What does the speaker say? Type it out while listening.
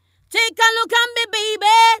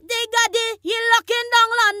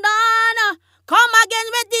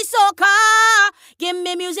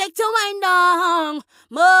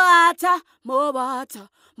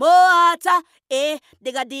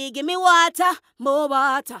Digga, give me water, more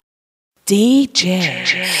water. DJ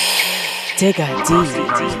Digga D.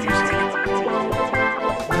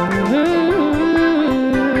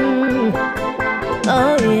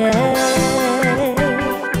 Oh yeah.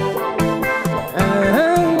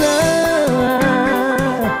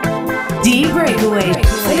 D Breakaway.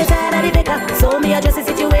 So you tired of the vicar, so me address the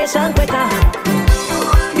situation quicker.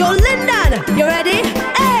 Yo, Lyndon, you ready?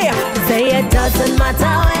 Hey, say it doesn't matter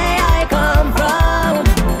where I come from.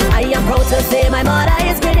 I am proud to say my mother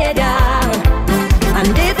is Grenadian.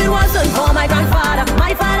 And if it wasn't for my grandfather,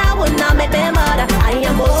 my father would not make me mother. I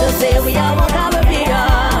am proud to say we are one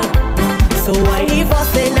Caribbean. So why he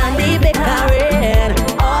fussing and he bickering?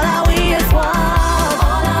 All that we is one.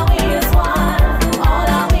 All that we is one. All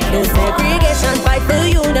that we is one. No segregation, fight for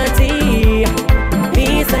unity,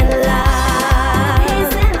 peace and love.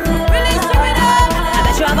 Release it up. I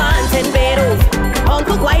bet you have aunts in Beirut,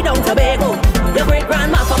 Uncle Quite down Tobago, your great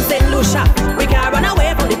grandma from St. Lucia. We can't run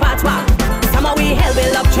away from the patois. Somehow we hell will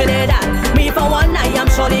love Trinidad. Me for one, I am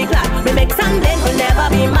surely glad. Me make Sunday will never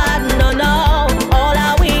be mad. No, no. All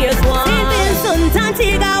that we is one.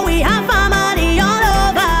 Antigua, we have family all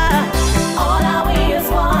over. All that we is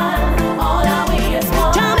one. All that we is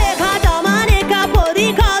one. Jamaica, Dominica, put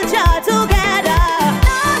the culture together.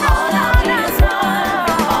 All that we is one.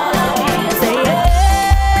 All that we is one. Say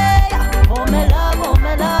yeah. Oh my love, oh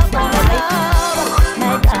my love, oh my love,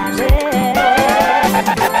 my darling.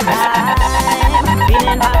 I'm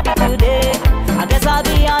feeling happy today. I guess I'll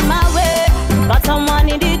be on my way. Got someone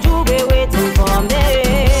in the Juve waiting for me.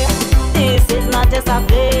 This is not just a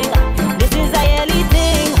fling, this is a yearly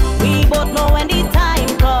thing. We both know when the time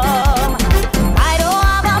comes. I don't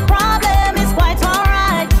have a problem, it's quite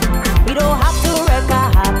alright. We don't have to wreck a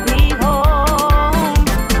happy home.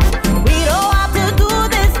 We don't have to do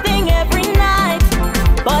this thing every night,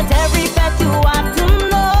 but every bet you have to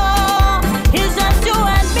know is just you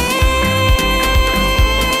and me.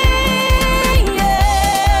 Yeah,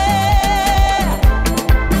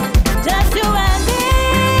 just you and me.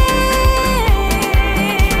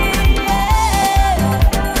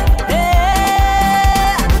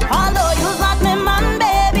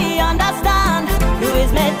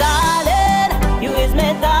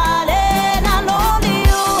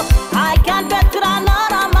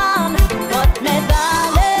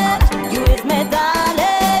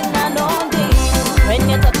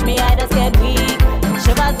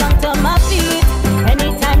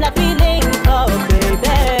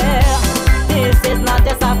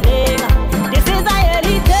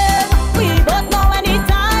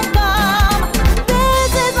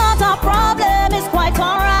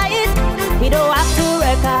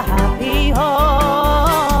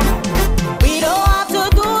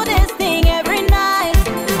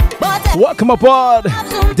 Welcome aboard.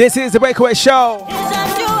 This is the Breakaway Show.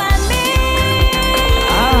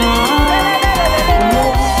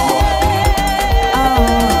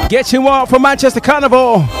 Get you on from Manchester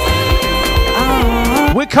Carnival.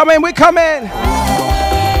 We're coming, we're coming.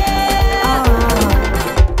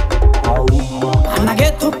 And I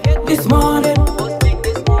get up this morning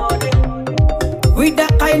with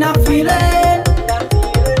that kind of feeling,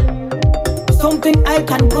 something I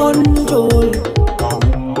can control.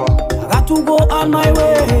 To go on my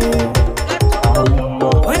way.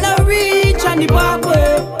 When I reach on the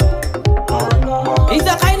parkway, it's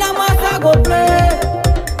the kind of mass I go play.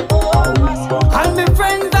 All my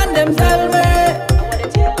friends and them tell me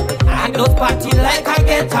I just party like I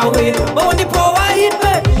get away. But when the power hit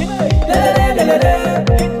me,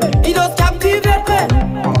 it just captivate me.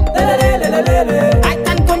 I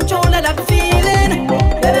can control that feeling.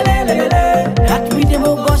 That rhythm,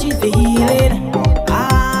 oh gosh, is the healing.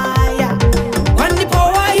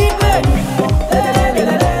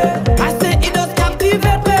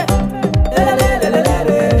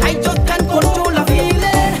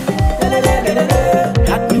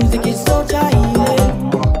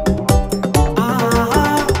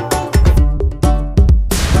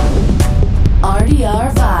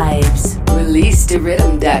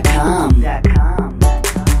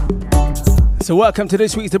 So welcome to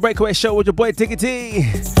this week's The Breakaway Show with your boy Digga D,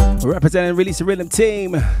 representing Release the Rhythm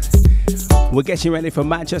team. We're getting ready for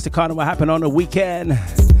Manchester Carnival happening on the weekend,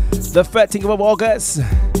 the 13th of August.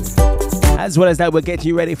 As well as that, we're getting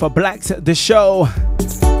you ready for Blacks the Show,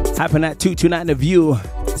 happening at 229 The View,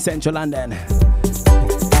 Central London.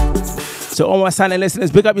 So all my silent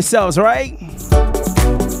listeners, big up yourselves, right?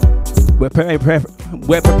 We're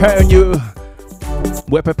preparing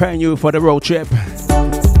you for the road trip.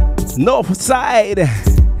 North side.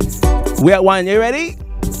 We at one. You ready?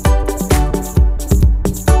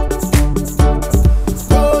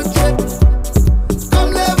 Road trip.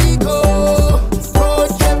 Come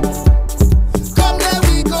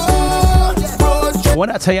when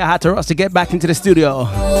I tell you how to rush to get back into the studio,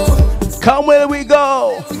 come where we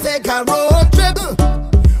go. We take a road trip.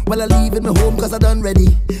 Well, I leave in my home cause I done ready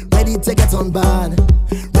to get on board,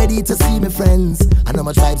 ready to see my friends. I know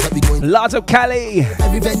my tribes that we going. Lots of Cali,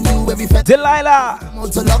 Every venue, every fest. Delilah, I'm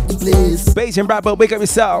out to lock the place. Beijing Bravo, wake up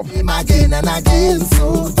yourself. Again and again.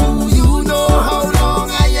 So do you know how long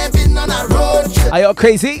I have been on a road trip? Are you all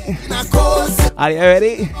crazy? In a course, Are you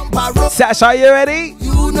ready? a road. Sash, are you ready?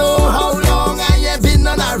 You know how long I have been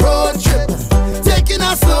on a road trip. Taking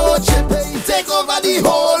a slow trip, take over the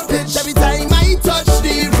whole pitch. Every time I touch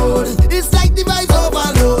the road, it's like the vibes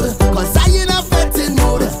overload. Cause I in a fetting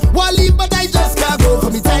mode. Wanna leave but I just can't go.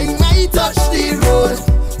 From the time I touch the road,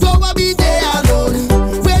 don't wanna be there alone.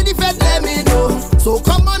 Where the fed let me know. So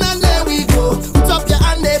come on and there we go. Put up your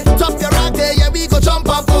hand there, put up your rag there. Yeah, we go jump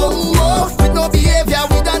up, oh, oh. With no behavior,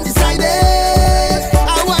 we done decided.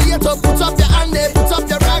 I want you to put up your hand there, put up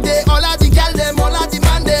your rag there. All of the girl them, all of the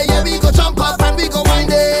man there. Yeah, we go jump up and we go wind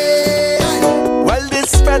it. Well,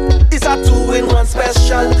 this fete is a 2-in-1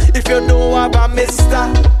 special. If you know about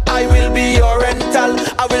Mister, I will be your rental.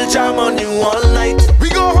 I will jam on you all night. We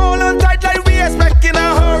go hold on tight like we expecting a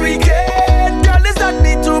hurricane. Girl, is that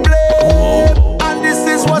need to blame? And this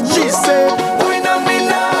is what she said. Wine on me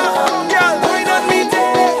now, girl. Wine on me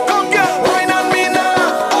there. Come, girl. Wine on me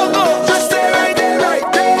now. Oh, go. Just stay right there, right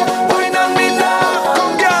there. Wine on me now.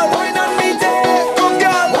 Come, girl. Wine on me there. Come,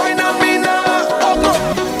 girl. Wine on me now. Oh, go.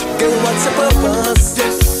 Girl, what's your purpose?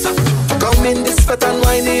 Yes. Come in this fete and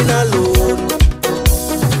wine in alone.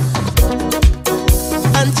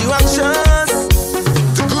 And you anxious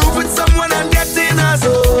to groove with someone and get in a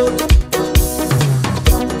zone.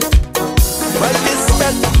 Well, this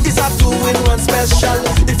fete is a 2-in-1 special.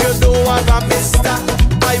 If you don't want a Mister,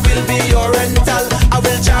 I will be your rental. I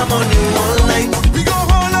will jam on you all night. We go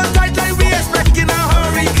hold on tight like we expecting a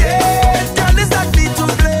hurricane. Girl, is that me to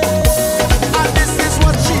blame? And this is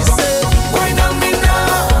what she said. Wine on me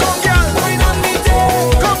now, come girl. Wine on me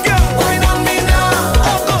there, come girl. Wine on me now,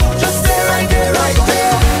 oh go. Just stay right there, right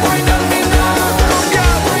there. Wine on me now, come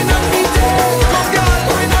girl. Wine on me there, come girl.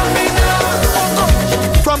 Wine on me now, oh go.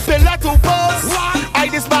 From pillar to post, I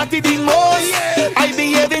disparted the most. I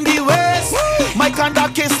behave in the worst. My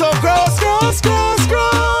conduct is so gross, gross, gross,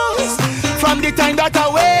 gross. From the time that I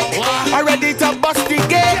wake, I'm ready to bust the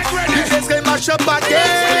gate. You just can mash up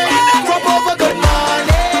again. From over good morning.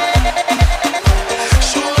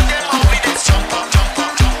 Show them how we did jump up, jump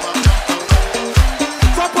up, jump up, jump up.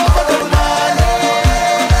 From over good morning.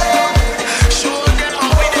 Show them how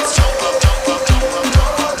we did jump up, jump up, jump up,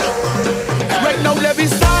 jump up, jump up. Right now, let me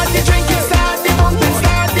start the drinking, start the bumping,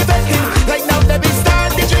 start the betting. Right now, let me start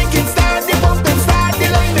the drinking, start the bumping, start the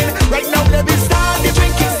lining. Right now, let me start the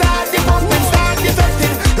drinking, start the bumping, start the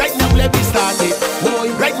betting. Right now, let me start it. Boy,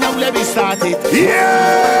 right now, let me start it.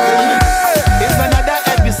 Yeah! It's another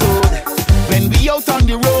episode when we out on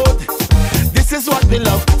the road. This is what we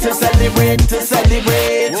love to celebrate, to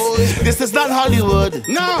celebrate. This is not Hollywood.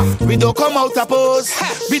 No, we don't come out to pose.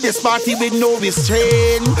 We this party with no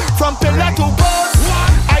restraint. From pillar to post,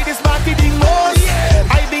 I this party the most.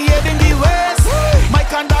 I behave in the worst. My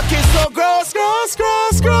conduct is so gross, gross,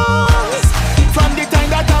 gross, gross. From the time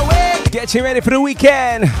that I wake, Get you ready for the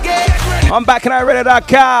weekend. get ready. I'm back on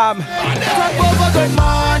iReady.com. From over good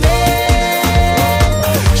morning.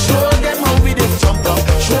 Show them how we did jump up.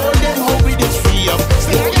 Show them how we did free up.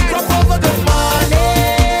 From over good morning.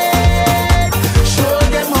 Show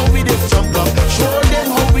them how we did jump up. Show them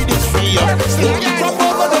how we did free up. From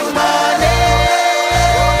over good morning.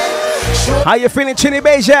 How you feeling, Chinny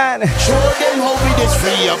Bejan? Show them how we did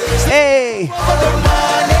free up. Hey, Over good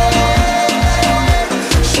morning.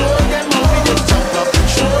 Show them how we did jump up.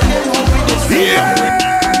 Show them how we did free up.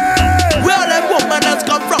 Where them woman has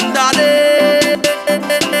come from, daddy?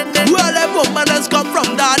 Where them woman has come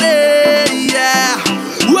from, daddy? Yeah.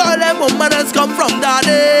 Where them woman has come from,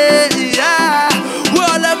 daddy? Yeah.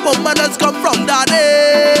 Where them woman has come from,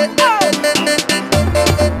 daddy?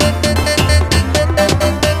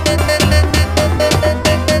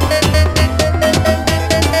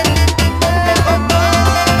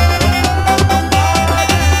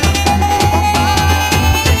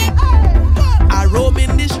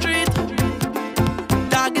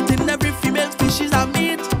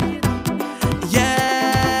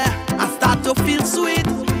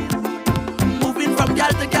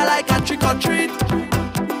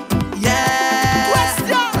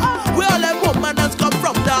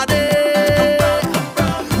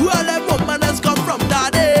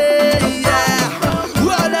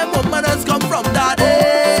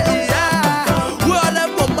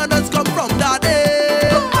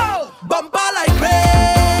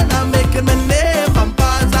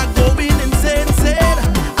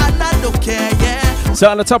 So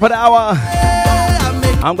on the top of the hour,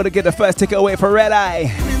 I'm gonna get the first ticket away for Red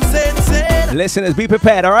Eye. Listeners, be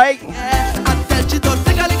prepared, all right?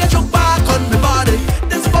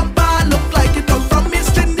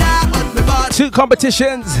 Two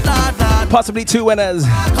competitions, possibly two winners,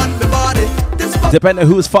 depending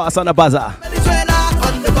who's fast on the buzzer.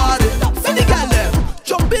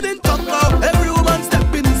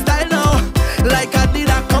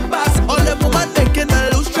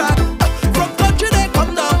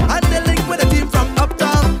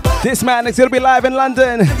 This man is gonna be live in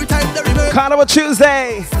London, Carnival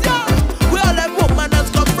Tuesday.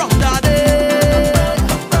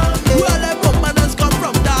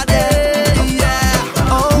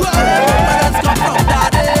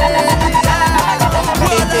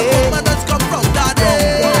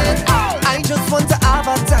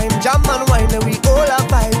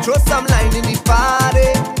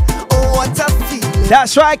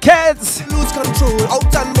 That's right, kids. Lose control,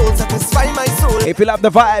 out and mode, satisfy my soul. If you love the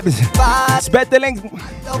vibes, spread the link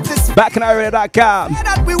back in area.com.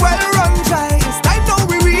 That we well run dry. It's time now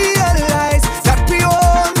we realize that we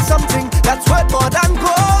own something that's worth more than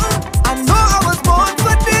gold. I know I was born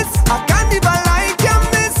for this. I can't even like you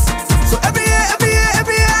miss. So every year,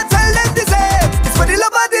 I tell them this. It's for the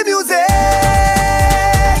love of the music.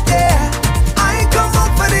 Yeah, I ain't come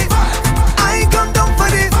up for this. I ain't come down for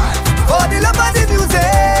this. For the love of the music.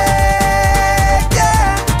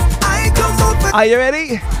 Are you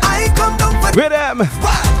ready? I come down for rhythm.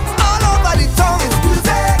 All over the town is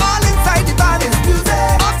music. All inside the band is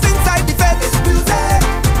music. Up inside the bed is music.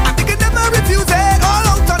 I think you never refuse it. All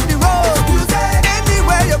out on the road music.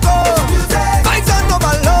 Anywhere you go music. Vibes and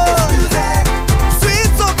overload music. Sweet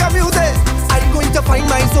soca music. I'm going to find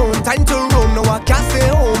my zone. Time to roam. No, I can't stay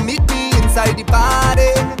home. Meet me inside the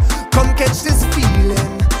party. Come catch this feeling.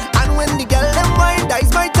 And when the girl them wine, dies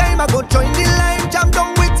my time. I go join the line. Jam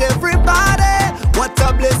down with everybody. What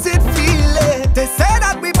a blessed feeling. They say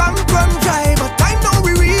that we bank run dry, but I know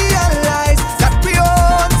we realize that we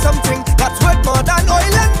own something that's worth more than oil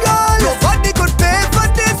and gold. Nobody could pay for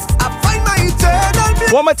this. I find my eternal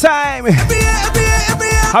bliss. One more time. Every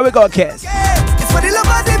year. How we go, kids? Yeah, it's for the love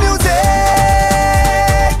of the music.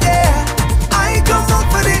 Yeah, I ain't come down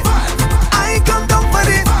for this. I ain't come down for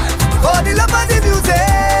this. For the love of the music.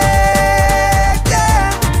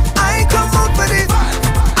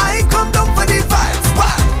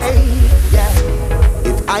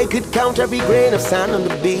 I could count every grain of sand on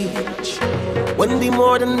the beach. Wouldn't be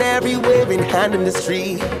more than every waving hand in the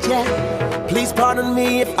street. Yeah. Please pardon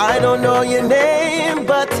me if I don't know your name,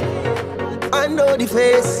 but I know the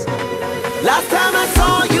face. Last time I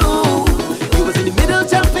saw you, you was in the middle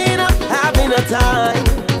jumping up, having a time.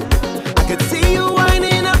 I could see you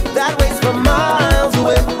winding up that waist from miles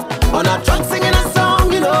away. On our trunk singing a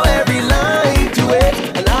song, you know every line to it.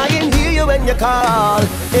 And I can hear you when you call.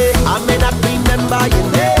 Hey, I may not remember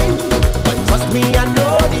your name, but trust me, I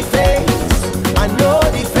know the face. I know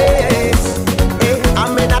the face. Hey, I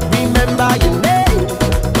may not remember your name,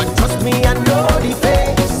 but trust me, I know the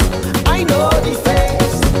face. I know the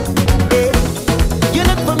face. Hey, you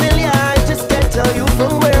look familiar, I just can't tell you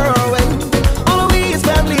from where or when. All we is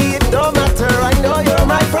family, it don't matter. I know you're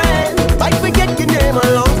my friend. I forget your name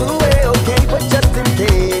along the way, okay? But just in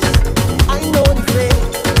case, I know the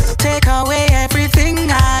face. Take away everything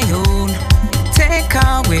I own. Take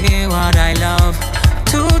away what I love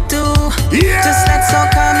to do. Yeah. Just let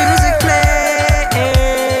soca music play,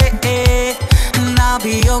 and I'll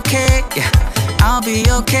be okay. I'll be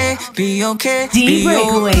okay. Be okay. D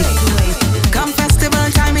Breakaway. Come festival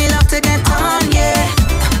time, we love to get on, yeah.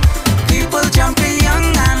 People jumping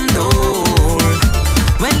young and old.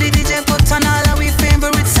 When the DJ put on all of our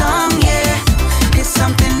favorite song, yeah. It's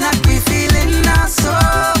something that we feel in our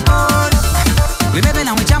soul. We baby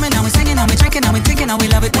now, we jamming now, we singing now, we drinking now, we thinking now, we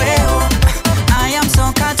love it well. I am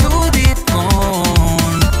soca to the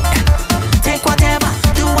bone. Take whatever,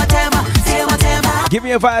 do whatever, say whatever. Give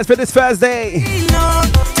me a vibes for this Thursday. No,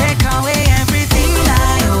 take away everything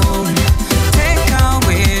I own. Take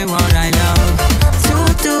away what I love to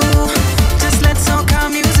do. Just let soca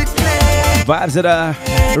music play. Vibes of the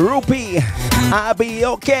Rupee. I'll be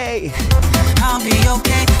okay. I'll be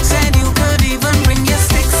okay. Said you could even bring your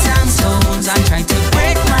sticks and stones. I tried to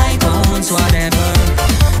break my bones. Whatever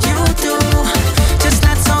you do, just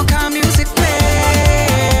let soca music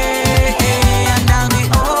play, and I'll be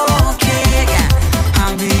okay.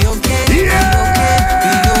 I'll be okay. Be okay.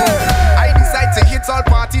 I decide to hit all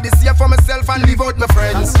party this year for myself and leave out my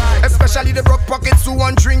friends. Especially the broke pockets who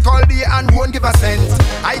won't drink all day and won't give a cent.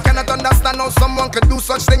 I cannot understand how someone could do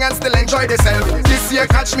such thing and still enjoy themselves. This year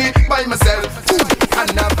catch me by myself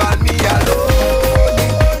and never me alone.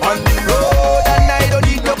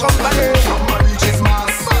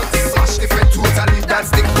 can't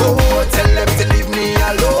stick to. Tell them to leave me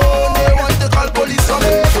alone. They want to call police on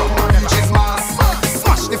me. She's mass.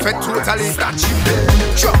 Smash the fed totally. Statue.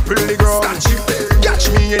 Trample the ground. Catch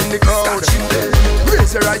me in the crowd.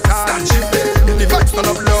 Raise your right hand. The vibes turn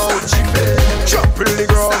up loud. Trample the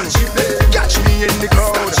ground. Catch me in the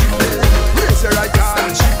crowd. Raise your right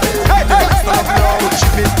hand. The vibes turn up loud.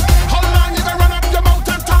 How long you gonna run up your mouth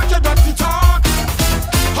and talk your dirty talk?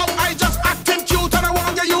 How I just acting cute and I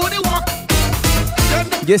want you to walk.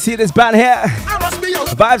 You see this band here?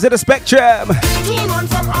 Vibes of the spectrum.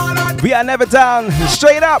 We are never down.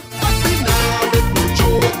 Straight up.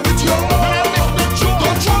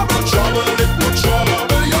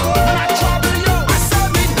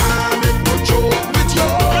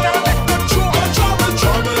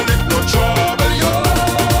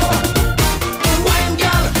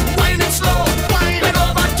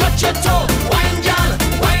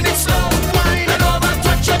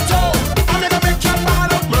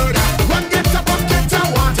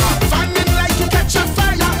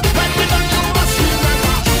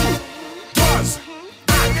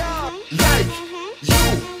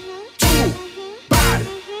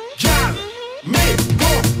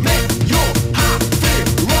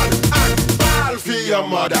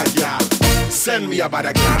 Send me a bad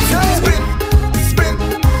girl. Spin, spin,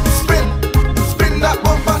 spin, spin that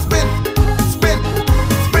bumper, spin, spin,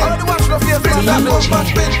 spin. All the watch no fear, spin that bumper,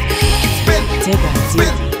 spin, spin,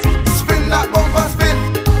 spin, spin that bumper, spin,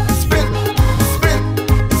 spin, spin,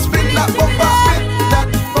 spin that bumper, spin that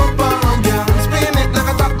bumper, girl. Spin it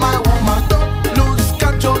like a top, my woman. Don't lose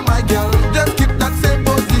control, my girl. Just keep that same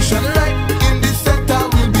position, right in the center.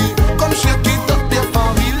 Will be come shake it up there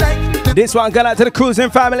for me like. This one going out to the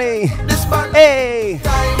cruising family. Hey!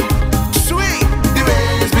 Sweet, the way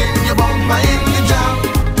you spin your bumper in the jam.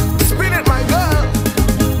 Spin it, my girl.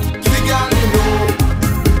 Sweet girl, you know.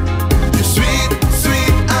 You're sweet,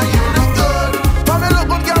 sweet, and you look good. Come and look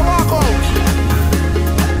good, girl, walk out.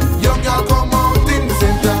 Young girl, come out in the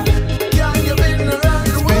center. Girl, you been around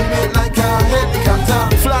the world. Spin it like a helicopter.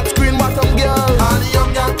 Flat screen bottom, girl. And the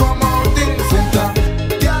young girl, come out in the center.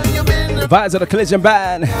 Girl, you been Vibes of the Collision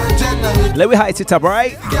Band. Let me height it up,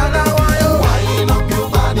 right?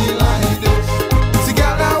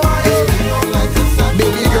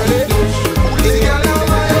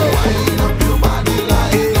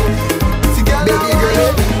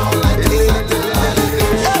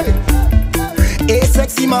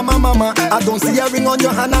 Mama, I don't see a ring on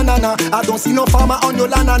your hanana. I don't see no farmer on your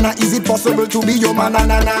lanana. Is it possible to be your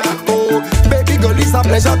manana? Oh, baby girl, it's a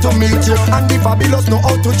pleasure to meet you. And the fabulous know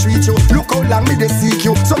how to treat you. Look how long me they seek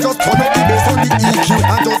you. So just turn up the bass on the EQ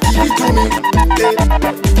and just give it to me.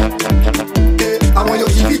 I want you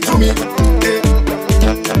to give it to me.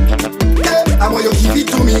 I want you to give it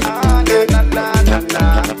to me.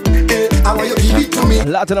 I want you to give it to me. A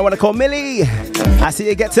lot of them want to call Millie. I see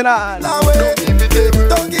you getting on.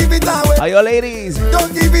 Don't give it away. Are your ladies?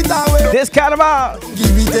 Don't give it away. This kind of out. Don't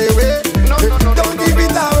give it away. Don't give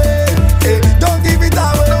it away. Don't give it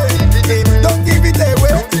away. Don't give it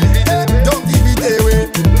away. Don't give it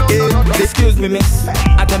away. Excuse me, miss.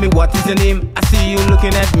 Tell me what is your name? I see you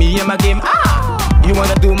looking at me in my game. You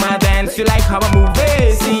wanna do my dance? You like how I move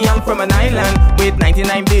it? See, I'm from an island with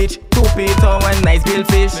 99 beach, 2 peter, and nice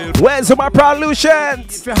billfish. Where's my proud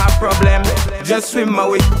Lucians? If you have problem, just swim my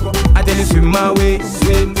way. I tell you swim my way,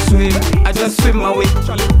 swim, swim. I just swim my way.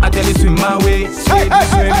 I tell you swim my way, swim,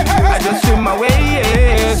 swim. I just swim my way,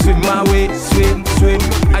 yeah, swim my way, swim, swim.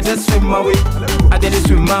 I just swim my way. I tell you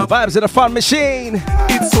swim my way. Vibes of the fun machine.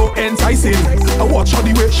 It's so enticing. I watch how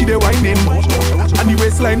the way she dey whining and the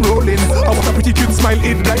waistline rolling. I want a pretty cute smile,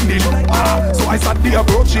 it blinding. So I start the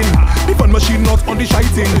approaching. The fun machine not on the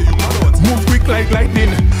shiting. Move quick like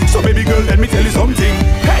lightning. So baby girl, let me tell you something.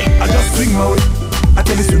 Hey, I just swing my way. I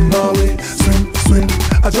tell you swim my way, swim, swim.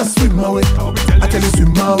 I just swim my way. I tell you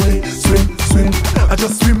swim my way, swim, swim. I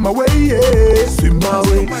just swim my way, yeah. Swim my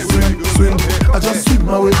way, swim, swim. I just swim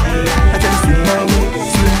my way. I tell you swim my way,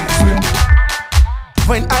 swim, swim.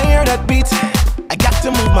 When I hear that beat, I got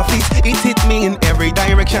to move my feet. It hit me in every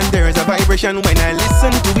direction. There's a vibration when I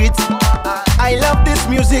listen to it. I love this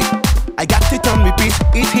music. I got it on repeat.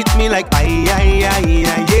 It hit me like yeah.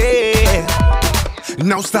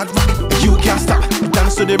 Now start rocking, you can't stop.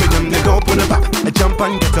 Dance to the rhythm, they go pull it back. Jump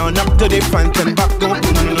and get on up to the front and back. Go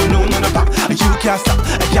no back. You can't stop,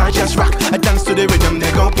 I can't just rock. Dance to the rhythm,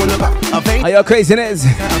 they go pull it back. Are your craziness?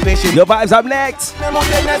 Your vibes up next. That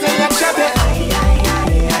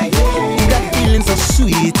feeling so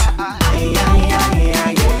sweet.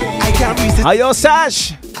 I can't resist. Are your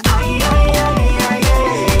sash?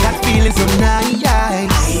 That feeling so nice.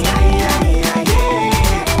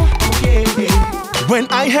 When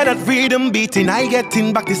I hear that rhythm beating, I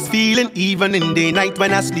getting back this feeling. Even in the night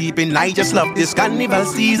when I sleeping, I just love this carnival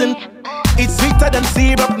season. It's sweeter than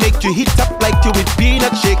syrup, make you hit up like you with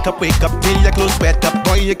peanut. Shake up, wake up till your clothes wet up.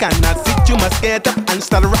 Boy, you cannot sit, you must get up and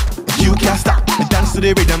start rock. You can't stop, dance to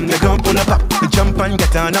the rhythm, they gon' pull up. Jump and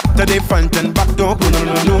get on up to the front and back. Don't pull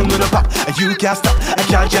no pop. You can't stop, I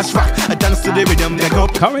can't just rock. Dance to the rhythm, they gon'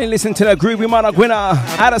 come and listen to the Groovy Monarch winner,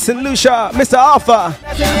 Addison Lucia, Mr. Alpha.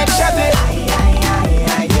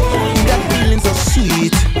 That feeling so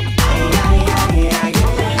sweet. I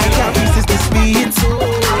can't resist this beat.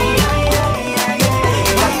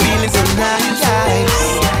 That feeling so nice.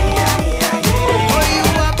 Oh, you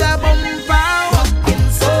have that bumper walking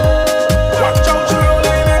so. Watch out, you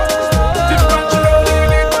rolling it. Different you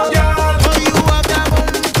rolling it, yeah. Oh, you have that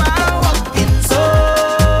bumper walking so.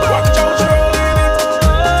 Watch out, you rolling it.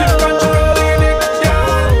 Different you rolling it, yeah.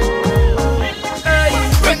 Hey,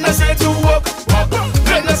 when I say to walk, walk.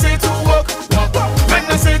 When I say to walk, walk. When I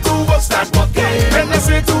say to walk, start walking. When I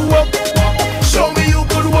say to walk, walk. Show me you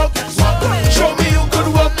could walk. Show me you could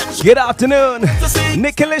walk. Good afternoon,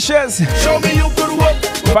 Nick Delicious. Show me you could walk.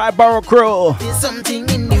 5 Borough Crew. There's something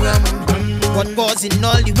in the rum. What causing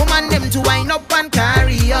all the woman them to wind up and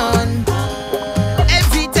carry on?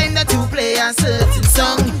 Every time that you play a certain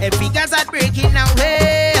song, every guy's at breaking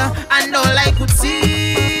away, and all I could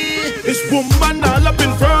see This woman all up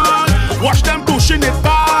in front, watch them pushing it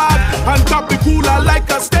back, and top the cooler like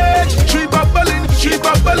a stage. She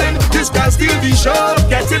bubbling, this can still be show.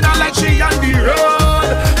 Getting on like she on the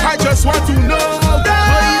road. I just want to know that.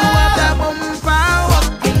 how you have that bumper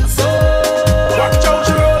walking so. Watch out,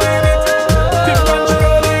 you rolling it. Different you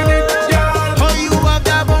rolling it, yeah. How you have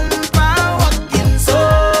that bumper walking so.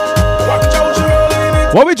 Watch out, you rolling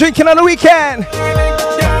it. What we drinking on the weekend?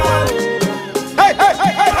 Hey, hey, hey,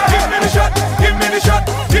 hey, hey. Give me the shot, give me the shot,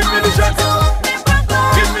 give me the shot.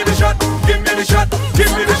 Give me the shot, give me the shot,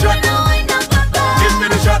 give me the shot. Give me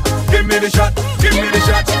the shot, give me the shot, give me the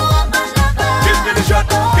shot. Give me the shot,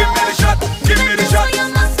 give me the shot, give me the shot.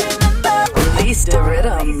 Release the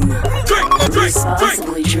rhythm. Drink, drink, drink.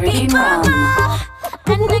 Responsibly drinking rum.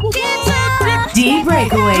 D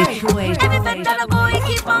Breakaway. Everything that a boy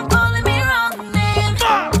keep on calling me wrong name,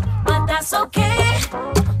 but that's okay,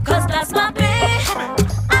 cause that's my babe.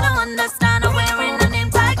 I don't understand her wearing the name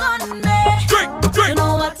tag on me. You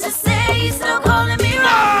know what to say, you still calling me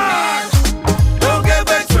wrong name. Don't get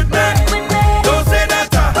vexed with me. Don't say that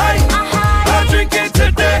I'm drinking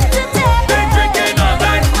today. Been drinking all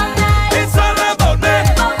night. It's all about me.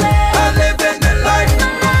 I'm living the life.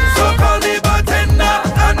 So call the bartender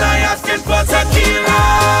and I asking for tequila.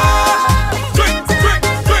 Drink, drink,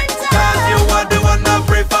 drink. Cause you are the one I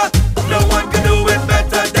prefer. No one can do it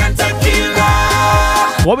better than tequila.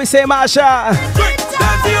 What we say, Marsha? Drink,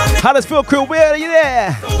 that's the only. Huddersfield Crew, where are you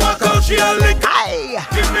there? So walk out, she a lick. Aye.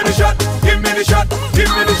 Give me the shot, give me the shot, give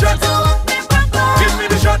me the shot. Give me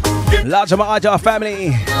the shot, give Large Aja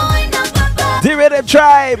family. The Rhythm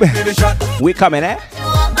Tribe. me the shot. We coming, eh?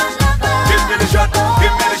 Give me the shot,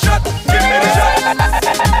 give me the shot, give me the shot.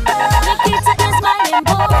 Nikita is my name,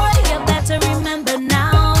 boy. You better remember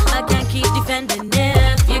now. I can't keep defending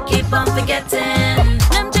if you keep on forgetting.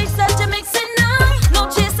 Them drinks that you're mixing up, no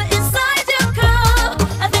chaser inside your cup.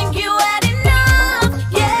 I think you had enough,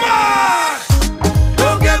 yeah.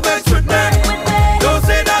 Don't get vexed with me. Don't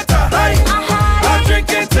say that I'm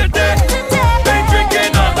drinking today. Been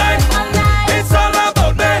drinking all night. It's all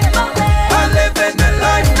about me. I'm living the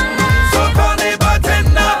life. So call the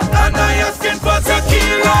bartender and I asking for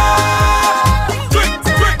tequila. Drink,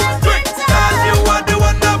 drink, drink. Cause you are the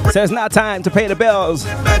one that brings So it's not time to pay the bills.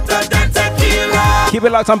 better than tequila. Keep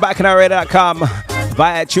it locked on BacchanalRadio.com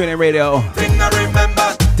via TuneIn Radio. Thing I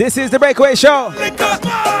remember. This is the Breakaway Show. Liquor.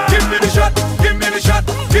 Give me the shot, give me the shot,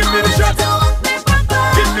 give me the shot.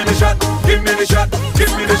 Give me the shot, give me the shot,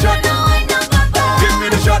 give me the shot. Give me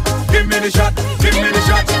the shot, give me the shot, give me the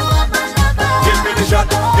shot. Give me the shot,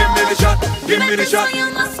 give me the shot, give me the shot.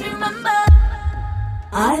 You must remember.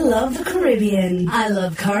 I love the Caribbean. I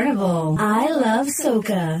love Carnival. I love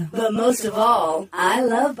Soca. But most of all, I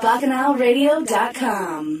love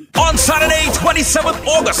BacchanalRadio.com. On Saturday, 27th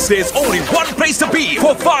August, there's only one place to be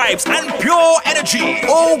for vibes and pure energy.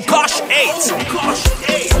 Oh Gosh 8.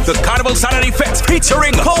 The Carnival Saturday Fest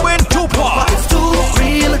featuring Cohen Tupac. It's too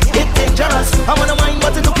real, it's dangerous. I wanna mind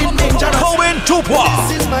what's looking dangerous. Cohen Tupac.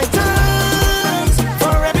 This is my time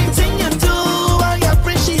for everything you do. I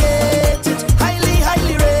appreciate it. Highly,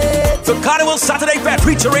 highly rated. The Carnival Saturday Fest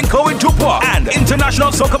featuring Cohen Tupac and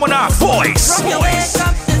International Soca Monarch Voice. From your wake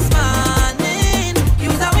up this morning,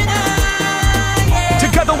 you's a winner, yeah.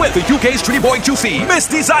 Together with the UK's Trinity Boy Juicy, Miss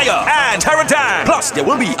Desire, and Tara Dan. Plus, there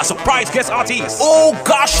will be a surprise guest artist. Oh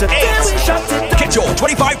gosh, 8. Get your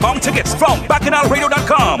 £25 tickets from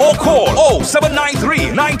bacchanalradio.com or call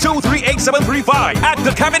 0793-9238-735 at the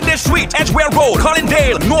Cavendish Suite, Edgware Road,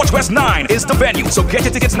 Collindale, Northwest 9 is the venue. So get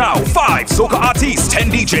your tickets now. 5 soca artists, 10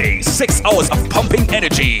 DJs, 6 hours of pumping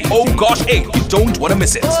energy. Oh gosh, 8. You don't want to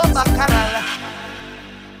miss it.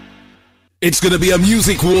 It's gonna be a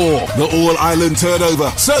music war. The All-Island Turnover.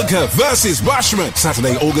 Soca versus Bashment.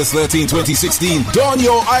 Saturday, August 13, 2016. Don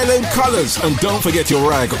your island colours. And don't forget your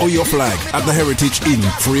rag or your flag at the Heritage Inn,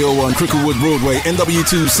 301 Cricklewood Broadway,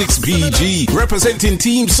 NW2 6PG. Representing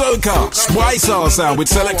Team Soca. Spice Our Sound with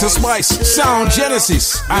Selector Spice, Sound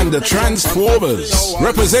Genesis, and the Transformers.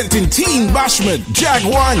 Representing Team Bashment,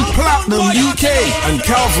 Jag1, Platinum UK, and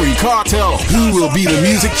Calvary Cartel. Who will be the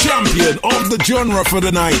music champion of the genre for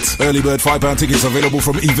the night? Early bird £5 tickets available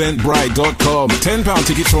from eventbrite.com. £10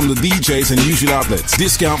 tickets from the DJs and usual outlets.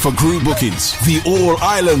 Discount for group bookings. The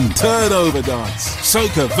All-Island Turnover Dance.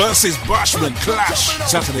 Soca versus Bashment Clash.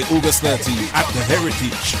 Saturday, August 13 at the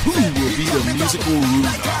Heritage. Who will be the musical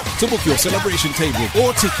ruler? To book your celebration table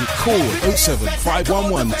or ticket, call 07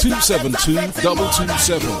 511 272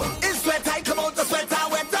 227.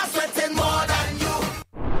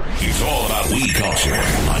 It's all about weed culture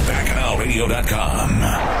on bacchanalradio.com.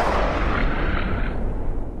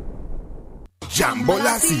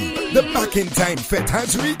 Jambolassi, the Back in Time Fete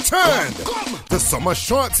has returned. The Summer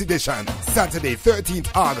Shorts Edition, Saturday 13th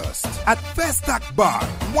August at Festac Bar,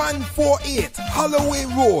 148 Holloway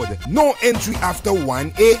Road. No entry after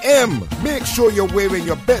 1 a.m. Make sure you're wearing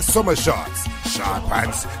your best summer shorts. Short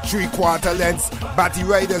pants, 3/4 lengths, batty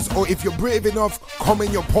riders, or if you're brave enough, come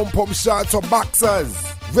in your pom-pom shorts or boxers.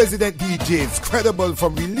 Resident DJs credible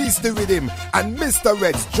from Release the Rhythm and Mr.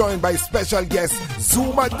 Reds, joined by special guests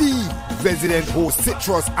Zuma D, resident host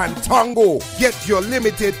Citrus and Tango. Get your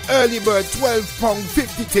limited early bird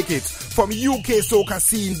 £12.50 tickets from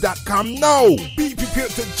UKSocaScene.com now. Be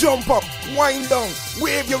prepared to jump up, wind down,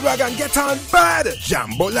 wave your rag and get on bad.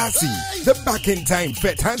 Jambolassi, the Back in Time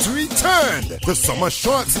Fete has returned. The Summer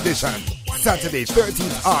Shorts Edition, Saturday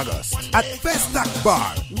 13th August at Festac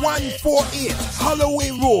Bar, 148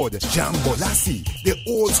 Holloway Road. Jambolassi, the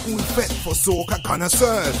old school fete for soca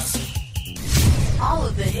connoisseurs. All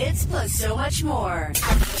of the hits plus so much more.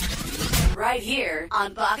 Right here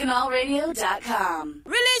on BacchanalRadio.com.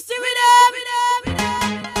 Release the rhythm.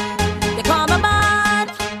 They call me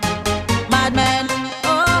madman.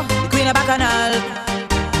 Oh, the queen of Bacchanal.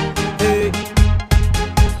 Hey.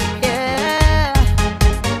 Yeah.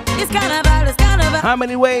 It's carnival. How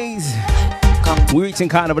many ways we reaching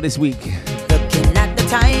carnival this week? Looking at the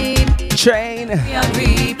time. Train.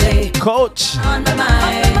 Replay. Coach. On my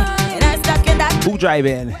mind. And I stuck in that. Who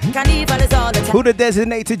driving? Carnival is all the time. Who the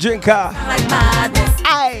designated drinker? Like madness.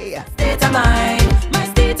 Aye. State of mind. My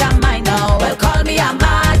state of mind now. Well, call me a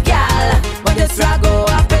mad gal. When this rag go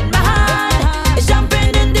up in my hand. It's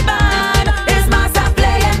jumping in the band. It's master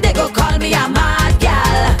play and they go call me a mad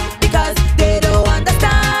gal. Because they don't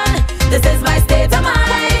understand. This is my state of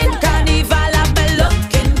mind. Carnival have me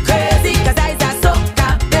looking crazy. Cause I say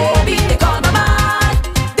soca, baby. They call me mad.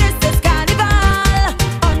 This is carnival.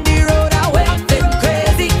 On the road I went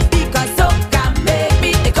crazy. Because soca make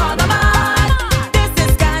me. They call me mad. This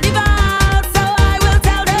is carnival. So I will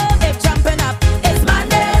tell them if jumping up is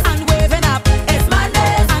madness. And waving up is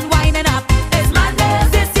madness. And winding up is madness.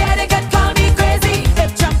 This year they could call me crazy.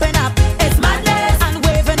 If jumping up is madness. And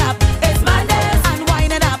waving up is madness. And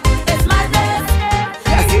winding up is madness.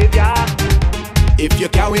 If you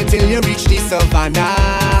can't wait till you reach the savannah,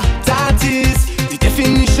 that is the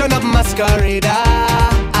definition of masquerade.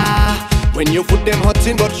 When you put them hot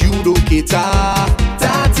in but you don't cater,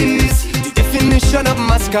 that is the definition of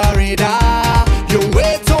masquerade. You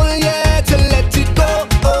wait all year to let it go.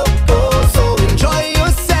 So enjoy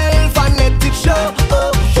yourself and let it show.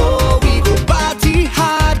 We go party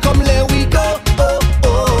hard, come let we go.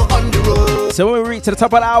 On the road. So when we reach to the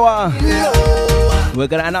top of the hour, we're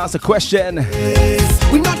gonna announce a question,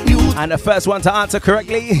 and the first one to answer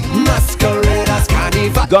correctly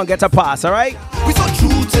gonna get a pass, alright?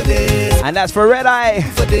 And that's for Red Eye.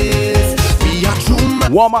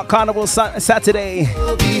 Warm-up Carnival Saturday,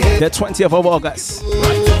 the 20th of August.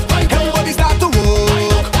 Everybody start to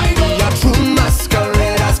walk. We are true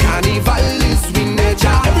masqueraders. Carnival is we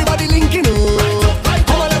nature. Everybody linking up.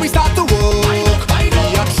 Come on, let we start to walk.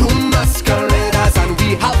 We are true masqueraders and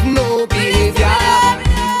we have no behavior.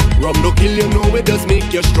 Rum no kill you, know it does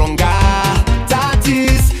make you stronger. That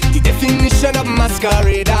is the definition of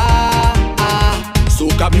masquerader.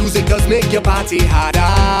 Soca music does make your party harder.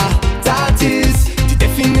 That is the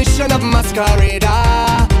Definition of masquerader.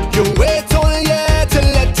 You wait all year to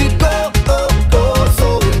let it go. So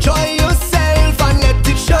enjoy yourself and let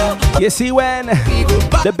it show. You see when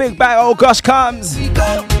the big bag oh gosh comes,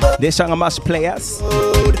 this song must play us.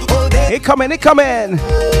 It coming. We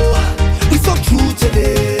so true to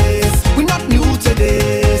this. We not new to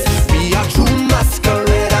this. We are true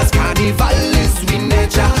masqueraders. Carnival is we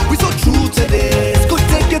nature. We so true to this. Could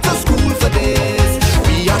take you to school for this.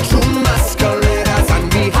 We are true masqueraders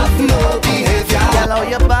and we have no behavior. Girl, how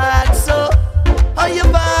you bad so? How you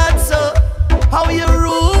bad so? How you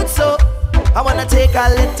rude so? I wanna take a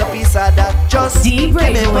little piece of that. Just give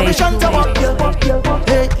me permission to walk you.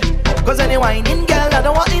 Hey, cause any whining girl, I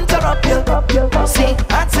don't want to interrupt you. See,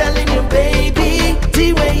 I'm telling you, baby,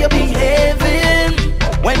 the way you're behaving.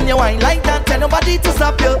 When you whine like that, tell nobody to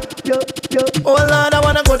stop you. Oh Lord, I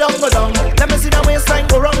wanna go down. Let me see the waistline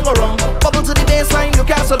go wrong. Bubble to the baseline, you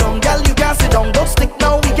can't so long. Girl, you can't sit down. Don't stick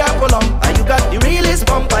now, we can't go long. And you got the realest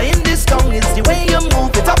bumper in this tongue. It's the way you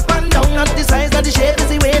move it up and down. Not the size, not the shape, it's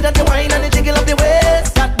the way that you whine and the jiggle of the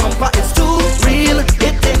waist. That bumper is too real,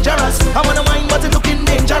 it's dangerous. I wanna whine, but it's looking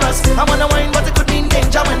dangerous. I wanna whine, but it could mean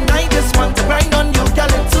danger. When I just want to grind on you,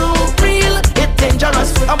 girl, it's too real, it's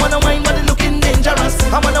dangerous. I wanna whine, but it's looking dangerous.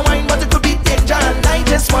 I wanna whine, but it could be danger. And I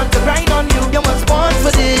just want to grind on you. You was born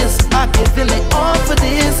for this. I can feel it all for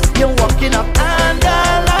this. You're walking up and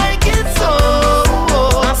I like it so.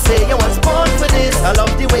 I say you was born for this. I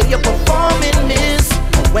love the way you're performing this.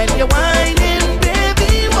 When you're whining,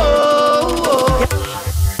 baby, whoa.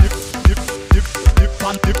 Dip and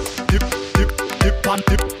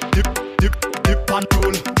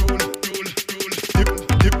roll.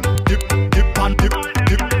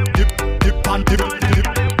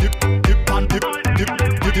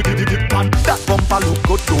 That bumper look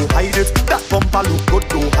good, don't hide it. That bumper look good,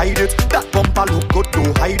 don't hide it. That bumper look good,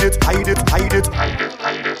 don't hide it.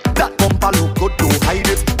 That bumper look good, don't hide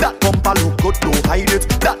it. That bumper look good, don't hide it.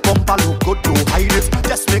 That bumper look good, don't hide it.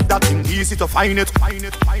 Just make that thing easy to find it.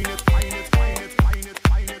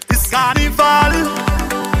 This carnival,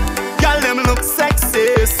 girl them look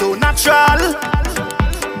sexy, so natural.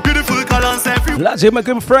 Beautiful colors everywhere. Lodge my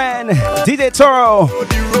good friend DJ Toro,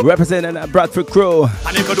 representing that Bradford crew.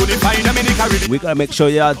 We gotta make sure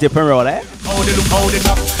y'all dip and roll, eh? How they look, how they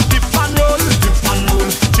talk. Dip and roll, chip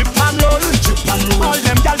and roll. All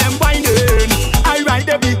them girl them whining, I ride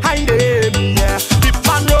them behind them. Yeah, dip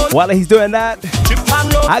and roll. While he's doing that,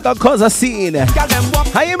 I got cause a scene.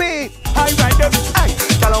 How you mean? I ride them. Hey,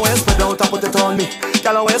 girl, I wear spread out and put it on me.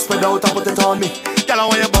 Girl, I wear spread out and put it on me. Girl, I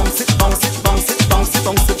wear bounce it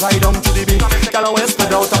right down to the beat. Girl, I wear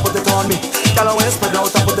spread out and put it on me. Girl, I wear spread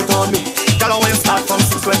out and put it on me. Girl, I wear start from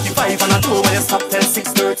 6:25 and I do when you stop till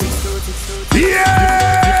 6:30.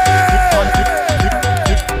 Yeah.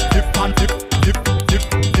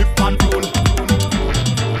 Dip and roll.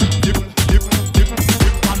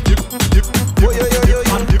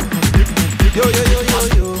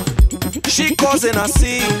 She causing a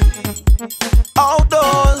scene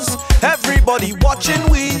outdoors. Everybody watching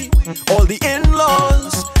we, all the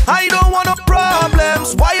in-laws. I don't want no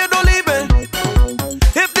problems. Why you don't leave it?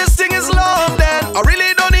 If this thing is love, then I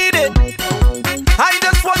really don't need it. I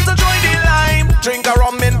just want to join the line, drink a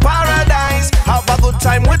rum in paradise, have a good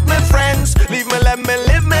time with my friends. Leave me, let me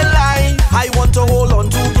live my life. I want to hold on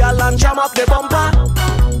to girl and jam up the bumper.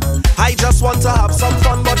 I just want to have some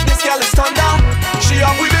fun, but this girl is turned down. She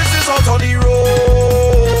have we business out on the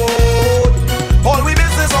road. All we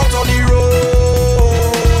business out on the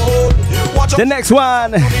road. Watch the next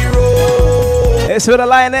one is for the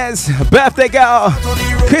lioness, birthday girl,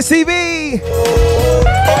 Chrissy V.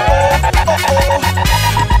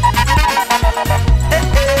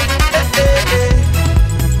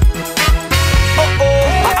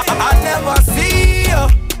 I never see you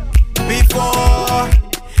before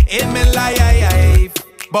in my life,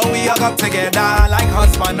 but we are come together like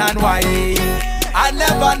husband and wife. I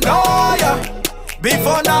never know you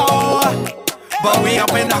before now, but we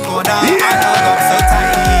up in the corner and I love so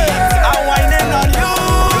tight. I'm whining on you,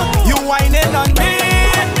 you whining on me,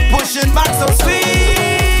 pushing back so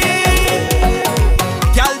sweet.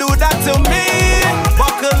 Y'all do that to me,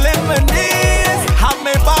 buckle in my knees, have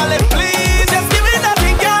me balling please. Just give me that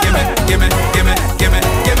thing, girl. Give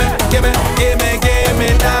me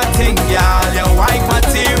that thing, girl. Your white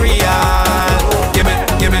material. Give me.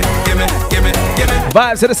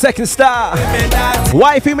 Vibes to the second star.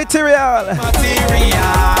 Wifey material. Apply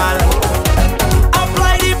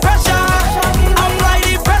the pressure.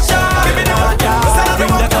 Give me that, bring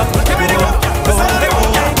that up. Give me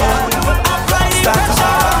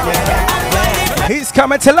He's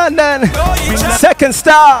coming to London. Second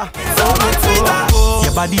star.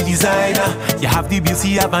 Your body designer, you have the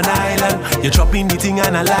beauty of an island. You're chopping the thing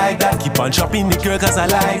and I like that. Keep on chopping the girl cause I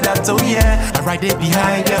like that. So yeah, I'm right there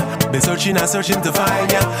behind ya. Been searching and searching to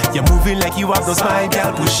find ya. You're moving like you have no spine,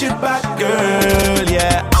 girl. Push it back, girl,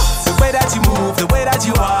 yeah. The way that you move, the way that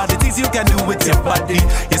you are, the things you can do with your body.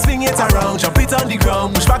 You swing it around, jump it on the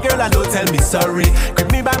ground. Push back, girl, and don't tell me sorry.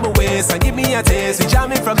 Grip me by my waist and give me a taste. We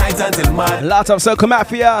jamming from night until morning. Lots of Soca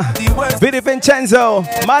Mafia, Vinny Vincenzo,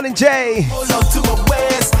 Martin J. Hold on to a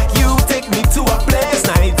waist, you take me to a place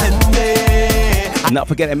night and day. Not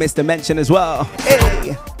forgetting Mr. Mention as well.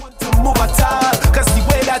 Hey. To move at all, cause the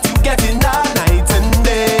way that you get in all night and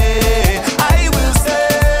day. I will say,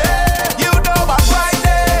 you know I'm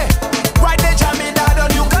right there jamming down on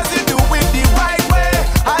you, cause you do it the right way.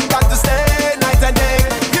 I got to stay night and day.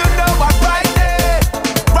 You know I'm right there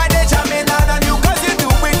jamming down on you, cause you do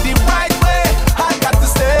it the right way. I got to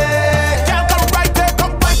stay. Can't come right there,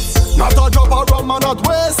 come right. Not a drop of rum and not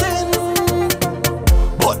wasting,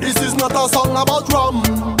 but this is not a song about rum.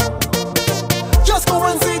 Just go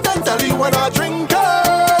and see and tell you when I drink it.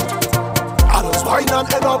 I just wine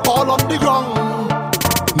and end up all on the ground.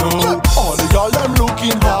 No, all the y'all them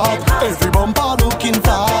looking hot, every bumper looking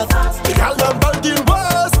fat. The girl them belting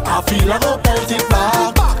worse, I feel like a belting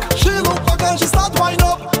flat. She look back and she start wind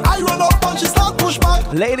up. I run up and she start push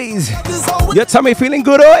back. Ladies, your tummy feeling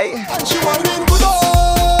good, oi? And she whining good,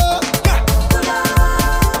 oh.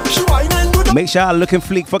 She whining good. Make sure I'm looking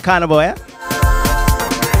fleek for Carnival, eh?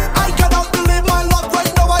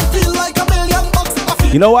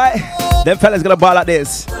 You know what? Them fellas gonna ball like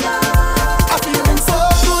this. I'm feeling so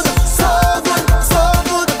good, so good, so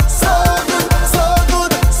good, so good, so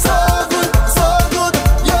good, so good, so good.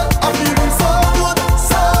 Yeah, I'm feeling so good,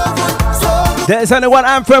 so good, so good. There's only one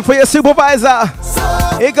anthem for your supervisor.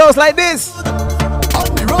 It goes like this.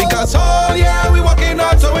 Because oh yeah, we walking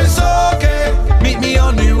out, so it's okay. Meet me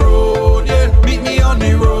on the road, yeah. Meet me on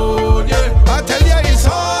the road, yeah. I tell ya it's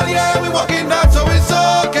all, yeah. We walking out, so it's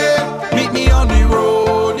okay. Meet me on the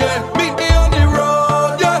road, yeah. Meet me on the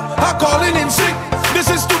road, yeah. I'm calling in sick. This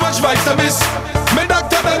is too much vitamins. My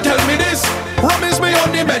doctor done tell me this. Rum is me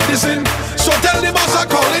only medicine. So tell the boss I'm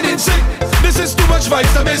calling in sick. This is too much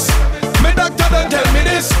vitamins. My doctor done tell me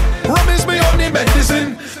this. Rum is me only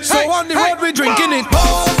medicine. So on the road we drinking it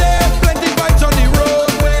all day. Plenty vibes on the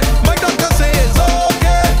roadway. My doctor say it's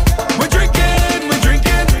okay. We drinking,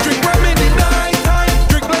 drink rum in the night time.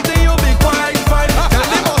 Drink plenty, you'll be quite fine. Tell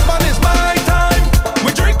the boss man it's my time.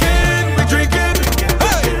 We drinking,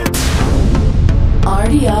 hey.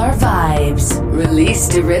 RDR Vibes.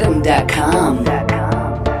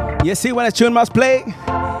 ReleaseToRhythm.com. You see when a tune must play,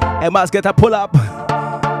 it must get a pull up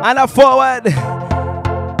and a forward.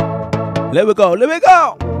 Let we go.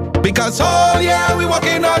 Because oh yeah, we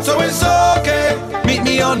walking out, so it's okay. Meet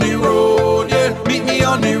me on the road, yeah. Meet me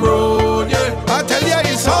on the road, yeah. I tell ya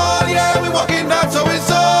it's all, yeah. We walking out, so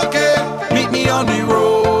it's okay. Meet me on the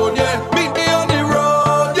road, yeah. Meet me on the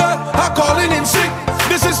road, yeah. I'm calling in sick.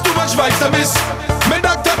 This is too much vitamins. My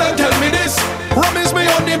doctor done tell me this. Rum is me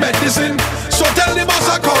only medicine. So tell the boss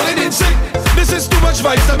I'm calling in sick. This is too much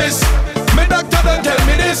vitamins. My doctor done tell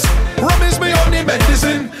me this. Rum is me only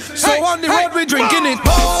medicine. So on the road we drinking it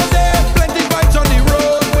all day. Plenty vibes on the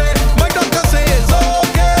roadway. My doctor say it's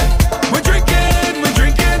okay. We drinking,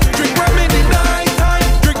 drink rum in the night time.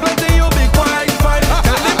 Drink plenty, you'll be quite fine.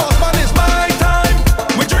 Tell the boss man it's my time.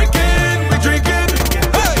 We drinking,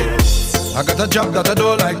 hey. I got a job that I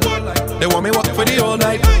don't like. They want me work for the whole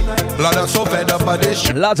night. Lord, I'm so fed up by this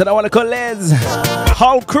shit. Lots of I want to call Liz.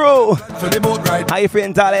 Whole crew. For the boat ride. How you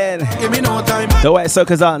feeling, darling? Give me no time. The way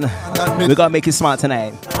Soca's on. We're gonna make you smart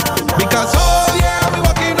tonight. Because oh yeah, we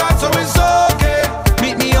walking out, so it's okay.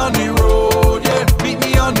 Meet me on the road, yeah. Meet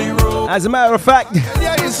me on the road. As a matter of fact,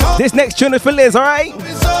 this next tune is for Liz, alright?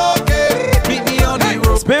 It's okay. Meet me on the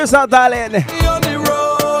road. Spirits out, darling. Meet me on the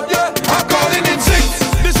road, yeah. I'm calling in sick.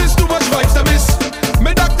 This is too much vitamins.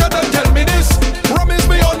 My doctor done tell me this. Rum is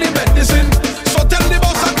me only medicine. So tell the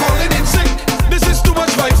boss I'm calling in sick. This is too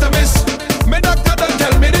much vitamins. My doctor done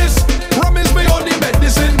tell me this. Rum is me only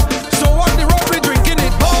medicine. So on the road we drinking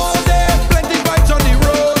it all day. Plenty vibes on the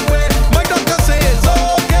roadway. My doctor say it's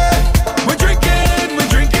okay. We drinking,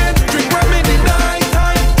 drink rum in the night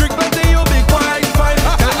time. Drink plenty, you'll be quite fine.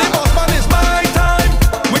 Tell the boss man it's my time.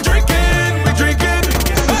 We drinking,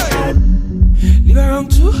 hey. Live around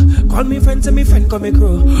too. Call me friend to me friend come me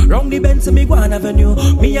crew. Round the bend to me Guan Avenue.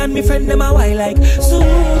 Me and me friend them a while like soon.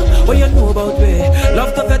 What you know about me?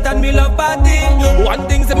 Love to vet and me love party. One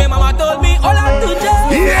thing to me mama told me all I do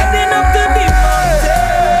just heading up to the mountains.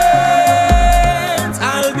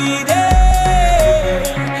 I'll be there.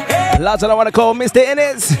 Lots of I want to call Mr.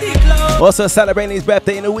 Innes. Also celebrating his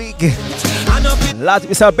birthday in a week. Lots of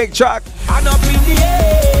yourself, Big Truck. And up in the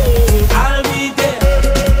air, I'll be there.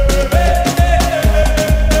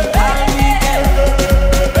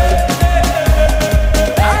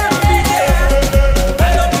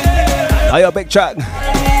 Oh, yo, Big Truck.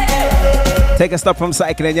 Take a stop from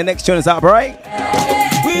cycling and your next tune is up, right?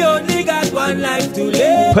 We only got one life to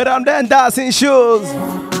live. Put on them dancing shoes.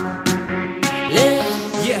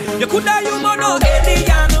 Yeah, you could have human or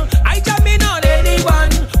alien. I jam in on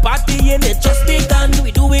anyone. Party in it just begun.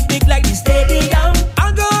 We do it big like the stadium.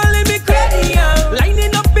 I'll go limit cranium.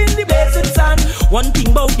 Lining up in the blazing sun. One thing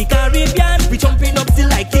about the Caribbean, we jumping up till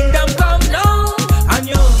like kingdom come now. And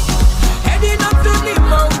you heading up to the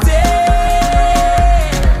mountain.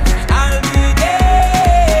 I'll be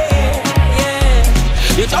there.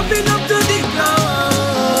 Yeah, you're jumping up to the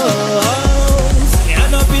clouds.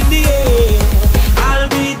 And up in the air. I'll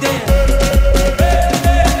be there.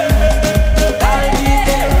 I'll be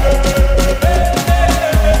there.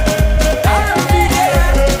 I'll be there.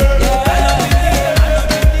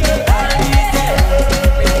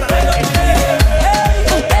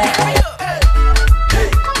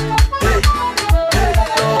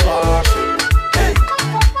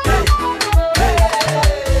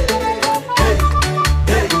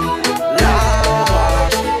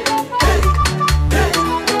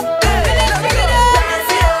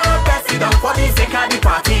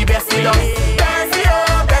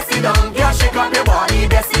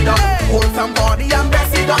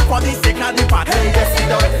 For the sake of the party, best it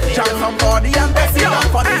done. Chant somebody and best it done.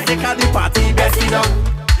 For the sake of the party, best it done.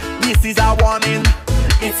 This is a warning,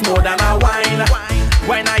 it's more than a wine.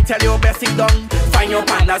 When I tell you best it done, find your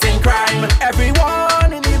partners in crime.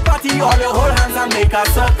 Everyone in the party, all your hold hands and make a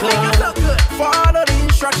circle. Follow the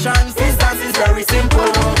instructions, this dance is very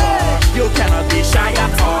simple. You cannot be shy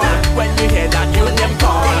at all. When you hear that you them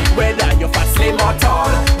call, whether you're fat, slim or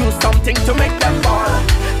tall, do something to make them fall.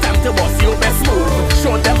 To boss your best move,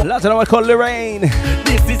 show them. Lots of I call Lorraine.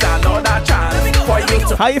 This is another chance for you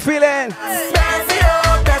to. How you feeling?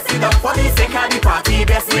 Best it up for the sake of the party.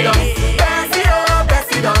 Best it up,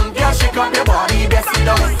 best it up. Girl, shake up your body. Best it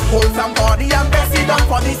up, hold somebody and best it up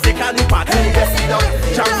for the sake of the party. Best it up,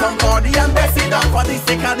 jump somebody and best it up for the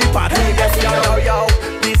sake of the party. Best it up, yo.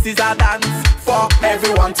 This is a dance for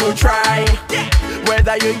everyone to try.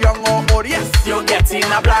 Whether you're young or old, yes, you're getting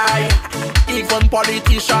a blind. Even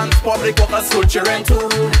politicians, public workers, school children too.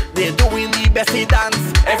 They're doing the bestie dance.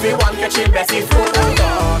 Everyone catching bestie food. Oh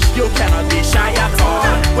gosh, you cannot be shy at all.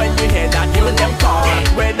 When you hear that, you them call.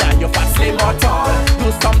 Whether you're fat, slim or tall,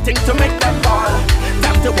 do something to make them fall.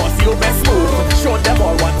 Time to boss your best move. Show them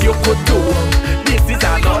all what you could do. This is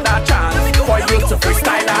another chance for you to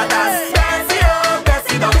freestyle a dance.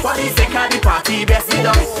 Best it up for the sake of the party. Best it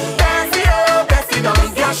up.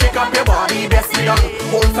 Girl, shake up your body, best it up.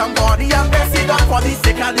 Hold somebody and best it up for the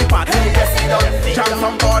sake of the party, best it up. Jump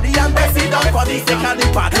somebody and best it up for the sake of the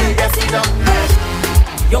party, best it up.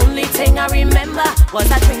 The only thing I remember was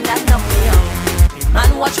that thing that knocked me out.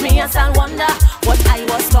 Man, watch me and stand wonder what I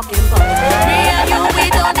was talking about. Me and you, we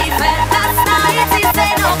don't defend last night. He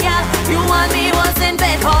said, no, girl, you and me was in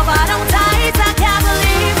bed covered on tight. I can't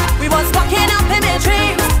believe we was fucking up in my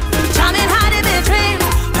dreams, jamming hard in my dreams,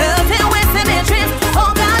 pelting with in my dreams.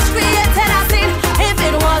 Oh gosh, created a scene. If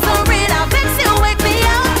it wasn't real, I bet you wake me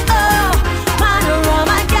up. Oh, man, oh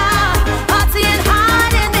my God, partying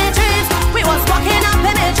hard in my dreams. We was fucking up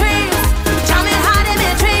in my dreams, jamming hard in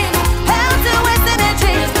my dreams, pelting with in my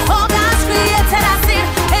dreams. Oh gosh, created a scene.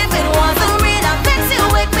 If it wasn't real, I bet you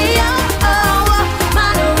wake me up. Oh,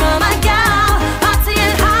 man, oh my God,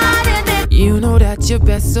 partying hard in my. You know that you're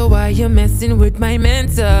best, so why you messing with my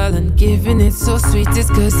mental and giving it so sweet? It's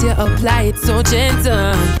cause you apply it so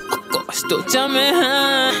gentle. Oh gosh, don't jam me,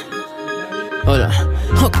 huh? Hold on.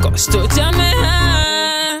 Oh gosh, don't jam me,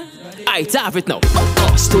 huh? I have it now. Oh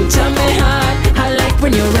gosh, don't jam me hard. I like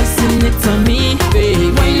when you're resting it on me,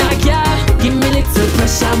 baby. Why not, yeah? Give me little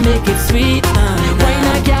pressure, make it sweet. Why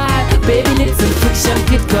not, yeah? Baby, little friction,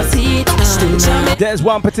 it cause heat. There's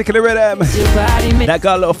one particular rhythm that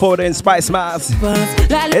got a little forward in Spice Mouth.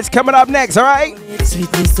 It's coming up next, alright?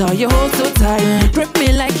 Sweetness, how you hold so tight. Grip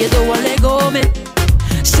me like you don't want to let go of me.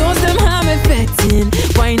 Shows them how I'm affecting.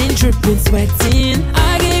 Whining, dripping, sweating.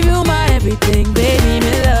 I gave you my everything, baby,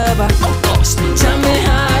 me lover. Oh gosh, jam me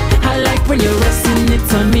hard. I like when you're resting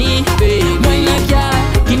it on me, baby. Why not, yeah?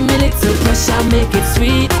 Give me little pressure, make it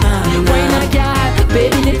sweet. Why not, yeah?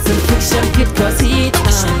 Baby, little friction, it cause heat.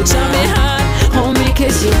 Jam me hard, hold me,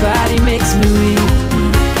 cause your body makes me weak.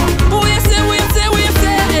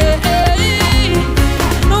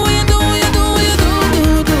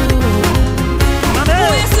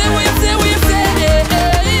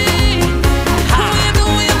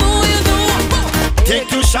 Take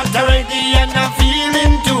 2 shots already and I'm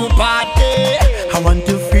feeling to party. I want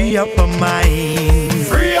to free up my mind.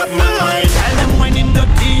 Free up my mind. Tell them when in the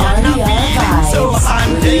tea and I'm feeling so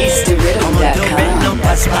handy. I want to bend up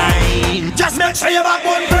my spine. Just make sure your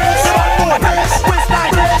backbone brace. Your backbone brace.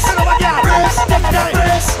 Waistline brace. You know what, yeah. Brace. Neck down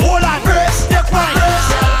brace. Hold on brace. Neck wine brace.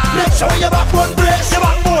 Make sure your backbone brace. Your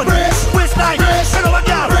backbone brace. Waistline brace. You know what,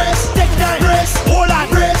 yeah. Brace. Neck down brace. Hold on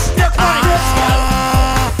brace. Neck wine brace.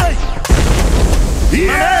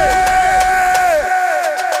 Yeah!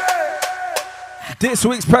 This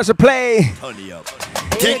week's pressure play.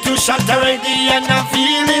 Take 2 shots already and I'm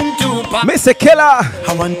feeling too bad. Mr. Killer.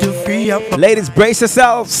 I want to free up. Ladies, brace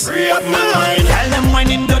yourselves. Free up my mind. Tell them when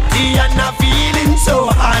in the tea and I'm feeling so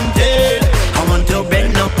haunted. I want to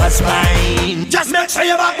bend up a spine. Just make sure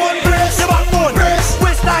your backbone brace. Your backbone brace.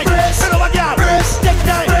 Waistline brace. You know what, yeah. Brace. Neck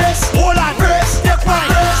down brace. Hold on brace. Neck wine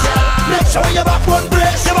brace. Make sure your backbone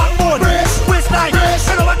brace. Your backbone brace. Waistline brace.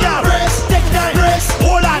 You know what, yeah. Brace. Neck down brace.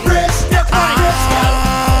 Hold on brace. Neck wine brace.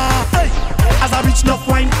 As I reach enough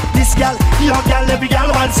wine, this gal, your gal, every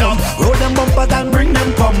gal wants some. Roll them bumpers and bring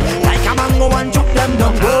them come. Like a mango and choke them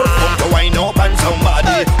down. Go to wine up and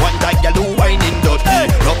somebody. One time gal do wine in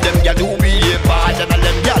dirty. Love them gal do be a bad. And all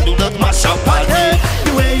them gal do not mash up party.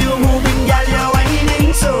 The way you moving, gal, you're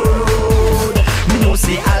whining so rude. Me no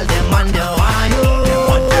see all them on the wine.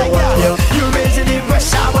 You raising the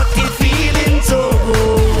pressure, but it feeling so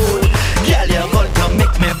good. Gal, you're going to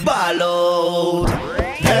make me ball out.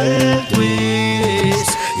 Hell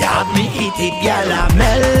twist, you have me eat it, girl, I'm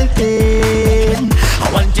melting.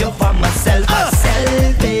 I want you for myself, I'm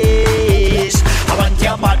selfish. I want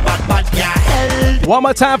your bad, your health. One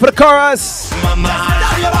more time for the chorus. Mama,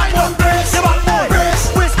 your backbone brace, your backbone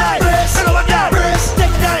brace, waistline brace, you know what, girl, brace,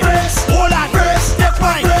 neck down brace, hold on brace, neck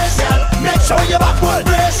wine brace, make sure your backbone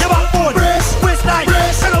brace, waistline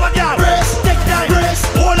brace, you know what, girl, brace, neck down brace,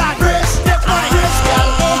 hold on brace, neck wine brace, girl.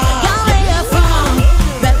 Where you from?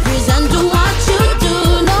 Represent to what you do,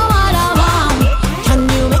 know what I want. Can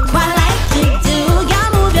you make what like you do? Girl,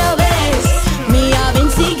 move your waist. Me having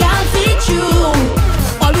see girl feet you.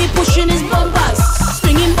 All we pushing is bumpers,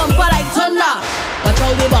 stringing bumper like thunder. Watch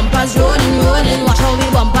how the bumpers rolling, rolling. Watch how the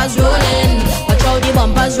bumpers rolling. Watch how the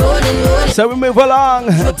bumpers rolling, rolling. So we move along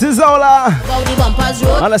to Zola How the bumpers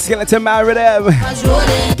rolling. on a Skeleton Man rhythm.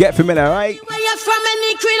 Get familiar, right? Where you from?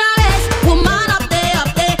 Any queen of West? Woman up there,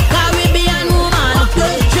 Caribbean woman up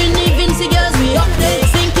there. Trinity Vinci girls we up there.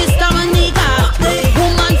 Sink is Dominica up there.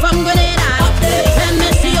 Woman from Grenada up there. Let me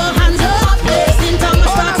see your hands up there. St. Thomas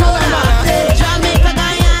Stratona up there. Jamaica,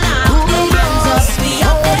 Guyana up there. Hands up, we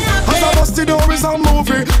up there. As I bust the door is a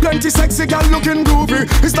movie. Plenty sexy gal looking groovy.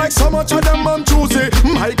 It's like so much of them on Tuesday.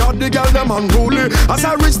 My God, the gal them unruly. As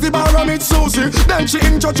I reach the bar I meet Susie. Then she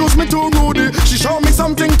introduced me to Rudy. She showed me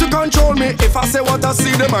something to control me. If I say what I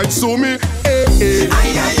see, they might sue me. Hey, hey.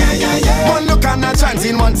 One look and a chance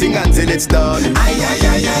in one thing until it's done.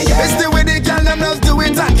 It's the way the gal them just do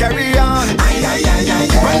it and carry on.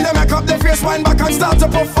 When they make up their face, wind back and start to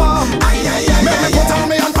perform. Make me put on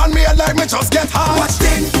me and pan me head like me just get hot.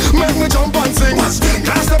 Make me jump and sing.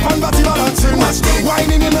 Can't step on body balancing.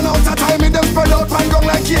 Whining in and out of time, me them spread out and gong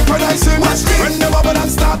like cake when I sing. When they bubble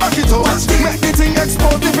and start back it up. Make the thing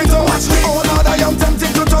explode if it out. Oh Lord, I am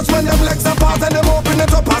tempted to touch when them legs apart and them open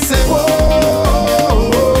it up. I say,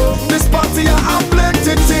 whoa, this party I have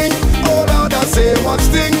plenty thing. Oh Lord, I say, watch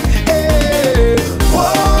thing. Hey,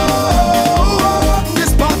 whoa,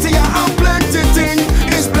 this party I have plenty thing.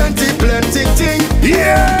 It's plenty thing.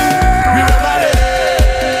 Yeah.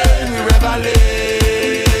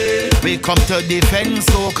 We come to defend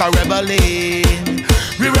soca rebelling.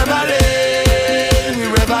 We rebelling.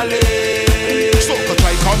 Soca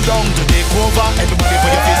try come down to take over. Everybody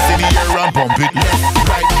put your fist in the air and pump it. Left,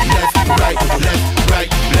 right,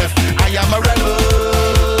 left. I am a rebel.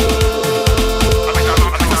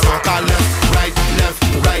 Soca left, right.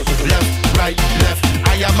 I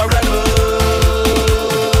am a rebel.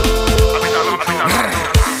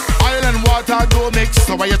 Island water don't mix,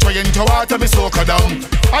 so why you trying to water me soca down?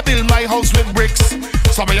 I build my house with bricks,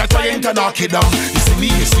 so why you trying to knock it down?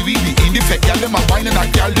 You see we in the fed, y'all them a wine and I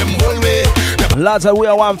y'all them whole way. Lads, we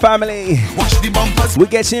are one family. Watch the bumpers. We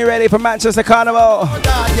getting you ready for Manchester Carnival.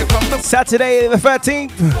 Saturday the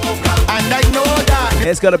 13th. And I know that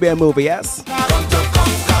it's gonna be a movie, yes?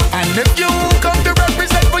 And if you come to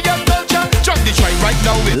represent for your culture, join the try right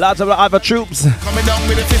now with lots of other troops coming down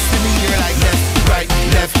with a fist in the air like left, right.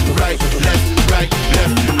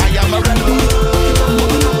 I am a rebel.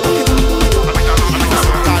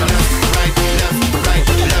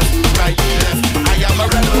 I am a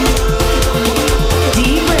rebel.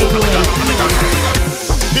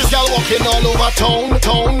 This girl walking all over town.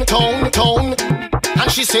 town.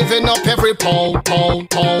 And she saving up every pound.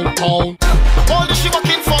 All this she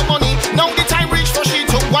working for money. Now the time reach for she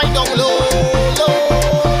to wind down low.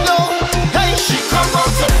 Hey, she come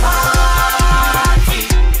out to party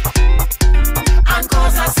and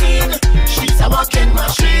cause a scene. She's a walking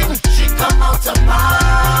machine. She come out to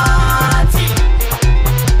party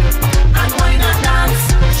and wine and dance.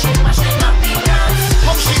 She mashing up the dance.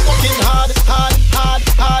 How she working hard.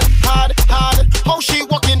 How she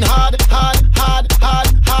working hard.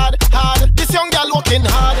 This young girl working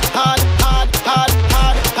hard.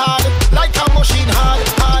 Like a machine hard.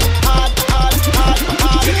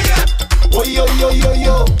 Oh yo.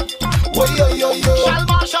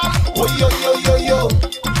 Shal. Oh yo.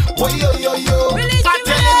 I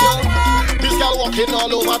tell you, this girl walking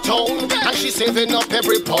all over town, and she's saving up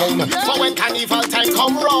every pound for when carnival time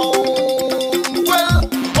come round. Well,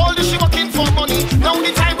 all this she working for money. Now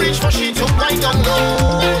the time reach for she to ride down low.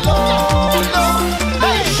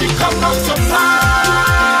 Hey, she come out to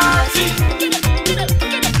party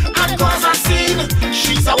and cause a scene.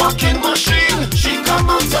 She's a walking machine. She come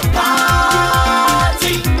out to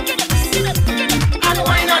party and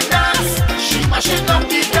wine and dance. She mashing up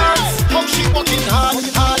the dance. How she working hard.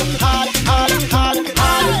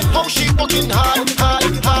 How she working hard.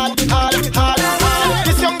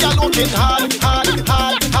 This young girl working hard.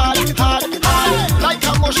 Like a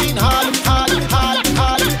machine hard.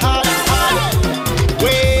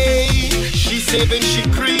 She's saving she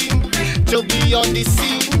cream to be on the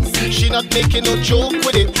scene. She not making no joke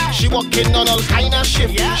with it. She working on all kind of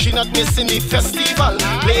shit. She not missing the festival,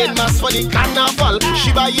 playing mass for the carnival.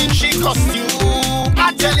 She buying she costume.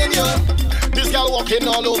 I'm telling you, this girl walking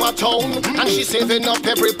all over town, and she saving up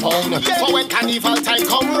every pound for when carnival time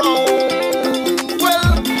come round.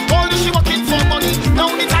 Well, all this she working for money.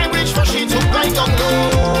 Now the time reach for she to ride down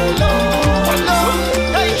low.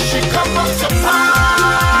 Hey, she come out to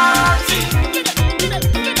party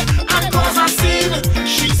and cause a scene.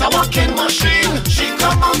 She's a walking machine. She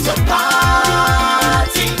come out to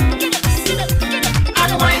party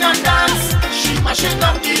and wine and dance. She mashing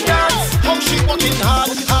up the dance. How she working hard.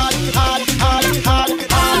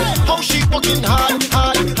 How she working hard.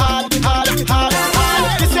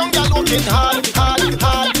 This young girl working hard.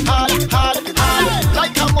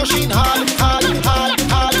 Like a machine hard.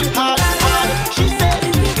 She said,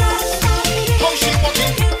 how she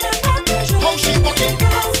working.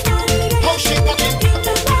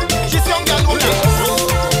 This young girl working.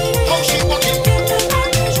 How she working.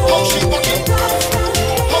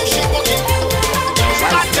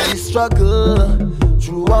 I see struggle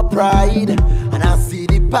through her pride, and I see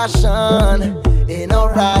the passion in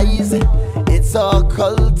her eyes. It's a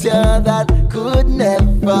culture that could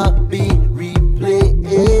never be replaced.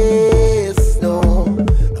 No,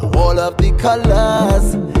 all of the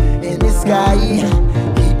colors in the sky,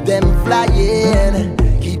 keep them flying,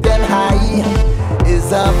 keep them high,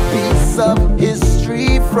 is a piece of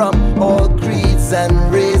history from all creeds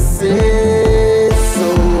and races.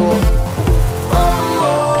 So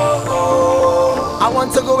I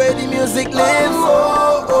want to go where the music lives.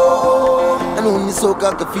 And only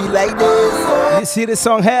soca could feel like this. You see this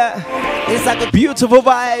song here? It's like a beautiful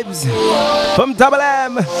vibes from Double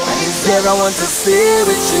M. And it's there I want to stay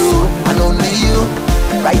with you, and only you.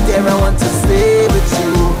 Right there I want to stay with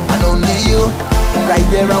you, and only you. Right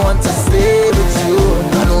there I want to stay with you,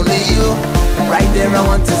 and only you. Right there I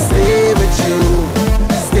want to stay with you,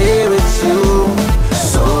 stay with you.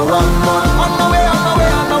 So I'm on my way, on my way,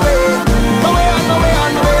 on my way. My way, on my way,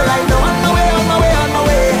 on my way right now. On my way, on my way, on my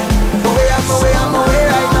way. My way, on my way, on my way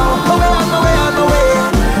right now. My way, on my way, on my way.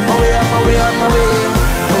 My way, on my way, on my way.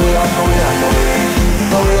 My way, on my way, on my way.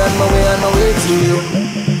 My way, on my way, on my way to you.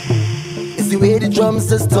 It's the way the drums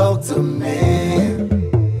just talk to me.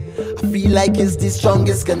 I feel like it's the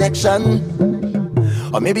strongest connection.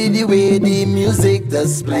 Or maybe the way the music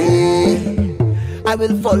does play. I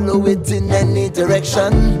will follow it in any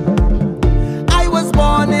direction. I was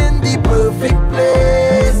born in the perfect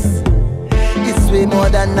place. It's way more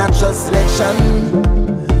than natural selection.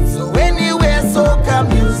 So anywhere soca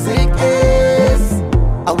music is,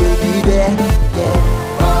 I will be there.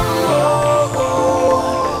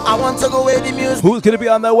 I want to go where the music. Who's gonna be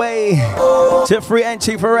on their way to free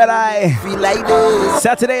entry for Red Eye? Feel like this.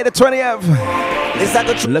 Saturday the 20th.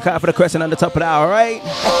 Look out for the question on the top of the hour, right?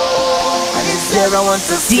 And it's there I want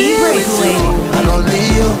to stay with you, and only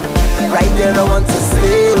you. Right there I want to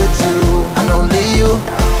stay with you, and only you.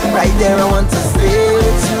 Right there I want to stay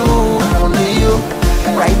with you, and only you.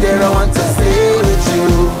 Right there I want to stay with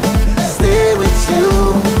you, stay with you.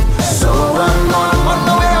 So I'm on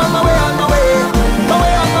my way, on my way, on my way. My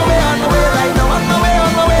way, on my way, on my way right now. On my way,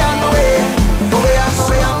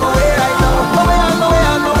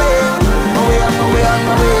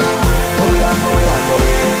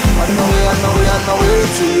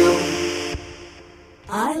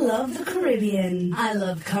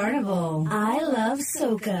 I love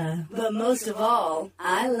soca. But most of all,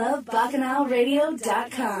 I love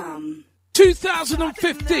BacchanalRadio.com.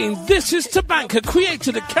 2015, This Is Tabanka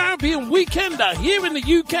created a Caribbean weekender here in the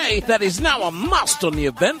UK that is now a must on the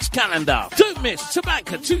events calendar. Don't miss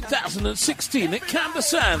Tabanka 2016 at Canberra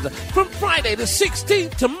Sands from Friday the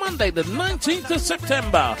 16th to Monday the 19th of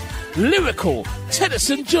September. Lyrical,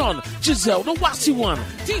 Teddyson John, Giselle the Wassy One,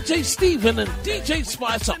 DJ Steven and DJ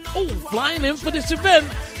Spice are all flying in for this event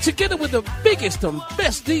together with the biggest and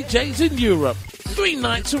best DJs in Europe. 3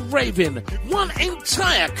 nights of raving, one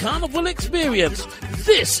entire carnival experience.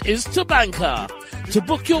 This is Tabanka. To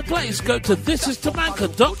book your place, go to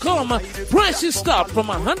thisistabanka.com. Prices start from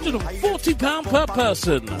 £140 per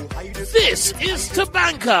person. This is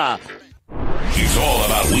Tabanka. It's all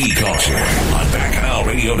about weed culture on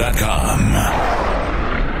BacchanalRadio.com.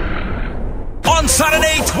 On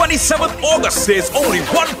Saturday, 27th August, there's only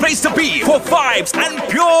one place to be for vibes and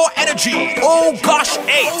pure energy. Oh Gosh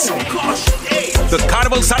 8. The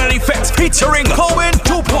Carnival Saturday Fest featuring Cohen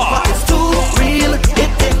Tupac. It's too real, it's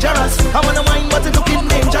dangerous. I wanna mind but it's looking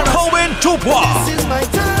dangerous. Cohen Tupac. This is my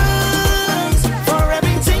thanks for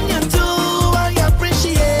everything you do. I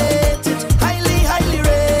appreciate it. Highly, highly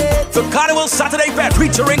rated. The Carnival Saturday Fest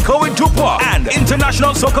featuring Cohen Tupac and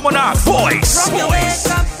international soca monarch Voice.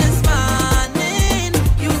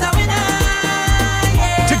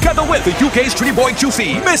 Together with the UK's Trinity Boy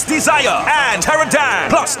Juicy, Miss Desire, and Tara Dan.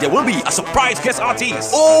 Plus, there will be a surprise guest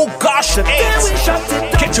artist. Oh Gosh 8.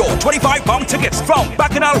 Get your £25 tickets from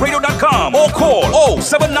BacchanalRadio.com or call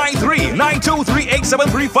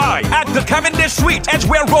 0793-923-8735 at the Cavendish Suite,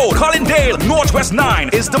 Edgware Road, Colindale, Northwest 9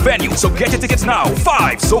 is the venue. So get your tickets now.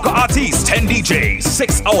 5 soca artists, 10 DJs,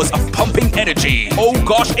 6 hours of pumping energy. Oh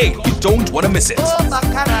Gosh 8. You don't want to miss it.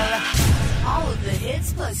 All of the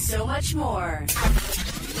hits plus so much more.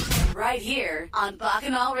 Right here on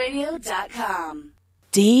BacchanalRadio.com.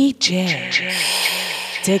 DJ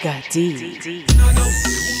Digga D.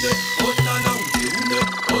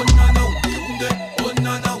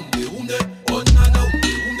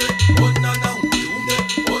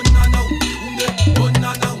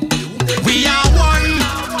 We are one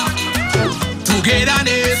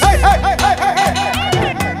togetherness.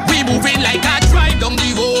 We moving like a tribe down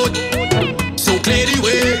the road. So clear the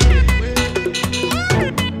way.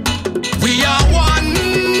 We are one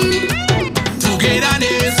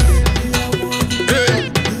togetherness.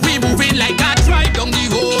 We moving like a tribe down the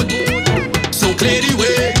road. So clear the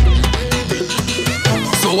way.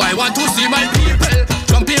 So I want to see my people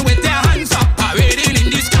jumping with their hands up, parading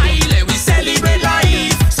in the sky. Let we celebrate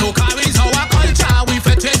life. So carries our culture, we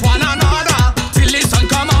fetish one another till the sun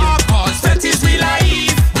come up. Cause fetish we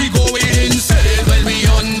life. We going insane when we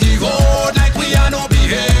on the road like we are no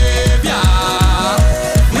behavior.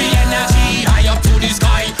 We energy high up to the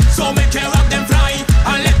sky, so make care of them fly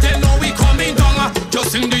and let them know we coming down.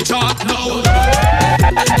 Just in the chart now.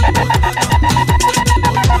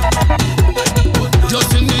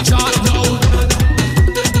 Just in the chart now.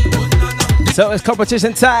 So it's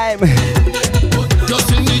competition time.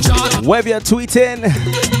 Whether you're tweeting,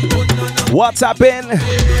 WhatsApping,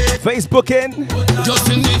 Facebooking,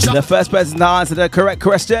 the first person to answer the correct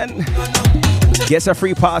question gets a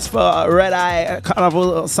free pass for Red Eye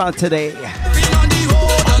Carnival Saturday.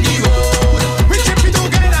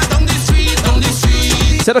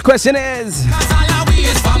 So the question is,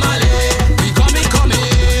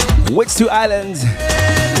 which 2 islands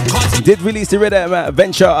did release the rhythm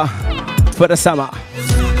venture for the summer?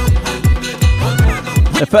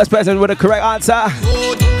 The first person with the correct answer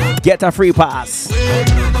get a free pass. We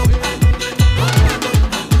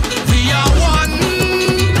are one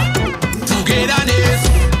togetherness.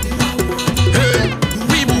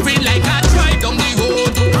 We moving like a tribe down the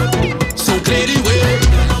road. So clear the way.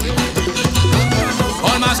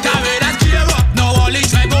 All masqueraders clear up. Now all the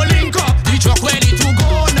tribe go link up. The truck ready to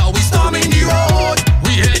go. Now we storming the road.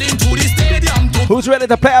 We heading to the stadium. Who's ready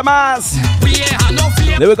to play a mass? We ain't had no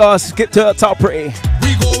fear. There we go, skip to the top pretty.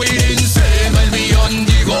 We going insane when we on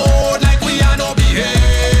the road like we are no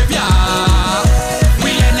behavior.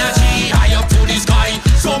 We energy high up to the sky,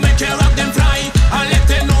 so make care of them fly and let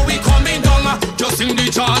them know we coming down. Just in the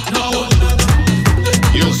chart now.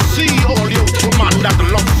 You see all you woman that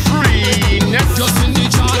love freeness. Just in the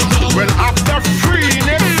chart now. Well, after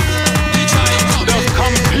freeness, just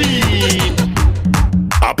complete.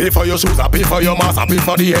 I pay for your shoes, I pay for your mask, I pay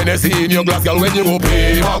for the Hennessy in your glass. Girl, when you go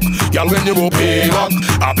pay back, girl, when you go pay back,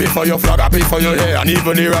 I pay for your flag, I pay for your hair, and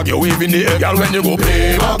even the rag you wave in the air. Girl, when you go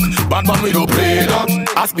pay back, bad man we don't play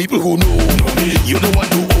that. Ask people who know me, you don't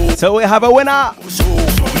want to owe. So we have a winner. Show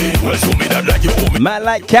me, well show me that like you owe me. Man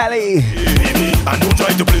like Cali. And don't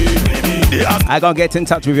try to play. I gonna get in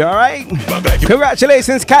touch with you, alright?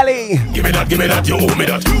 Congratulations, Cali. Give me that, you owe me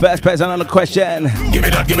that. First person on the question. Give me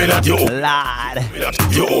that, you owe me Lad.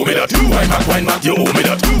 You owe me that. Wine back, you owe me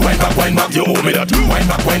that. Wine back, you owe me that.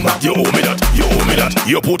 Wine back, you owe me that. You owe me that.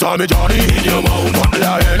 You put all me Johnny in your mouth, bottle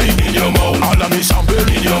of Henny in your mouth, all of me champagne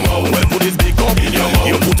in your mouth. Well, put this big cup in your mouth.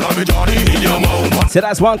 You put all me Johnny in your mouth. So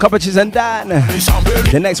that's one competition done.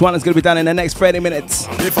 The next one is gonna be done in the next 30 minutes.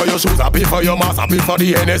 I pay for your shoes, I pay for your mask, I pay for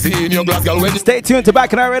the Hennessy in your glass, girl. When Stay tuned to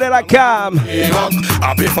BacchanalRadio.com.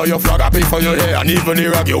 I pay for your flag, I pay for your hair, and even the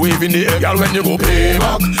rag you wave in the air. Girl, when you go pay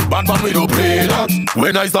back, bad man we don't play that.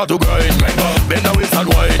 When I start to grind, my God, bend the waist and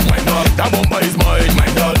wine, my God, that bumper is mine, my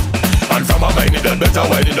God. And from a mind it done better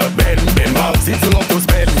wine it done bend back. Since you love to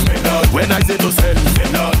spend, my God, when I say to send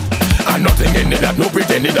that. And nothing in that, no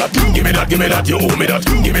pretending that. Give me that, you owe me that.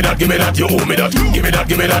 Give me that, you owe me that. Give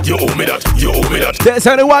me that, you owe me that. You owe me that. There's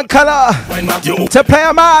only one color to play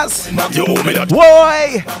a mass. You owe me that.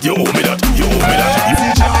 Boy. You owe me that. You owe me that. You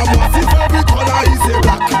see Jam, what if every color is a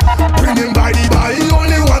black? Bring him by the bar, he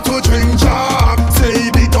only want to drink Jam. Say he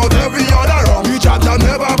beat out every other wrong. He Jam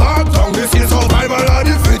never back down. This is survival of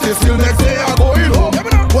the fittest. Still next day I going home.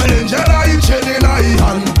 Well, Angela, he chilling a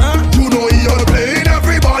hand. You know he all playing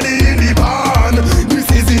everybody in the band. This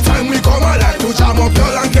is the time we come alive to jam up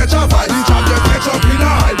girl and catch a vibe. He jam just catch up in a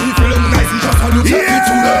high. He feeling nice, he just want to take it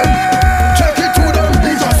to them. Take it to them,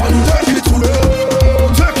 he just want to take it to them.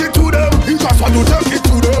 Take it to them, he just want to take it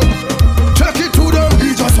to them. Take it to them, he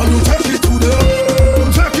just want to take it to them.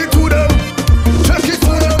 Take it to them, take it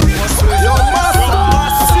to them. Yo, master,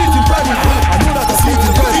 see it in private. I know that I see it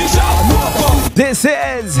in private. This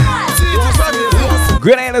is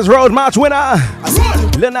Grenada's Road March winner,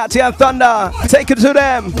 Lunati and Thunder. Take it to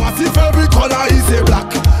them. What if every color is a black?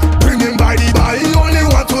 Bring him by the bar, he only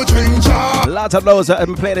want to drink Jam. A lot of those that have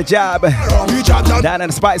been playing the jab down in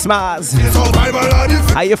the Spice Mars.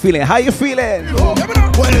 How you feeling? How you feeling?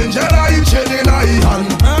 Well, Angela, he chilling a hand.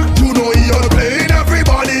 You know he all playing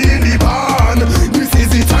everybody in the band. This is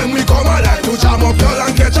the time we come alive to jam up girl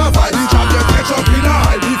and catch a vibe. He jam just catch up in a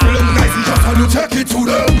high. He feeling nice, he just want to take it to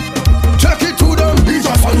them. Take it to them, he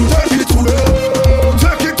just want to take it to them.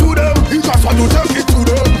 Take it to them, he just want to take it to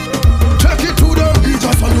them. Take it to them, he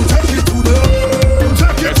just want to take it to them.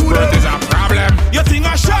 Take it to them. There's a problem. You think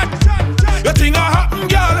I shot? You think I happen,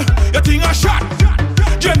 girl? You think I shot?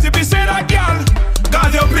 James, if you say that, girl,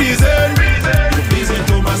 cause you're pleasing. You're pleasing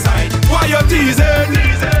to my side. Why you teasing?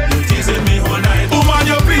 You're teasing me all night. Woman,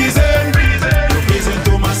 you're pleasing. You're pleasing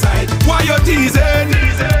to my side. Why you teasing?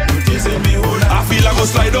 You're teasing me all night. I feel like I go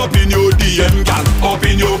slide up in your DM, gal. Up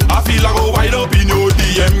in you. I feel like I go wide up in your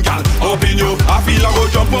DM, gal. Up in you. I feel like I go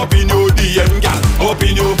jump up in your DM, gal. Up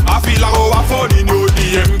in you. I feel like I go have fun in your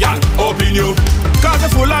DM, gal. Up in you. Cause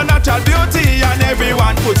you're full of natural beauty and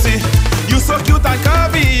everyone could see. You so cute and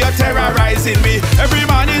curvy, you're terrorizing me. Every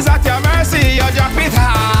man is at your mercy, you drop it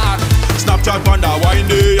hard. Snapchat on the wine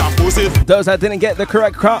day and post it. Those that didn't get the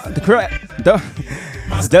correct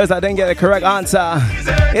those that didn't get the correct answer,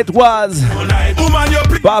 it was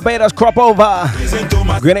Barbados Crop Over,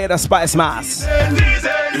 Grenada Spice Mass. I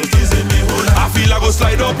feel like I go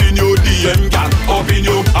slide up in your DM, gal. Up in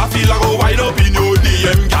you. I feel like I go wide up in your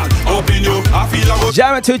DM, gal. Up in you. I feel like I go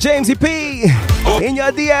jam it to Jamesy P in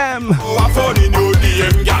your DM. Have fun in your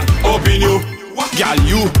DM, gal. Up in you. Gal,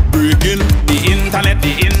 you breaking the internet,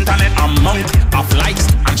 a monk of likes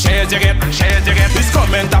and shares you get, This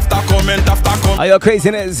comment after comment after comment. Are your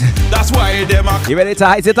craziness? That's why them are. You ready to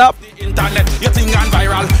height it up? The internet, you think gone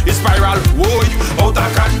viral, it's spiral. Whoa, out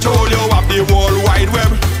of control, you have the World Wide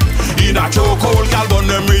Web. In a chokehold, gal, burn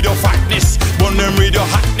them with your fatness, burn them with your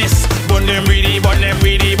hotness, burn them really.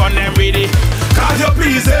 Cause you're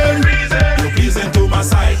pleasing to my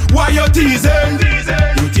side. Why you teasing?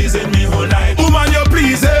 You teasing me all night. Woman, you're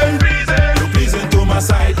pleasing to my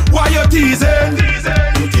side. Why you teasing?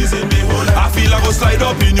 You teasing me all night. I feel like I slide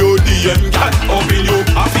up in your DM, gal. Up in you.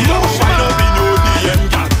 I feel like I wind up in your DM,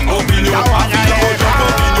 gal. Up in you. I feel like I jump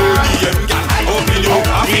up in your DM, gal. Up in you.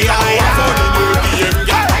 I feel like I have fun in your DM,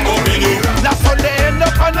 gal. Up in you. Last Sunday end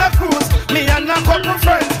up on a cruise, me and a couple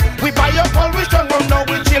friends. We buy up all we strong, now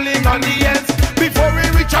we chilling on the ends. Before we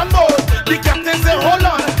reach on board, the captain say hold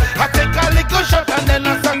on, I take a little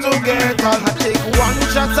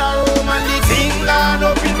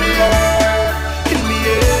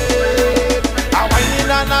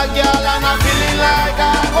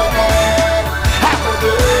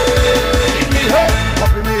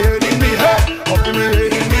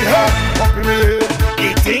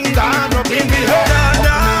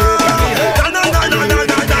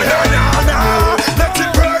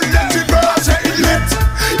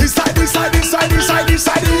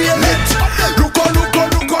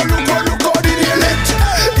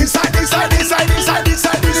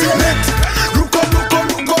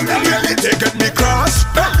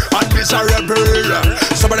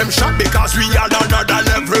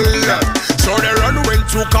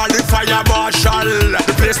call it fire marshal.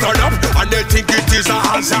 The place turn up and they think it is a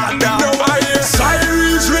hazard. Now I hear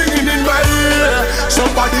sirens ringing in my ear.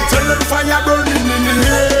 Somebody tell them fire burning in the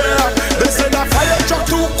air. They say the fire truck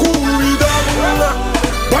too cool we down.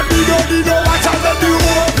 But we don't watch out let the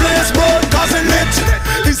whole place burn. Cause it lit.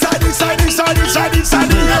 Inside the lit.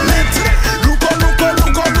 Look on, we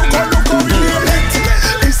lit.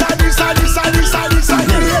 Inside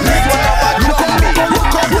the lit. Look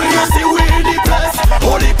on, when you see we in the place.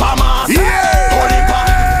 Holy Pamas. Yeah.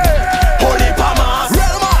 Holy Pamas.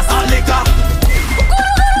 Real mass and liquor.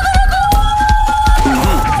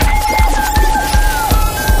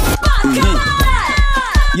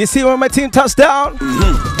 You see when my team touched down?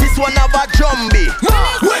 This one have a jumbie.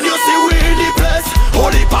 When you see we in the place.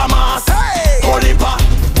 Holy Pamas. Holy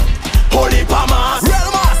Pamas.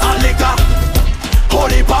 Real mass and liquor.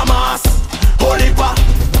 Holy Pamas. Holy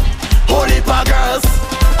pa girls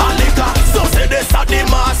and liquor. So say they start the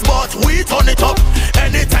mass, but we turn it up.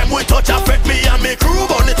 Anytime we touch affect me and me crew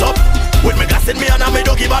burn it up. With me glass in me and me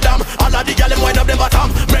don't give a damn. All of the gyal them wind up them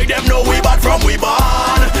bottom. Make them know we bad from we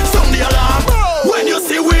born. Sound the alarm. When you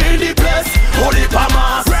see we in the place. Holy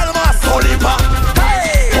Pamas. Real mass. Holy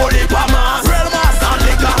Pamas. Real mass and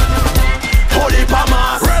liquor. Holy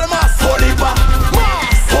Pamas. Real mass. Holy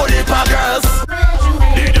pa girls.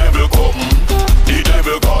 The devil come. The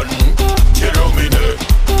devil gone. Chill on me there.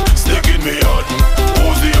 Stick in me hand.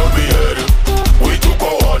 Posey on me head. We took a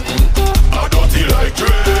one. I don't feel like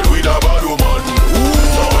trade with a bad woman.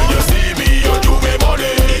 So when you see me, you do me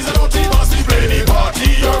money. It's a dirty massy play the party.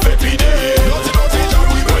 You're happy day.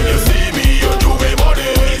 When you see me, you do me money.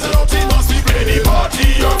 It's a dirty massy play the party.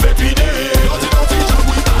 You're happy day.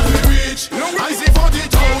 I see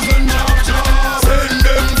 40,000 jobs. Send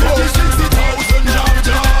them 60,000 jobs.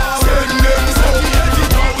 Send them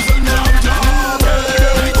 80,000 jobs.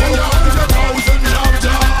 Everything 100,000 jobs.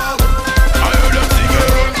 I heard them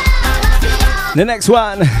singing. The next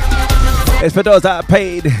one is for those that are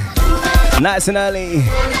paid nice and early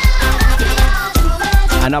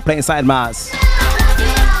and not playing side mass.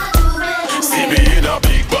 See me in a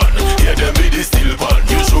big band, hear them with the steel band.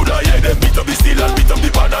 You shoulda hear them beat up the steel and beat up the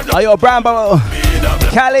band. Are you Brambo?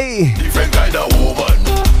 Cali? Different kind of woman.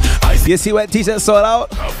 You see when t-shirts sold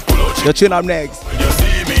out? Your tune up next. When you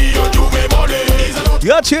see me, you do me money.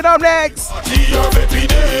 Your tune up next. When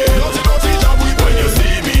you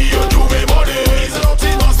see me, you do me money.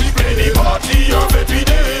 Play the party, you're happy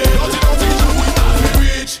day.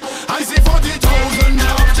 I see 40,000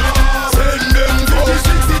 jobs. Send them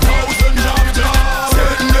 60,000 jobs.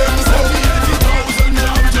 Send them 80,000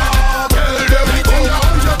 jobs. Tell them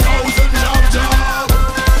 100,000 jobs.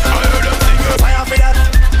 I heard them sing. Fire for that.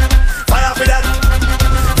 Fire for that.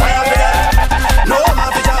 Fire for that. No man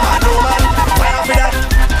for jam, no man. Fire for that.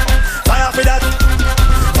 Fire for that.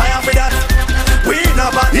 Fire for that. We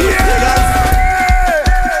not bad.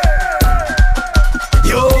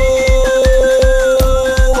 Yo,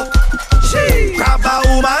 she grab a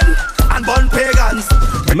woman and burn pagans.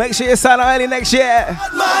 Make sure you sign up early next year.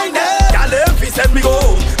 Y'all them fi send me go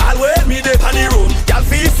home. I'll wait me there pan the room. Y'all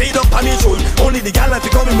fi feed up pan me tune. Only the gal when fi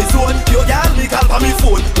come in me zone. Yo gal me call pan me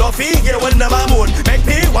phone. Love fi hear when them a moan. Make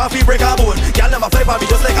me want fi break a bone. Gal them a fly pan me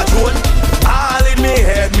just like a drone. All in me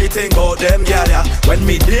head me think about them gal ya. When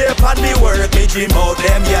me there pan me work me dream about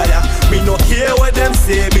them gal ya. Me no care what them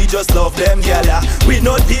say, me just love them gal ya. We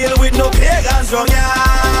no deal with no pagans wrong ya.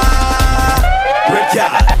 Rip ya.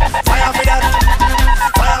 Fire for that.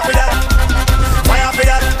 Fire for that. Fire for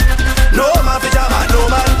that. No man for jam, no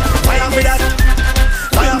man. Fire for that.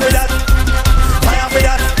 Fire for that. Fire for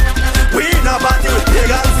that. We not party with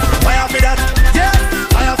pagans. Fire for that. Yeah.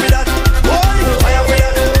 Fire for that. Boy. Fire for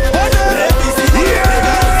that. Let me see the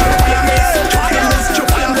pagans. Fire for that.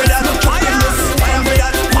 Fire for that. Fire for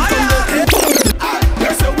that.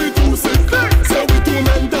 They say we too sick, say we too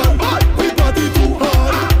mental, we party too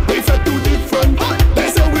hard, we fed too different. They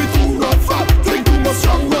say we too rough, drink too much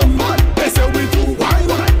strong rum. They say we too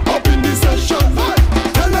wild, up in the session.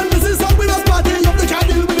 Tell them this is how we just party up, they can't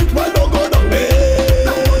deal with it, well don't go down.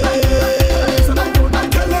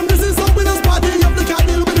 Tell them this is how we just party up, they can't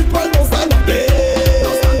deal with it, well don't stand up.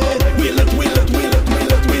 Will it.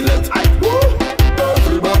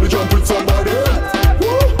 Everybody jump with somebody.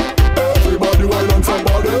 Everybody wild on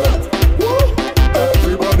somebody.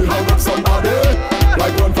 Everybody hang up somebody.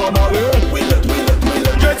 Like one family. Will it.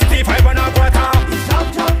 25 and a quarter.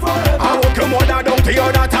 I walk your mother down to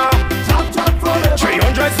your daughter.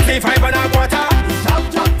 365 and a quarter.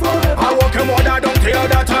 I walk your mother down to your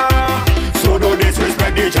daughter. So don't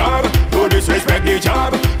disrespect the job. Don't disrespect the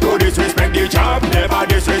job. Don't disrespect the job. Never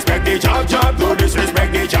disrespect the job. Don't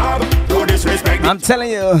disrespect the job. Don't disrespect the I'm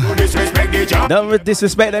telling you. Don't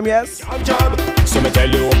disrespect them, yes? So me tell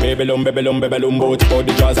you, babylon, both for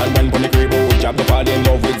the jazz and one for the crib. Jab the fall in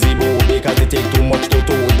love with Zibo because they take too much to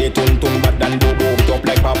do. They tun bad than Bobo. Top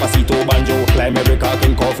like Papacito Banjo. Climb every cock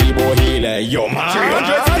in coffee, boy, heal yo man.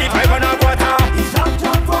 365 and a quarter.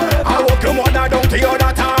 I walk your mother down to your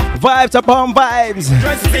daughter. Vibes upon vibes.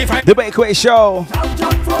 The Bakeway Show.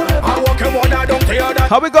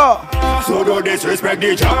 How we go? So don't disrespect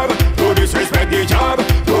the job. Don't disrespect the job.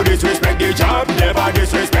 Don't disrespect the job. Never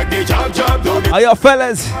disrespect the job. Are y'all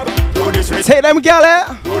fellas? Take them gal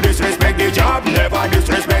here. Don't disrespect the job. Never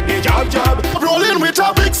disrespect the job. Rolling with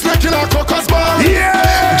a big snake in a cocker's bar.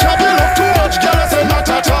 Yeah. Job you love too much, girl, I say not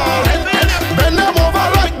at all. Bend them over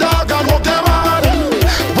like dog and walk them hard.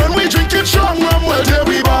 When we drink it strong, well, there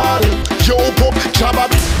we ball. Yo, pop, chaba.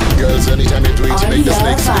 Girls, anytime you do it, you make the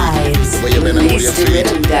snake speak. Where you been and hold your feet,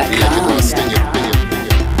 you make it sting it.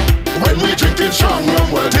 When we drink it strong,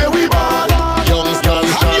 well, there we ball. Youngsters,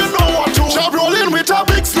 and you know what to. Job rolling with a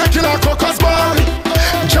big snake in a cocker's bar.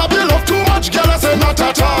 Job you love too much, girl, I say not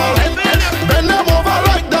at all. Bend them over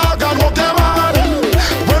like dog and walk them hard.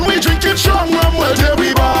 When we drink it strong, well, there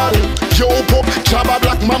we ball. Yo, pop, chaba,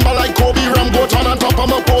 black mamba like Kobe, Ram, goat on top of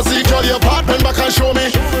my posy. Girl, your part, bend back and show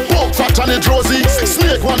me. Walk fat and it rosy.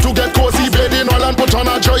 Snake want to get cozy, bathing oil and put on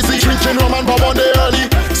a jersey. Drinking rum and bob on the early.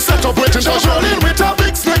 Set up waiting for rolling with a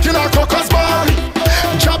big snake in a cocker's bar.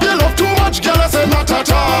 Job you love too much, girl, I say not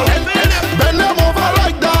at all. Bend them over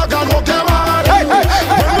like dog and walk them hard.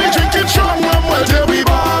 When we drink it strong, well, there we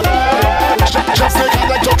ball. Just snake and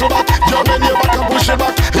like talk back. You bend your back and push it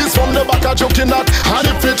back. He's from the back, a joking that. And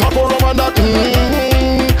if it up or rum and that.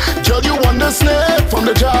 Girl, you want the snake from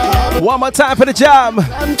the job. One more time for the jam.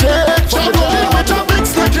 And take from the job with a big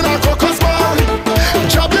snake in a cocker's bar.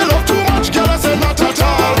 Job you love too much, girl, I say not at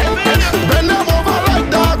all. Bend them over like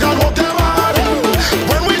dog and walk them hard.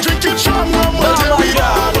 When we drink it strong, well, there we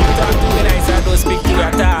are. Talk to me nice and don't speak to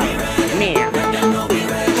your talk. Me.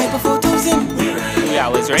 Hyper 4000. We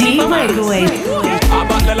always ready for Breakaway. Our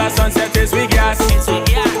bottle of sunset is we gas.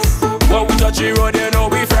 When we touch the road, you know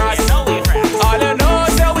we frost. All you know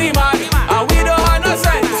is that we mad. And we don't have no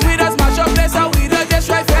sense. We just mash up place and we don't just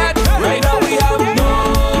try fed. Right now we have no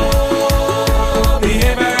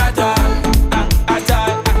behavior at all. At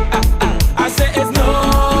all. I say it's no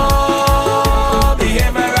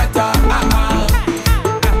behavior at all.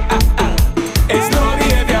 It's no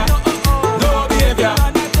behavior. No behavior.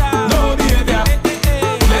 No behavior.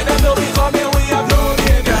 Let them know we come here, we have no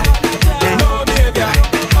behavior. No behavior.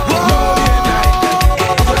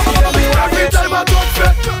 Every time I talk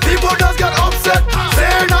fed, people just get upset.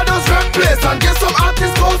 Saying I just run place and get some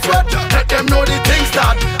artists go sweat. Let them know the things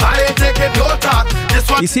that I ain't taking no talk. This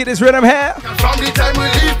one You see this rhythm here? from the time we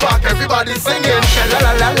leave back, everybody singing.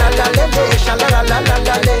 Sha-la-la-la-la-la-le,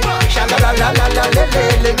 sha-la-la-la-la-la-le,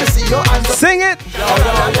 sha-la-la-la-la-la-le. Let me see your hands up. Sing it.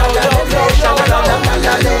 Sha-la-la-la-la-le,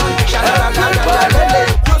 sha-la-la-la-la-le, sha-la-la-la-la-la-le.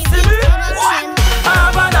 You see me?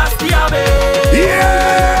 I'm a nasty abe.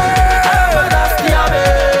 I'm a nasty abe.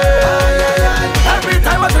 Every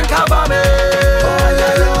time I drink a bame.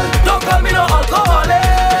 Don't call me no alcoholic.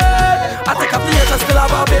 I take off the H, I still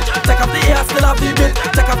have a bit. Take off the A, I still have the bit.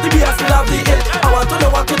 Take off the B, I still have the it. I want to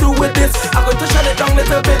know what to do with this. I'm going to shut it down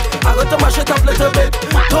little bit. I'm going to mash it up little bit.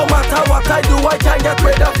 No matter what I do, I can't get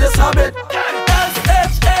rid of this habit.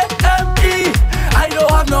 S-H-A-M-E. I know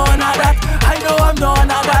I'm none of that. I know I'm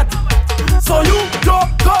none of that. So you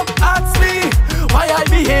don't come ask me why I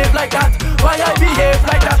behave like that. Why I behave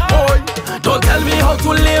like that, boy. Don't tell me how to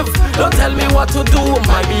live. Don't tell me what to do.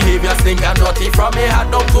 My behavior stink and dirty from me hat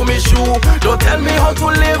down to me shoe. Don't tell me how to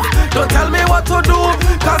live. Don't tell me what to do.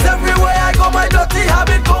 Cause everywhere I go my dirty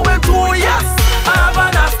habit going through. Yes, I have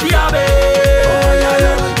a nasty habit.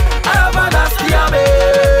 I have a nasty habit.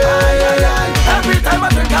 Every time I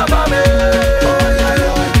drink a vomit.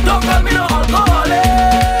 Don't call me no alcoholic.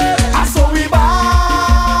 I saw we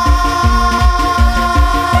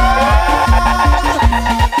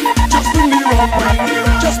Just bring the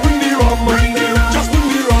rum, just bring the rum, just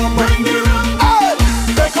bring the rum. Hey,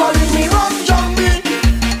 they calling me Rum Jumpy,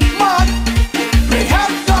 man. Me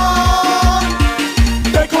head down.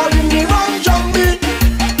 They calling me Rum Jumpy,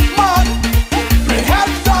 man. Me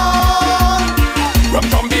head down. Rum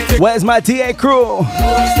Jumpy. Where's my TA crew?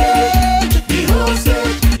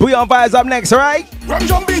 We on vibes up next, alright? Rum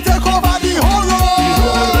Jumpy take over the whole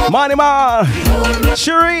road. Money Man,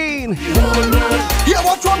 Shireen. Hear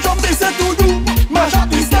what Rum Jumpy said to you. Mash up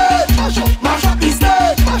the stage, mash up the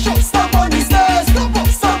stage, stop on the stage,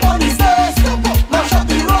 stop on the stage, mash up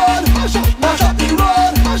the road, mash up the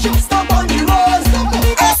road, stop on the road.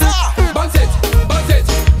 Bounce it, bounce it,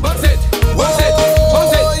 bounce it, bounce it.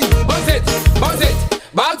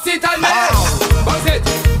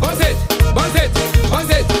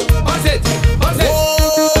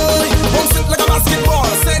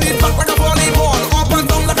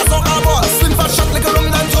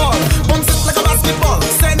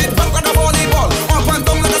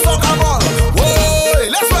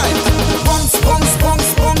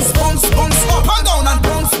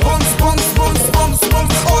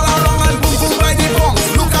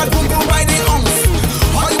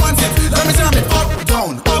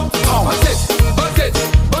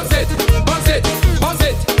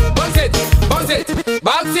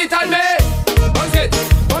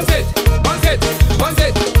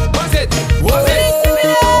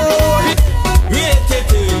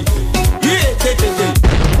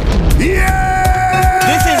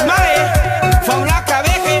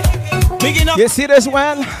 You see this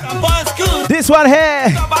one? This one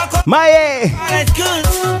here. My A.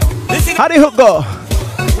 How the hook go?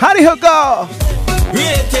 How the hook go?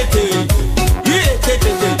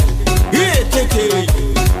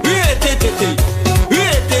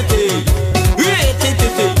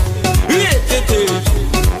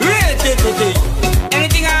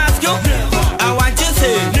 Anything I ask you, I want you to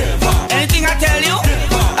say. Anything I tell you,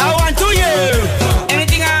 I want to hear.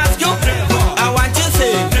 Anything I ask you, I want you to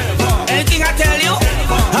say. Anything I tell you,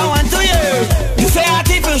 I want to hear. You say I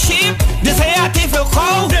take your sheep, they say I take your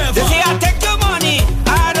cow, they say I take your money,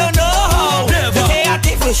 I don't know how. They say I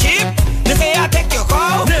take your sheep, they say I take your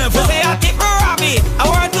cow, they say I take your rabbit, I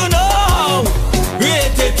want to know how.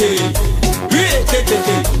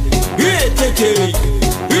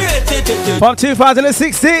 From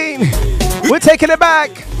 2016, we're taking it back.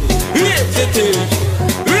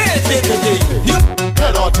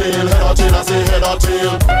 Head or tail, I say head or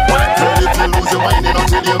tail. Ready to lose your mind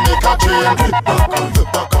until you make a trail. Flip back on, flip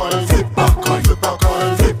back on, flip back on, flip back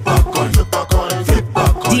on, flip back on, flip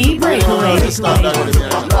back on. D-Breakaway. Flip back on,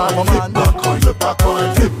 flip back on, flip back on,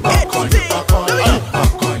 flip back on, flip back on.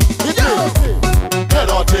 Head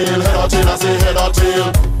or tail, I say head or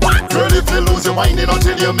tail. Ready to lose your mind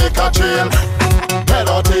until you make a trail. Head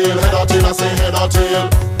or tail, I say head or tail.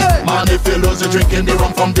 Man, if you lose, you're drinking the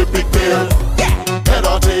rum from the big pail. Head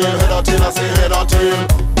or tail, I say head or tail.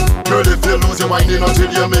 Girl, if you lose, you're whining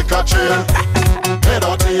until you make a trail. Head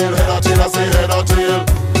or tail, I say head or tail.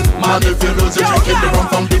 Man, if you lose, you're drinking the rum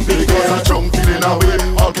from the big pail. Because I'm drunk, feeling away,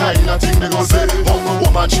 all kind of things they gon' say. One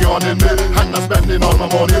woman, she on in me, and I'm spending all my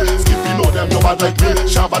money. Skippy know them, no bad like me.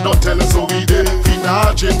 Shabba don't tell us so we did.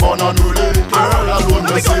 Fina, Jane, born unruly. Girl, alone,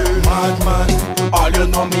 they say. Madman. All you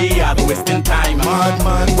know me, I do wasting time.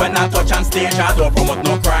 Madman. When I touch on stage, I don't promote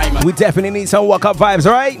no crime. We definitely need some walk up vibes,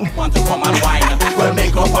 right? Want to come and wine? We'll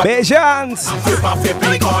make up a Patience. flip a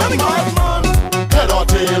flipping coin. Head or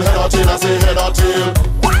tail, I say head or tail.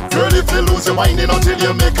 Girl, if you lose your whining until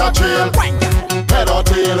you make a trail. Head or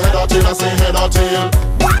tail, I say head or tail.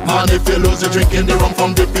 Man, if you lose, you're drinking the rum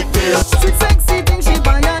from the big pail. She's sexy, think she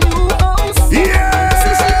buy a new house. Yeah.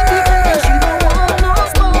 See she be she don't want no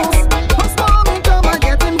spouse. Her mommy come and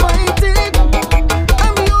get invited.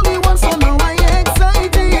 I'm the only one, so now I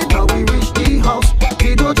excited. Now we reach the house, we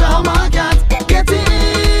do jam my cat, get in,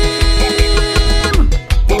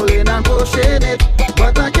 pulling and pushing it,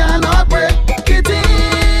 but I cannot break it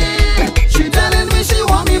in. She telling me she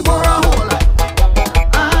want me for a hole.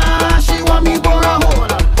 Ah, she want me for a hole.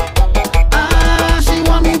 Ah, she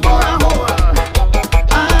want me for a hole.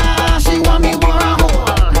 Ah, she want me for a hole.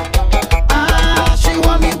 Ah, she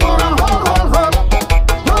want me for a hole.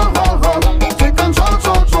 Take control.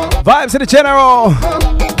 Vibes to the general.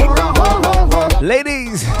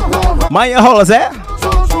 Ladies, mind your holes, eh?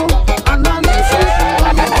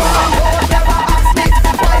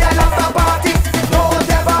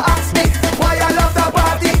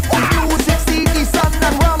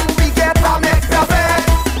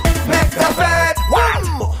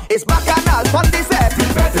 It's bacchanal fun this set.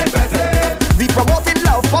 We promoting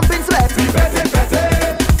love, pumping sweat.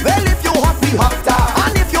 Well, if you hot, we hotter,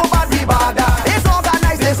 and if you bad, we badder. It's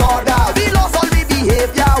organized disorder. We lost all we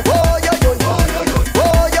behavior. Whoa, yo, yo, yo,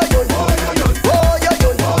 whoa, yo, yo, whoa, yo,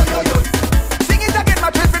 yo, sing it again, my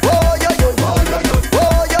trip. Whoa, yo, yo, whoa,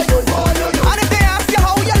 yo, yo, and if they ask you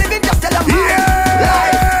how you living, just tell them life.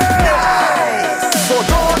 So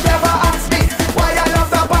don't ever ask me why I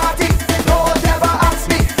love the party. Don't ever ask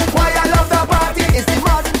me why I love the party. It's the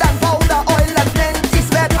mud and powder, oil and plenty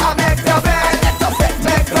sweat. I make the bed,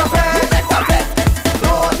 make the bed.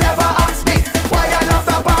 Don't ever ask me why I love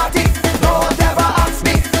the party. Don't ever ask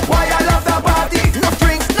me why I love the party. No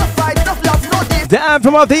drinks, no fight, no love, no this. The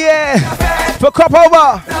anthem of the year for Crop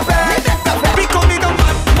Over.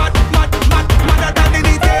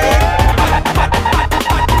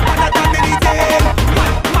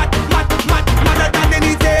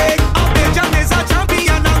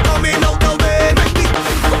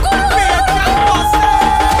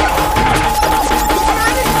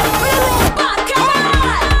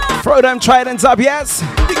 Throw them tridents up, yes.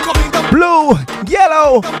 Blue,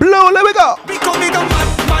 yellow, blue, let me go.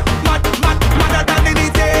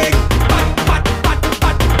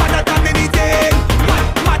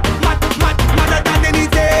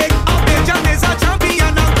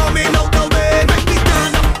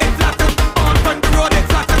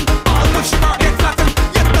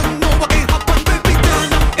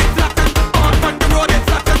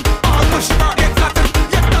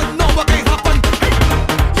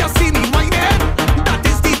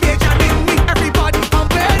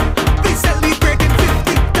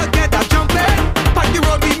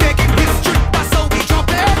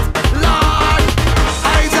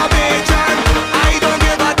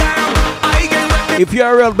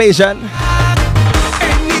 you're a real Bayesian,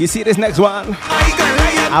 you see this next one?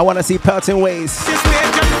 I want to see Pelton Ways.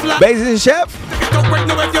 Bayesian Chef.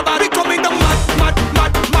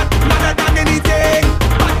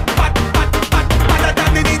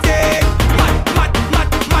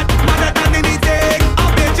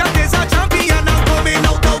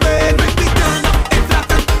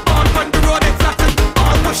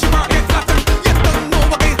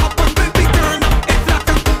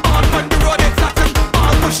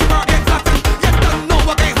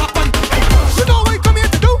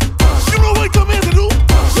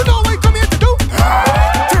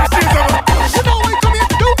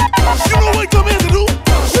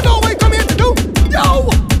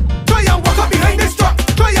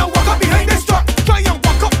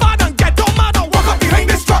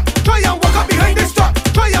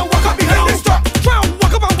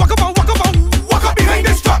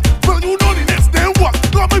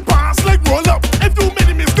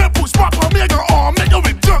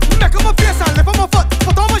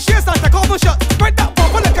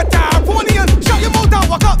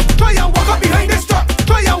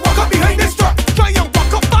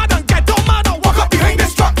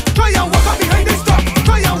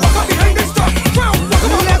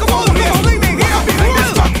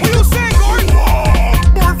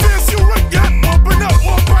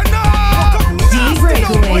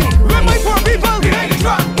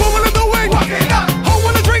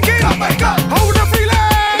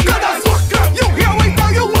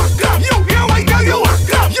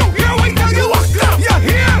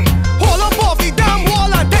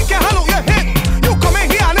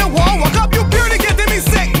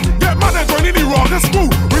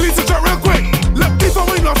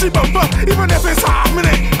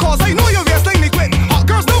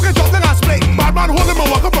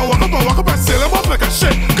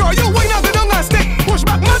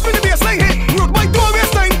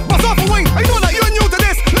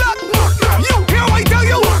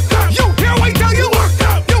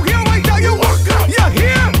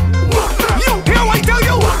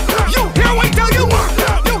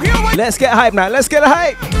 Let's get hype now. Let's get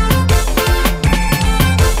hype.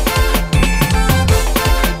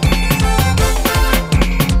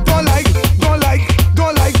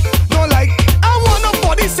 Don't like. I want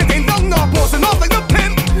nobody sitting down now, posing off like a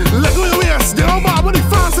pimp. Let go your waist, they don't bother with the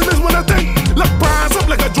fancy this when I think. Look, brands up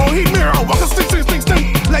like a draw heat mirror. Walk a stick.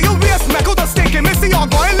 Like your waist, make out a stink and miss the all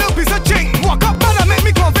boy, little piece of chink. Walk up, better make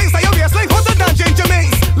me convince that your waist like hotter than ginger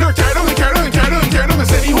mints. Look, carry on, and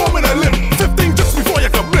say he home in a limp. 15 just before you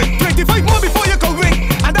come blink. 25 more before you come ring.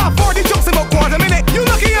 And that 40 jokes in about quarter minute. You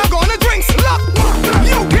lucky I'm gonna drink. Look,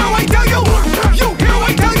 you hear what I tell you. You hear what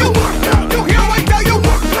I tell you. You hear what I tell you.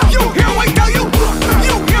 You hear what I tell you.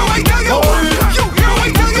 You hear what I tell you. You hear what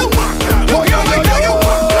I tell you. You hear what I tell you.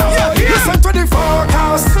 Listen to the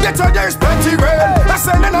forecast. There's plenty rain. That's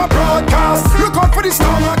sending a broadcast. Look out for the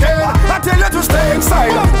storm again. I tell you to stay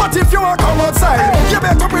inside. But if you want to come outside, you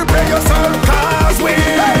better prepare yourself. Cause we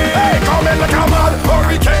come in like a mad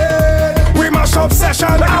hurricane. We mash up session.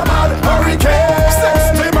 A mad hurricane.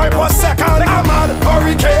 60 miles per second. A mad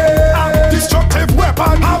hurricane. Destructive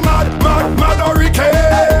weapon. A mad hurricane.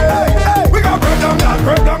 We got break them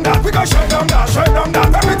that. We got shut them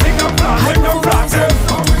that. Everything up flat. Make them flat.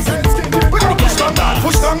 We got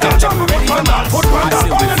push them that. Jump on that. Put on that.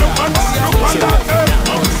 Look on that.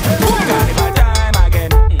 Time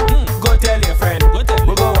again. Go tell your friend.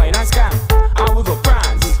 We go wine and scam. And we go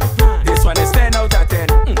prance. This one is 10 out of 10.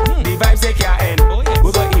 The vibes they can't end.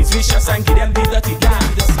 We go eat vicious and give them the dirty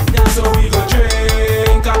dance. So we go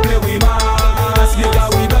drink and play with mass. Nigga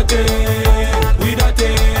we dirty.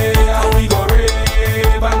 And we go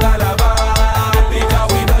rave and galabat. Nigga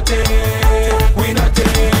we dirty.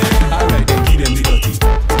 Alright then give them the dirty.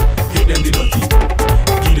 Hit them the dirty.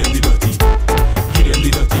 Give them the dirty. Give them the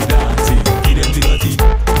dirty dancing. Give them the dirty.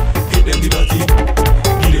 Hit them the dirty.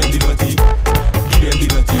 Give them the dirty. Give them the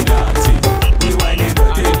dirty dancing. We wine it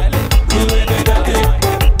dirty. We wine it dirty.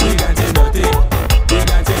 We dance it dirty. We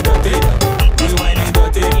dance it dirty. We wine it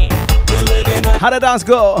dirty. We wine it dirty. How the dance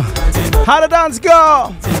go? How the dance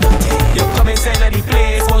go? You come inside of the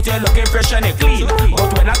place, but you're looking fresh and clean.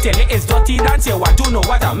 But when I tell you it's dirty dance, you want to know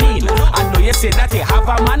what I mean. I know you say that you have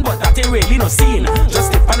a man, but that ain't really no scene. Just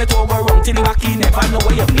step on it over wrong till the back, you never know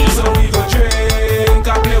what you mean. So we go drink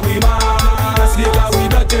and play with mass. Nigga we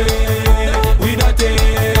dirty,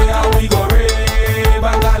 and we go rave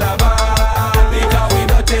and galabat. Nigga we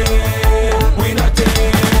dirty.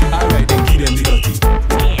 Alright then give them the dirty.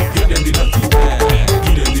 Give them the dirty.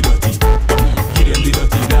 Give them the dirty. Give them the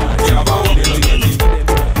dirty dance. Give them the dirty.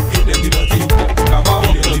 Give them the dirty.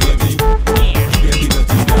 Give them the dirty. Give them the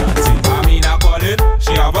dirty dance. I mean I call it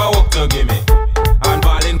to give me. And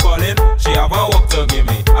Balin calling, she have a work to give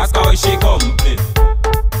me. Ask her why she complete.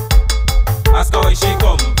 Ask her why she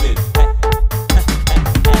complete.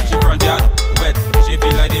 She front yard wet, she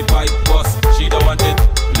feel like the pipe bust. She don't want it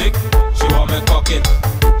lick, she want me cock it.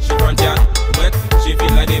 She front yard wet, she feel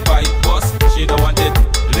like the pipe bust. She don't want it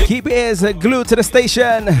lick. Keep your ears glued to the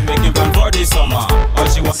station. Making plan for the summer. All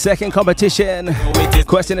she want Second competition.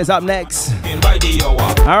 Question is up next. by the hour.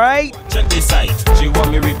 Alright. Check this site. She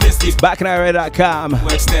want me replace the BacchanalRadio.com.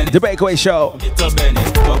 The Breakaway Show. to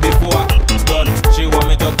Bennett. But before done, she want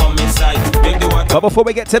me to come inside. Make the water. But before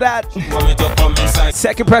we get to that, Want me to come inside.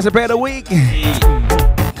 second present play of the week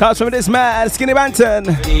comes from this man, Skinny Banton.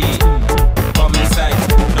 Come inside.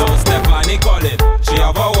 No Stephanie calling. She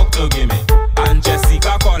have a work to give me. And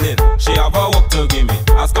Jessica calling. She have a work to give me.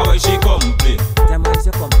 Ask her why she complete.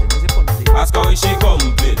 Ask her why she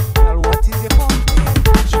complete. What is your complaint?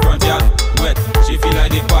 She front yard wet. She feel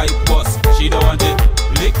like the pipe bust. She don't want it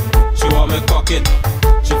lick. She want me cock it.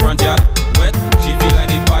 She front yard wet. She feel like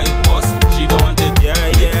the pipe bust. She don't want it. Yeah,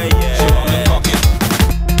 yeah, yeah. She want me cock it.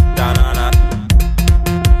 Da na na.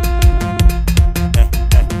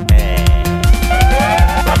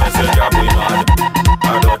 Message up we mad. I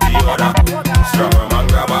dirty order. Stronger man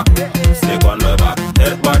grabber. Stick on my back.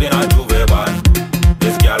 Head body not Juve band.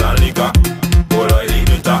 This girl and liquor. Pull oil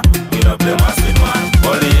glitter. We no play massive man.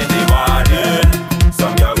 Only in the morning.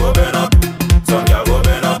 Some girl go bend up. Some girl go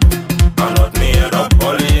bend up. And not me head up.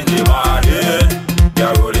 Only in the morning.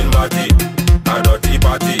 Girl rolling body. A dirty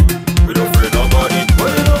party. We don't afraid nobody.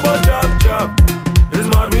 Well you know about job. It's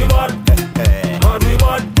mad we mad. Mad we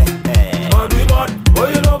mad. Mad we mad. Well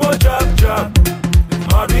you know about job.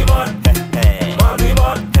 Mad we mad. Mad we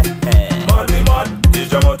mad. Mad we mad. Teach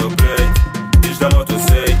them how to play. Teach them how to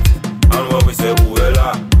say. And what we say, Uela.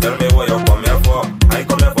 Tell me what you come here for. I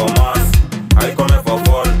come here for mass. I come here for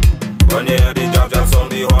fun. When you hear the job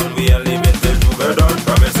sound the horn, we ain't living till you get done.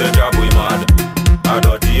 Promise a job we mad. A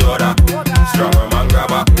dirty order. Stronger man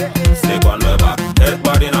grabber. Stick on my back. Head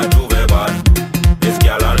body not Juve band. This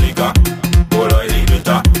girl and liquor. Pull oil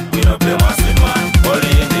glitter. We no play massive man.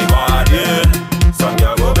 Only in the morning. Some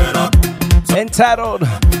girl go bend up. Entitled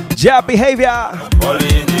Job Behavior. Only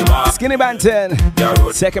in the morning. Skinny Banton.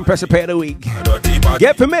 Second present play of the week.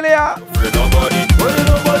 Get familiar. Afraid nobody. Well you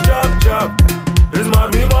know about job. It's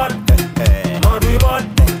mad we mad. Mad we mad.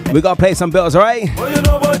 We gonna play some bills, alright? Well you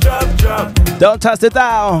know about job. Don't touch the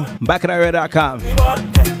dial. BacchanalRadio.com. Mad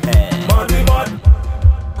we mad.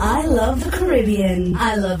 I love the Caribbean.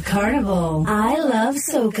 I love Carnival. I love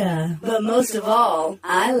Soca. But most of all,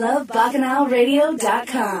 I love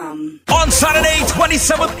BacchanalRadio.com. On Saturday,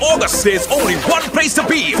 27th August, there's only one place to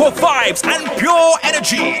be for vibes and pure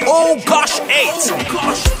energy. Oh Gosh 8.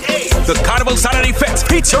 The Carnival Saturday Fest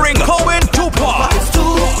featuring Cohen Tupac. It's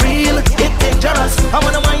too real, it's dangerous. I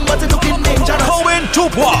wanna mind what it's looking dangerous. Cohen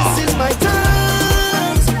Tupac. This is my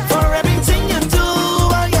thanks for everything you do.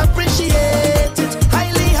 I appreciate it.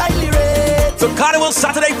 Highly rate. The Carnival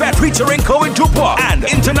Saturday Fest featuring Cohen Tupac and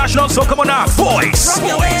international soca monarch Voice. From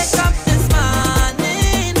your wake up this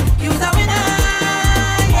morning, you're the winner,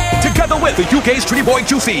 yeah. Together with the UK's Trinity Boy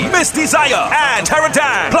Juicy, Miss Desire, and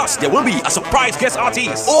Taradan. Plus, there will be a surprise guest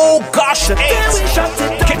artist. Oh Gosh 8.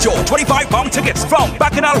 Get your £25 tickets from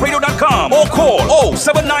BacchanalRadio.com or call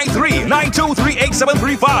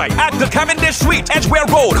 0793-9238-735 at the Cavendish Suite, Edgware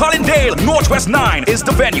Road, Colindale, Northwest 9 is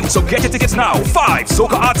the venue. So get your tickets now. 5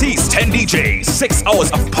 soca artists, 10 DJs, 6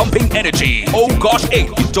 hours of pumping energy. Oh Gosh 8.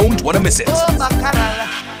 You don't want to miss it.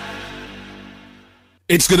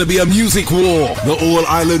 It's gonna be a music war. The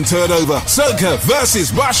All-Island Turnover. Soca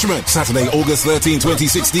versus Bashment. Saturday, August 13,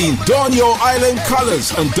 2016. Don your island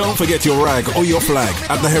colours. And don't forget your rag or your flag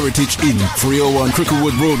at the Heritage Inn, 301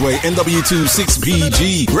 Cricklewood Broadway, NW2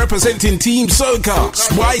 6PG. Representing Team Soca.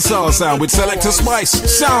 Spice Our Sound with Selector Spice,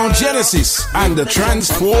 Sound Genesis, and the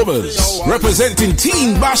Transformers. Representing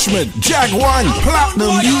Team Bashment, Jag1, Platinum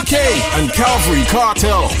UK, and Calvary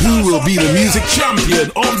Cartel. Who will be the music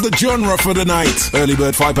champion of the genre for the night? Early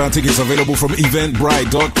bird £5 tickets available from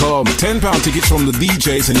eventbrite.com. £10 tickets from the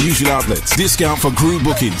DJs and usual outlets. Discount for group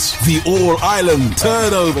bookings. The All-Island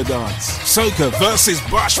Turnover Dance. Soca versus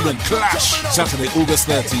Bashment Clash. Saturday, August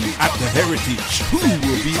 13 at the Heritage. Who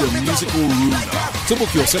will be the musical ruler? To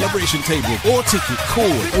book your celebration table or ticket, call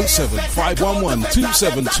 07511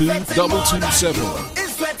 272 227.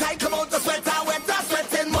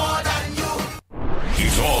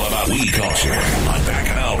 It's all about weed culture on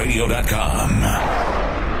BacchanalRadio.com.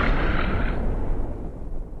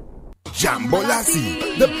 Jambo Lassie,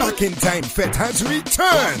 the Back in Time Fete has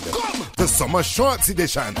returned. The Summer Shorts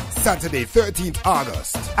Edition, Saturday 13th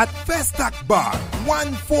August at Festac Bar,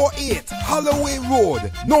 148 Holloway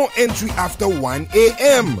Road. No entry after 1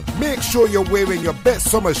 a.m. Make sure you're wearing your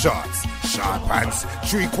best summer shorts. Short pants,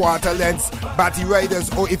 3/4 lengths, batty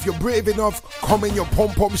riders, or if you're brave enough, come in your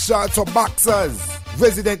pom-pom shorts or boxers.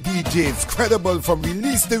 Resident DJs Credible from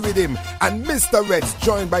Release the Rhythm and Mr. Reds,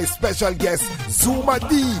 joined by special guests Zuma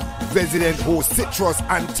D, resident host Citrus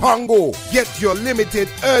and Tango. Get your limited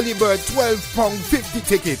early bird £12.50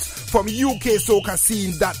 tickets from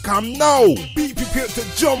UKSocaScene.com now. Be prepared to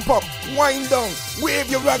jump up, wind down, wave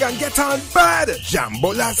your rag and get on bad.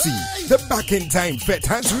 Jambo Lassie, the Back in Time Fete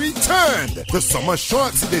has returned. The Summer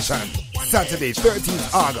Shorts Edition, Saturday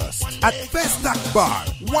 13th August at Festac Bar,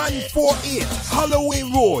 148 Holloway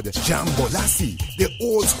Road. Jambo Lassie, the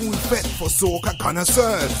old school fete for soca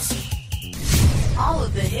connoisseurs. All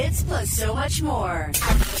of the hits plus so much more.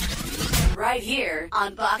 Right here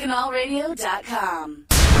on BacchanalRadio.com.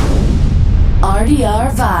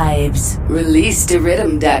 RDR Vibes.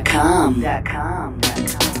 ReleaseTheRhythm.com.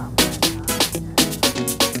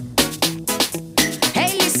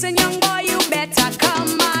 Hey, listen, young boy, you better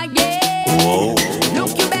come again. Whoa.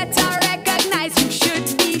 Look, you better recognize you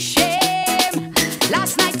should be shame.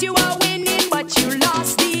 Last night you were winning, but you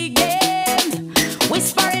lost the game.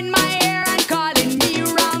 Whisper in my ear and calling me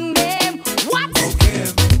wrong name. What? Who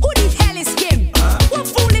the hell is Kim? What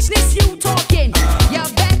foolishness you talking? You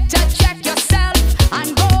better check yourself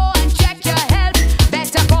and go and check your health.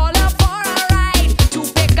 Better call her for a ride to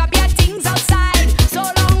pick up your things outside. So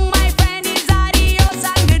long, my friend, is adios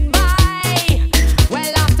and goodbye.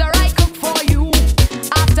 Well, after I cook for you,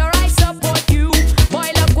 after I support you, boy,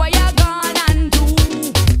 look what you're gonna do.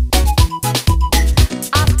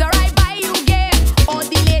 After I buy you gear or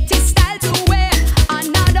the latest style to wear,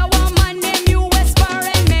 another woman named you whisper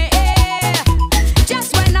in my ear. Just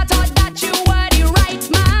when I thought that you were the right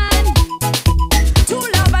man to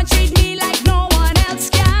love and treat me like no one else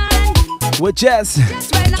can. With just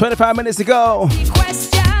 25 minutes to go.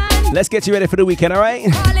 Let's get you ready for the weekend,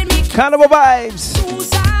 alright? Carnival vibes. Who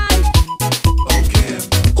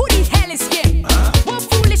the hell is Kim? What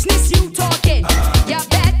foolishness you talking? You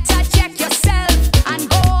better check yourself and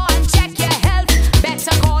go and check your health.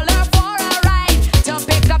 Better call her for a ride to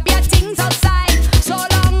pick up your things outside. So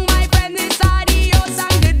long, my friend, it's adios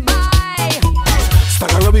and goodbye.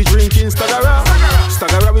 Staggera we drinking, staggera.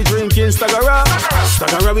 Staggera we drinking, staggera.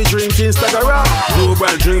 Staggera we drinking, staggera.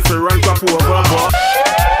 Global drink for run top over, boy.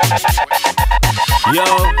 Yo,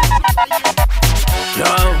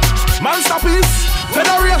 Masterpiece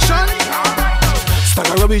Federation.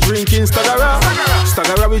 Staggera we drinking, staggera.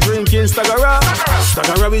 Staggera we drinking, staggera.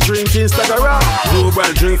 Staggera we drinking, staggera.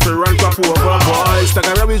 Global drink for run top over, boy.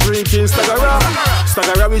 Staggera we drinking, staggera.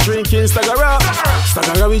 Staggera we drinking, staggera.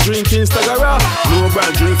 Staggera we drinking, staggera.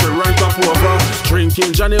 Global drink for run top over.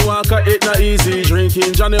 Drinking Johnny Walker, it not easy.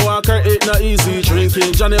 Drinking Johnny Walker, it not easy.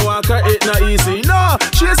 Drinking Johnny Walker, it not easy. No,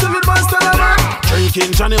 chasing with monster man.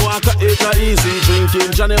 Drinking Johnny Walker, it not easy.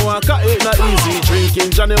 Drinking Johnny Walker, it not easy.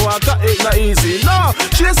 Drinking Johnny Walker, it not easy. No,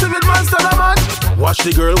 chasing with monster man. Watch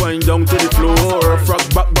the girl wind down to the floor. Frog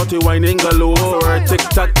back, body whining galore. Tick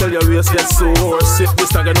tock till your waist get sore. Sip this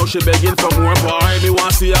stagger, now she begging for more. Boy, me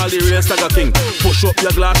want see all the real stagger king. Push up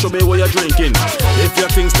your glass, show me what you're drinking. If you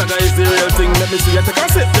think stagger is the real thing, let me see you take a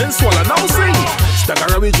sip, then swallow, now sing.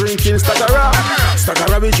 Staggera we drinking, staggera.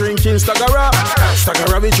 Staggera we drinking, staggera.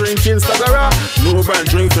 Staggera we drinking, staggera. No brand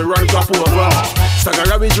drink to run top over.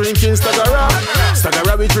 Staggera we drinking, staggera.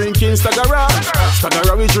 Staggera we drinking, staggera.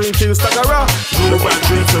 Staggera we drinking, staggera. No brand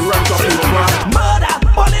drink to run top over. Murder,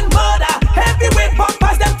 falling murder. Heavyweight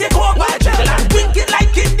pumpers, them take over. Jiggle and drink it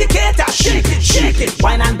like indicator. Shake it,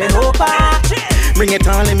 wine and bend over. Bring it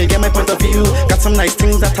on, let me get my point of view. Got some nice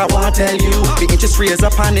things that I wanna tell you. The interest raise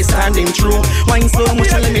up and it's standing true. Wine slow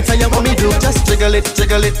motion, let me tell you what me do. Just jiggle it,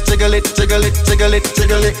 jiggle it, jiggle it, jiggle it, jiggle it,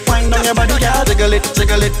 jiggle it. Wind on your body, girl. Jiggle it,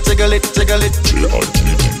 jiggle it, jiggle it, jiggle it.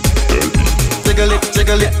 Jiggle it,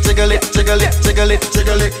 jiggle it, jiggle it, jiggle it, jiggle it,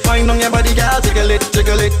 jiggle it. Wind on your body, girl. Jiggle it,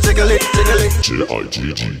 jiggle it, jiggle it, jiggle it. Jiggle.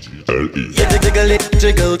 Jiggle it,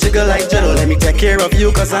 jiggle, jiggle like jello. Let me take care of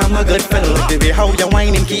you, cause I'm a good fellow. Baby, how you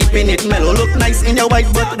whining, keeping it mellow. Look nice in your white,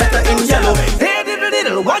 but better in yellow. Hey diddle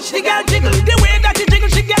diddle, watch the girl jiggle. The way that you jiggle,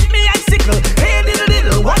 she get me icicle. Hey diddle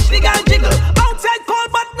diddle, watch the girl jiggle. Outside cold,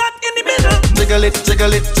 but not in the middle. Jiggle it,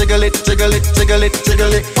 jiggle it, jiggle it, jiggle it, jiggle it,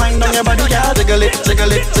 jiggle it. Wind on your body, girl. Jiggle it,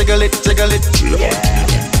 jiggle it, jiggle it, jiggle it.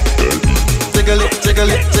 Jiggle it,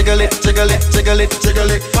 jiggle it, jiggle it, jiggle it, jiggle it,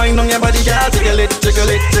 jiggle it. Wind on your body, girl. Jiggle it, jiggle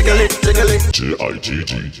it, jiggle it, jiggle it. Jiggle.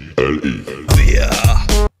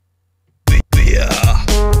 Yeah.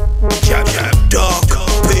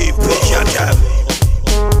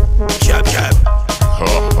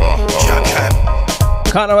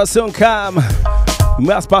 Carnival soon come.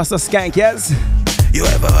 Must pass the skank, yes? You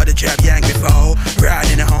ever heard a jab yank before?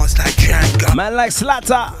 Riding a horse like Django. Man like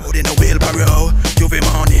Slatter. Holding a wheelbarrow. Juve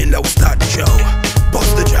morning, low start the show.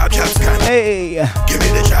 Bust the jab skank. Hey. Give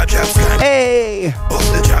me the jab skank. Hey.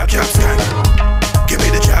 Bust the jab skank. Give me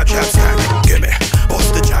the jab skank. Give me.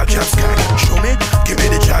 Bust the jab skank. Show me. Give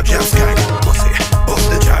me the jab skank. Bust it.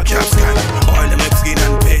 Bust the jab skank. Oil in my skin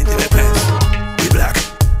and paint in the pants. We black.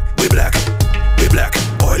 We black. We black.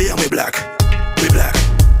 Oily and we black. We black.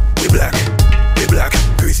 We black. We black.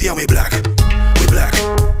 Greasy and we black. We black.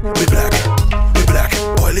 We black. We black.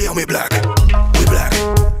 Oily and we black. We black.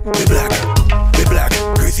 We black. We black.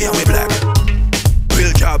 Greasy and we black.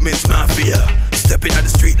 Real job means mafia. Stepping at the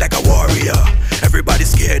street like a warrior. Everybody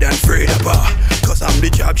scared and afraid of her. Cause I'm the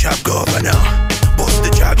job shop governor. Bust the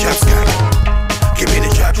job skank. Give me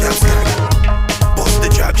the job skank. Bust the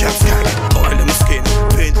job skank. Oil in my skin,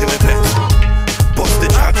 paint in my pants. Bust the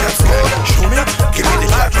job skank. Show me, give me the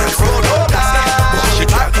job skank. Bust the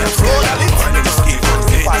job skank. Oil in my skin,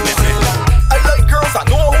 paint in my pants. I like girls that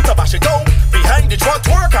know how to bash it down. Behind the truck,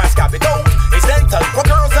 twerk and scab it down. It's dental for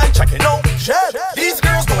girls and check it out. Shit, these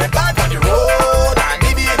girls going bad on the road. And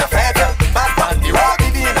leave you in a fetal. Bad on the road,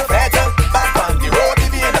 leave you in a fetal. Bad on the road,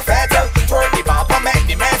 leave you in a fetal. Twerk the bumper, make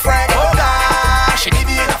the man friend. Oh gosh, she leave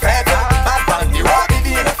you in a fetal. Bad on the road, leave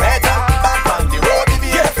you in a fetal. Bad on the road, leave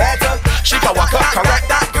you in a fetal. She can walk up correct.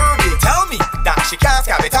 That girl did tell me that she can't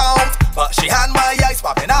scab it out, but she had my eyes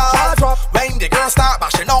popping out. When the girl start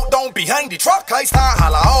bashing out down behind the truck, I start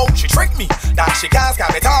holla out. She tricked me that she can't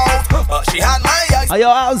scab it out, but she had my eyes. Yo,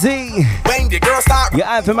 Alzy. When the girl start your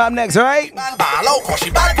anthem up next, right? Man ball out, cause she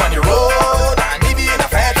bad on the road. And leave you in a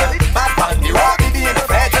fetal. Bad on the road, leave you in a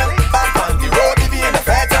fetal. Bad on the road, leave you in a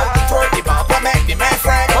fetal. Twerk the bumper, make the man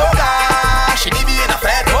friend. Oh gosh, she leave you in a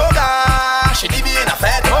fetal. Oh gosh, she leave you in a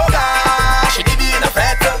fetal. Oh gosh, she leave you in a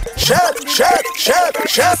fetal. Shut.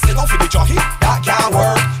 Sit down for the jockey, that can't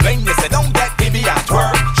work. When you sit down, get baby at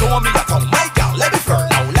work. Show me your tongue, my gal, let me flirt.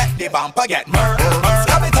 Now let the bumper get murk.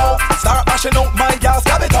 Scab it out, start bashing out, my gal,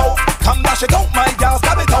 scab it out. Come dash it out, my gal,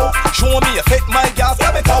 scab it out. Show me a fit, my gal,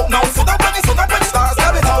 scab it out. Now sit down when it, start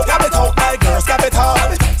scab it out, my girl, scab it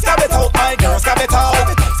out. Scab it out, my girl, scab it out.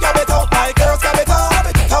 Scab it out, my girl, scab it out.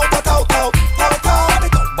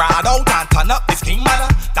 Ride out and turn up this king manner.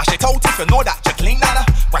 Dash it out if you know that you clean nana.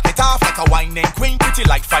 Rack it off like a whining queen, pretty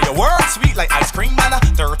like fireworks, sweet like ice cream manna.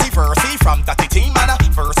 Dirty versey from that team manna.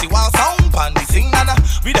 Versey while sound pan the sing nana.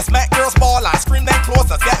 We just make girls ball and scream, then close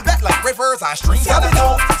us get wet like rivers and streams. Scab it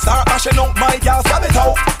out, start bashing out, my gal, scab it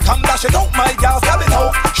out. Come dash it out, my gal, scab it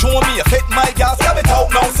out. Show me a fit, my gal, scab it out.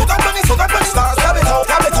 Now sit down when it, start scab it out,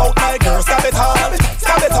 my girl, scab it out.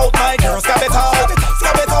 Scab it out, my girl, scab it out.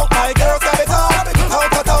 Scab it out, my girl, scab it out.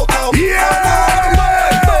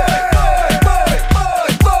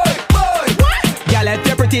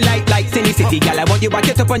 Like Cindy City, gal, I want you back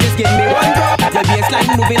it up and just give me one drop. Your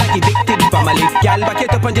baseline moving like evicted family. Gal, back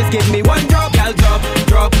it up and just give me one drop. Gal, drop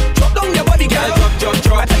down your body, gal, drop.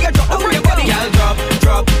 I tell you, drop down your body, gal, drop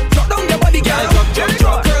down your body, gal,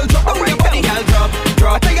 drop. Girl, drop down your body, gal, drop.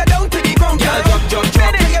 I tell you, down to the ground, gal, drop.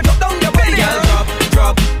 I tell you, drop down your body, gal,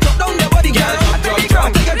 drop down your body, gal, drop. I tell you, drop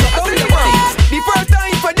down your body. The first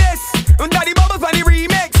time for this, Daddy Bubbles for the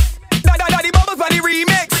remix. Daddy Bubbles for the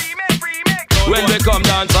remix. When we come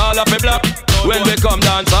dance all up a block. When we come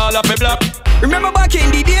dance all up a block. Remember back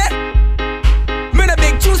in the day? When a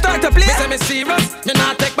big tune start to play. Me say me serious, you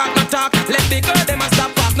not take back my talk. Let the girl them a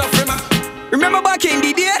stop fast, no free. Remember back in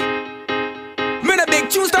the day? When a big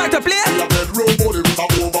tune start to play. Daddy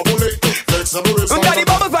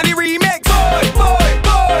Bubbles for the remix. Boy.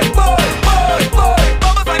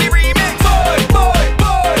 Bubbles for the remix. Boy.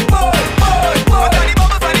 Daddy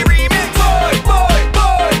Bubbles for the remix.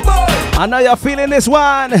 Boy. I know you're feeling this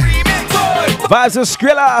one. Vibes of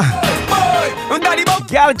Skrilla.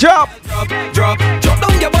 Gal, drop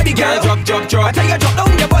down your body, gal, drop. I tell you, drop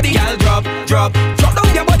down your body, gal, drop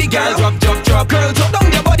down your body, gal, drop. Girl, drop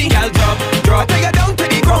down your body, gal, drop. I tell you, down to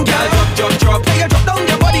the ground, gal, drop. I tell you, drop down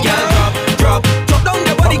your body, gal, drop down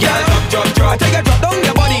your body, gal, drop. I tell you, drop down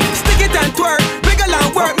your body. Stick it and twerk, wiggle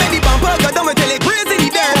and work. Make the bumper go down until it breathes in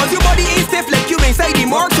the dirt. Cause your body is stiff like you inside the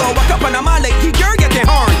mark. So walk up on a man like you, girl, getting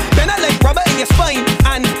hard. Then I like rubber in your spine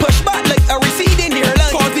and push back like a receding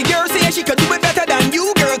hairline. Cause the girl say she could do it better than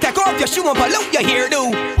you, girl. Take off your shoe and pull out your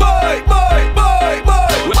hairdo. Boy.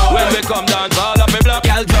 When we come dance all up a block.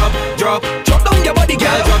 Gal, drop down your body,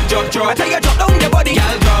 gal, drop.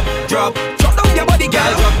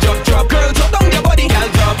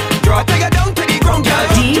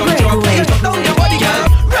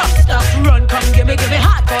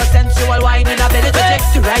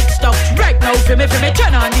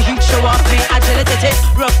 show off me agility.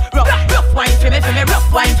 Rough wine for me, rough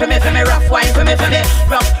wine for me, rough wine for me,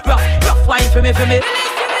 rough wine for me.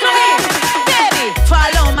 Baby,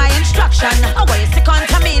 follow my instruction. I want you stick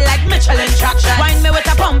onto me like Michelin traction. Wine me with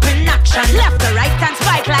a pumping action. Left to right and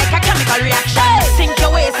spike like a chemical reaction. Sink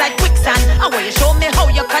your waist like quicksand. I want you show me how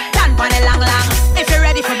you cut down on a long. If you're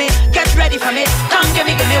ready for me, get ready for me. Come give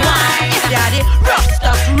me wine. Daddy, rough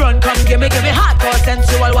stuff, run, come give me hardcore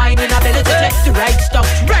sensual whining ability. The right stuff,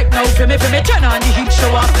 right now for me. Turn on the heat,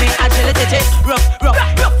 show off me agility. Rough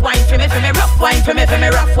wine for me, rough wine for me,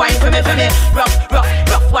 rough wine for me,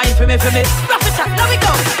 rough wine for me. Rough it up, now we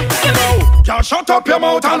go. Give me. Y'all shut up your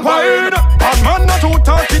mouth and whine. Bad man not too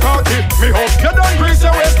talky. Me hope you done grease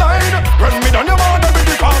your waistline. When me done your man with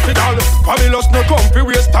the party doll. Fabulous no comfy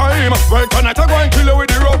waste time. Well tonight I go and kill you with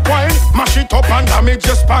the rough wine. Mash it up and damage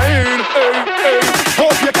your spine. Hey.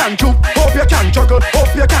 Hope you can juke, hope you can juggle,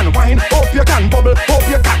 hope you can whine, hope you can bubble, hope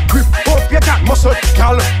you can grip, hope you can muscle,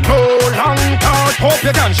 gal. No long talk. Hope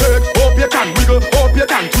you can shake, hope you can wiggle, hope you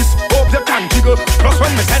can twist, hope you can jiggle. Plus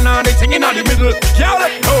when me send on it singing on the middle, gal.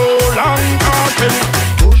 No long talking.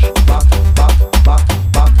 Push back.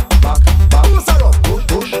 Push up.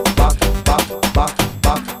 Push back.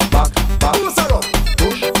 Push up.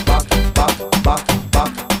 Push back. Push up.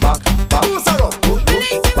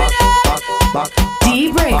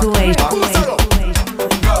 D-Breakaway.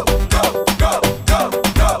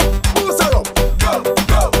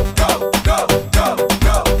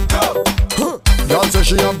 Y'all say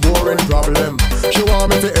she a boring problem. She want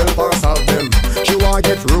me to help her solve them. She want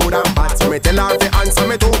get rude and bad. So me tell her to answer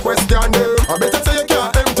me two questions. I better say you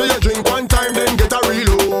can't empty your drink one time, then get a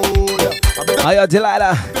reload. Hiya,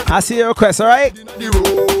 Delilah. I see your request, alright?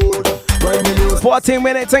 14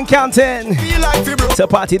 minutes and counting. So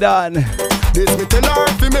party done.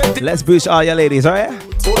 Let's boost all your ladies, alright?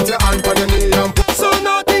 Put your hand on your knee and push. So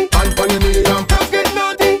naughty. Hand on your knee and push. Get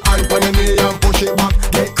naughty. Hand on your knee and push it back.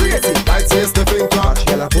 Get crazy. Like say Stephen Clark.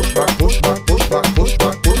 Yalla push back. Yalla push back. Push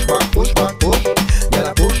back. Yalla push back.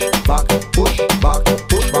 Push back.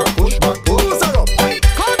 Push her up.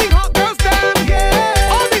 Call the hot girls down.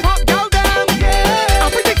 Yeah. All the hot girl down. Yeah.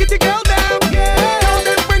 I'm pretty kitty girl down. Yeah. Tell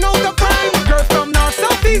them bring out the prime. Girls from north,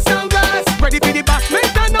 south, east, and west. Ready for the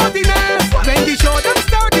basement and naughtiness. When the show them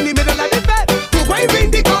start in the middle of the bed. Who going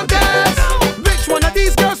win the contest? Which one of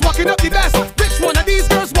these girls walking up the best? Which one of these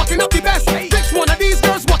girls walking up the best? Which one of these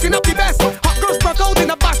girls walking up the best? Hot girls broke out in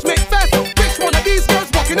a bashment fest. Which one of these girls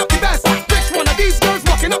walking up the best? Which one of these girls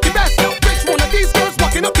walking up the best? Which one of these girls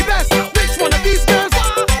walking up the best? Which one of these girls?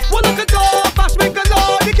 One look at door, bashment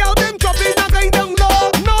galore. The girl them dropping and going down low.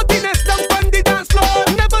 Naughtiness down on the dance floor.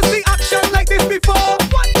 Never see action like this before.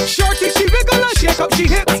 Shorty she wiggle and shake up she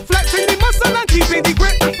hips, flexing the muscle and keeping the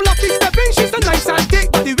grip. Fluffy stepping, she's a nice and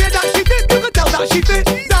thick. The way that she did, you could tell that she fit.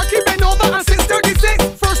 Darky bend over and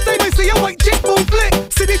 636. First time I see a white chick boom flick.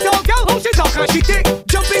 See the dog girl, how she talk and she tick.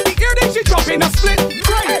 Jump in the air, then she drop in a split.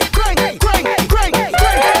 Crank.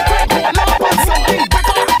 Love on something. Break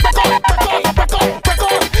off.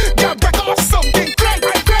 Yeah, break off something.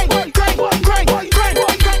 Crank.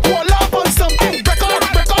 Oh, love on something. Break off.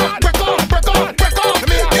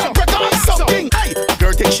 Yeah, break off something. Hey,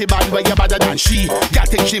 girl think she bad where you badder than she. Girl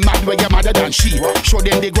think she mad where you madder than she. Show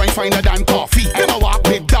them the grind finer than coffee. Them a walk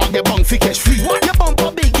big dog, you bung fi catch free. You bump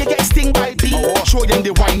up big, you get sting by bee. Show them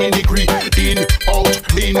the wine in degree. In, out,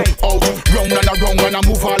 round and around when I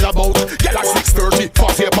move all about. Girl at 6:30,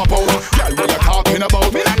 fast here pop out. Girl, what you talking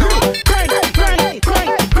about? Crank.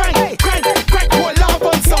 Oh, love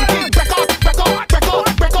on something. Break off.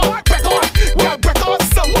 Yeah, break off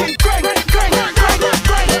something. Crank.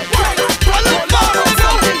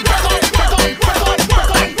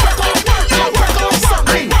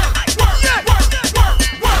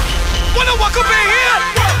 Wanna walk up in here?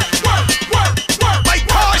 Like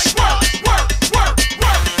Posh.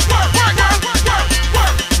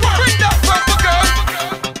 Bring that purple girl.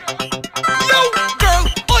 Yo, girl,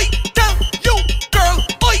 oi, down. You, girl,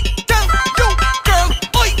 oi, down. You, girl,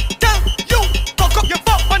 oi, down. You, fuck up your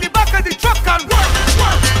butt on the back of the truck and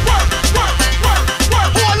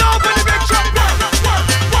hold up in the big truck.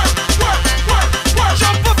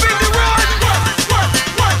 Jump up in the road.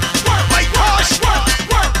 Like Posh.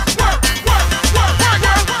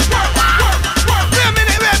 Wait a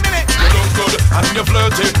minute. You look good and you're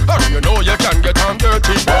flirty, and you know you can get on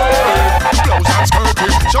dirty. Blouse and skirty,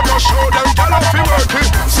 so just show them girl off you working.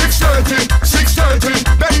 6:30,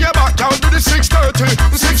 bend your back down to the 6:30.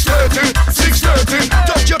 6:30,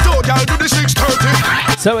 touch your toe down to the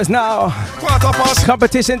 6:30. So it's now Quarter past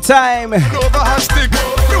competition time overhand stick.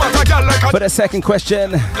 You want a girl like a for the second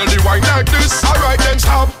question. Girl, the wine like this, alright then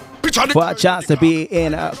stop. for a chance to be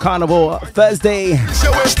in Carnival Thursday.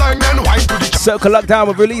 Soca Lockdown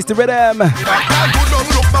will release the rhythm.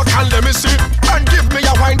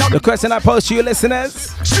 The question I pose to you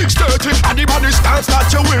listeners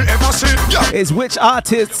is which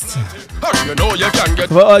artist for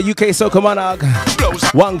UK Soca Monarch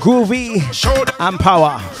won Groovy and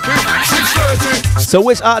Power? So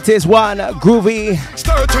which artist won Groovy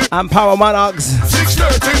and Power Monarchs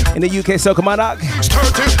in the UK Soca Monarch?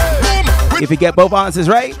 If you get both answers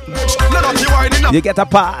right, you get a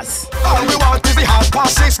pass.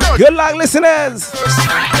 Good luck, listeners.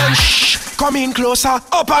 Come in closer,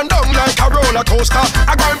 up and down like a roller coaster.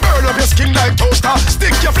 I go and burn up your skin like toaster.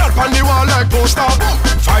 Stick your flat on the wall like poster.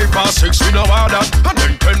 5 past 6 we know all that, and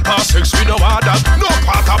then 10 past 6 we know all that. No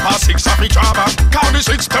quarter past 6 of the drama. Count the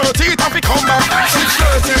 6:30, it have to come back.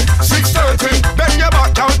 6:30, bend your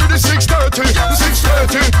back down to the 6:30.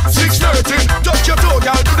 6:30, touch your toe,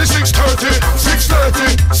 girl, to the 6:30.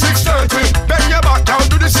 6:30, bend your back down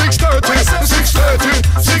to the 6:30.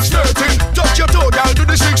 6:30, touch your toe, girl, to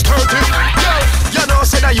the 6:30. You know,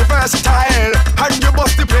 say that you versatile and you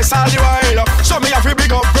bust the place all the while. So me have to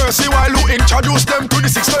big up Versi while you introduce them to the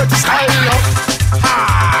 6:30 style.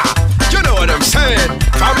 Ha! You know what I'm saying?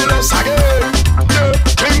 Fabulous again, yeah,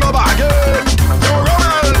 king of again. You're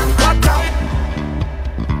royal. What time?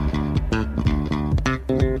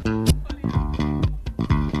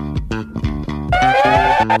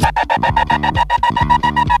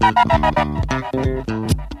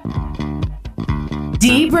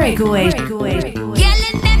 D Breakaway. Girl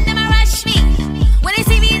and them a rush me when they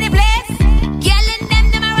see me in the place. Girl and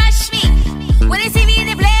them a rush me when they see me in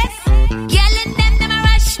the place. Girl and them a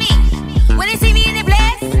rush me when they see me in the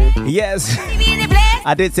place. Yes,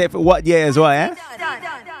 I did say for what year as well, eh?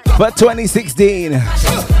 But 2016.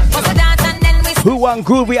 Who won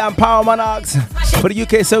Groovy and Power Monarchs for the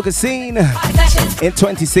UK Soca scene in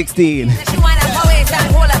 2016?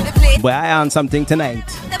 But I earned something tonight.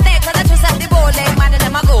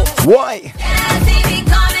 Why?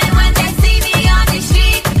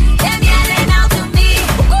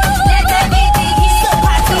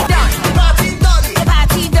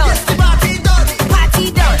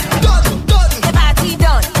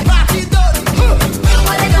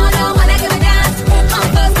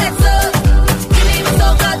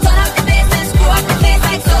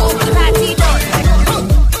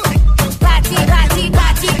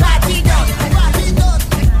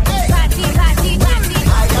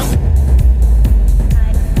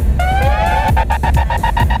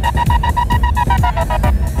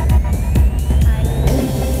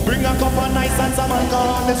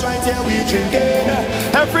 It's right here we drinking.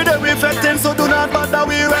 Every day we fetting, so do not bother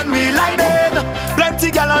we when we lighting. Plenty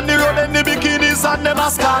gal on the road in the bikinis and the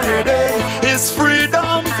masquerading. It's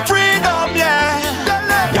freedom, freedom, yeah.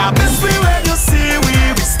 Yeah, best way when you see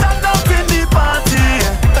we stand up in the party.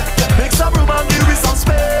 Make some room and give me some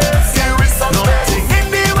space. Give me some nothing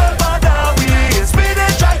in the world bother we. It's me they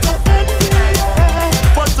try to end me.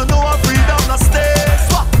 Want to know our freedom not stays.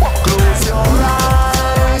 Close your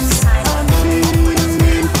eyes and feel.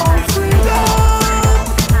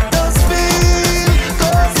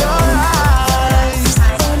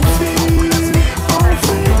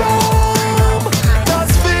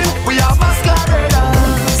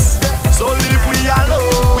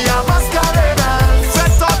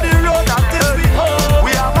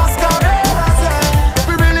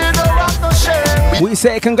 We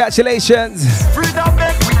say congratulations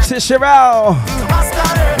to Sherelle,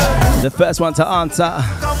 the first one to answer.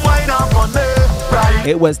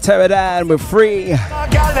 It was Terradan with Free,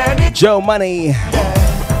 Joe Money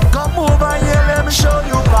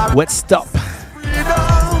with Stop.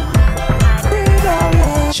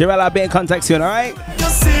 Sherelle, I'll be in contact soon, alright?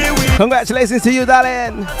 Congratulations to you,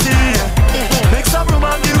 darling. Make some room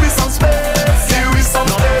and give me some space. Give me some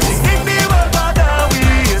space. In the world bother we.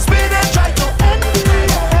 It's me they try to end me.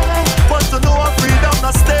 Want to know our freedom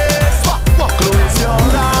not stays. Close your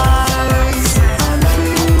eyes and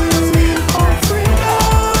feel our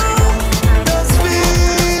freedom. Just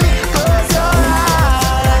feel. Close your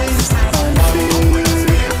eyes and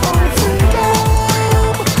feel our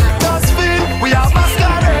freedom. Just feel. We are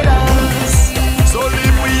masqueraders. So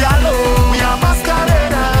leave we alone. We are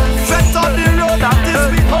masqueraders. Set on the road that is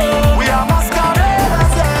we are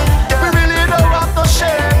masqueraders.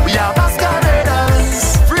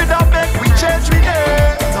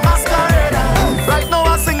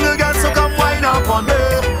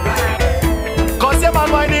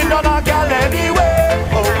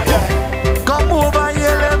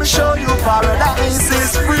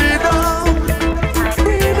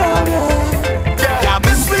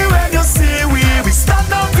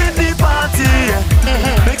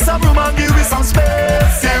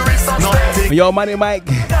 Yo, Money Mike,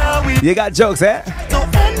 you got jokes, eh?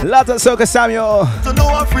 Lots of Soca Samuel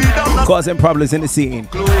causing problems in the scene.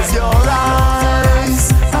 Close your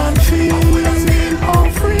eyes and feel how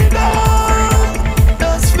freedom.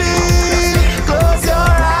 Just feel. Close your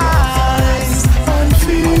eyes and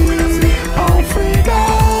feel how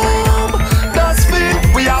freedom. Just feel.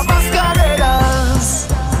 We are masqueraders.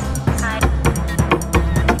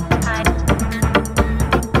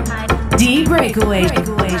 D Breakaway.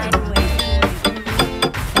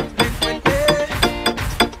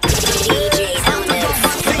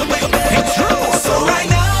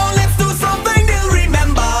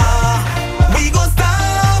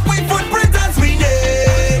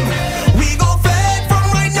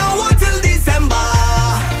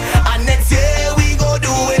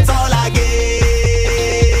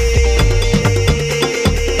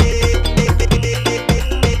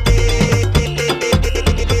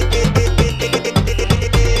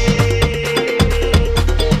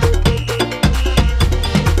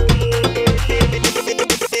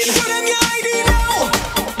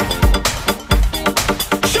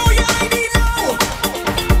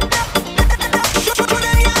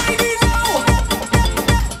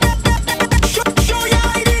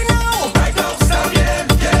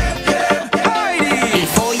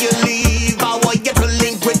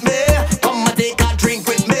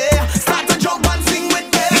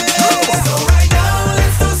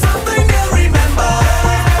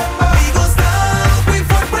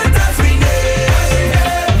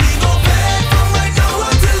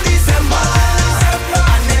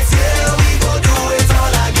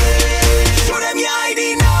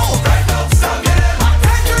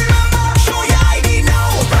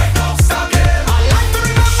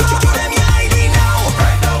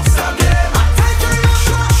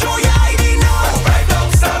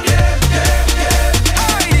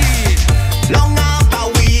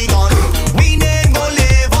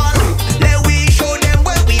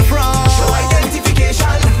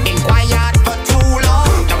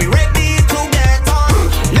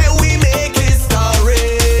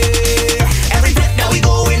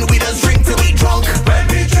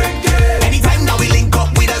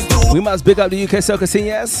 Big up the UK Soca scene,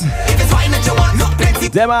 yes.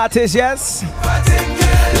 Them artists, yes.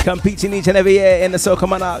 Competing each and every year in the Soca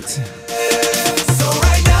Monarchs.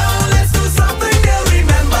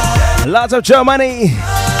 Lots of Germany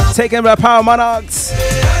taking the Power Monarchs.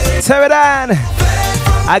 Tear it down.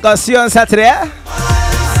 I got to see you on Saturday. Eh?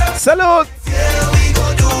 Salute.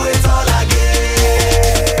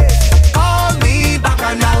 Call me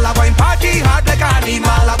bacchanal, I'm going party hard like animal.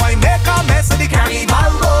 I'm going make a mess of the carnival.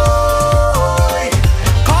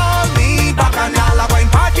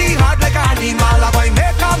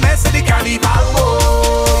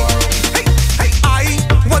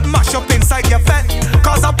 Inside your fat,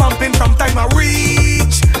 cause I'm pumping from time I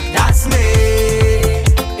reach. That's me.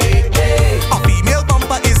 A female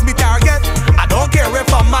bumper is me target. I don't care if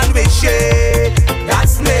a man with shit.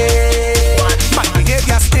 That's me. My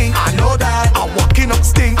behavior stink, I know that. I'm walking up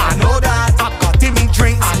stink, I know that. I've got in me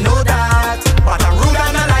drinks, I know that. But I'm rude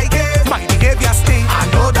and I like it. My behavior stink, I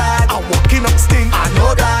know that. I'm walking up stink, I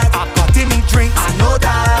know that. I've got in me drinks, I know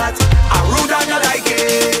that. I'm rude and I like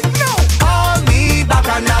it. No, call me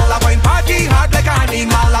bacchanal. Hard like an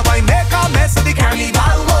animal, I boy make a mess of the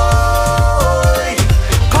carnival, boy.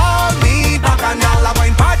 Call me bacchanal, I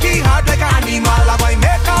boy party hard like an animal, I boy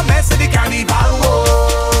make a mess of the carnival,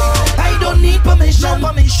 boy. I don't need permission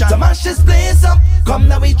to mash this place up. Come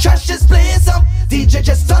now we trash this place up. DJ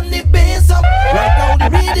just turn the bass up. Right now the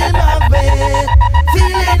rhythm of it,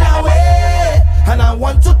 feeling away, and I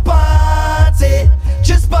want to party,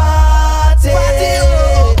 just party.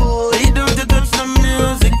 Oh, you don't touch the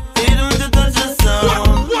music.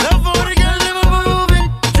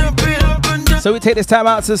 So we take this time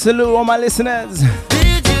out to salute all my listeners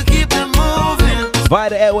via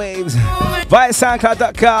the airwaves, via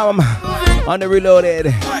SoundCloud.com on the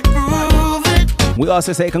Reloaded. We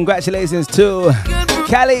also say congratulations to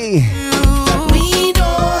Cali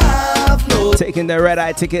taking the red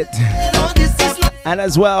eye ticket, and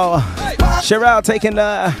as well Sherelle taking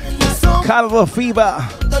the Carnival Fever.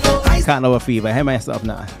 Carnival Fever, hey myself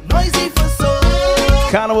now.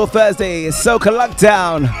 Carnival Thursday, Soca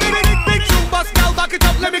Lockdown. Back it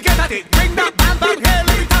up, let me get at it. Bring that bam bam here,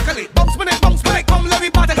 let me tackle it. Bounce when it, come let me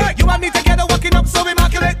battle it. You and me together, walking up so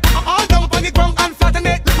immaculate. All down on the ground and flatten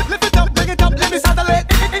it. Lift it up, bring it up, let me saddle it.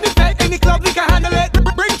 Any fed, any club, we can handle it.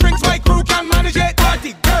 Bring drinks, my crew can manage it.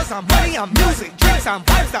 Party, girls and money and music, drinks and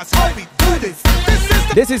vibes, that's how we do this.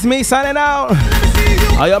 This is me signing out.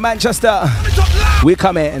 Are you Manchester? We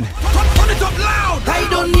come in. I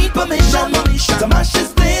don't need permission to mash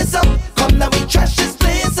this place up. Come now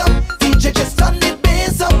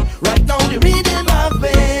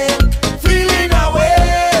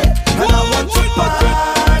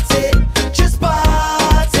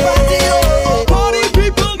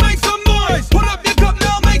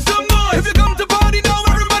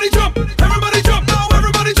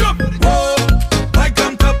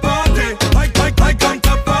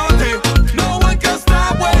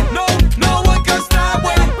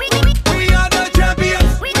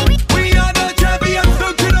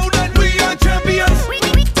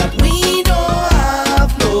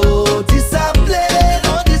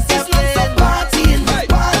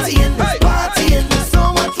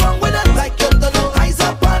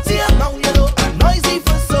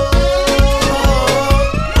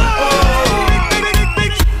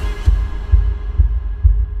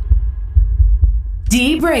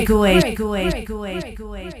breakaway.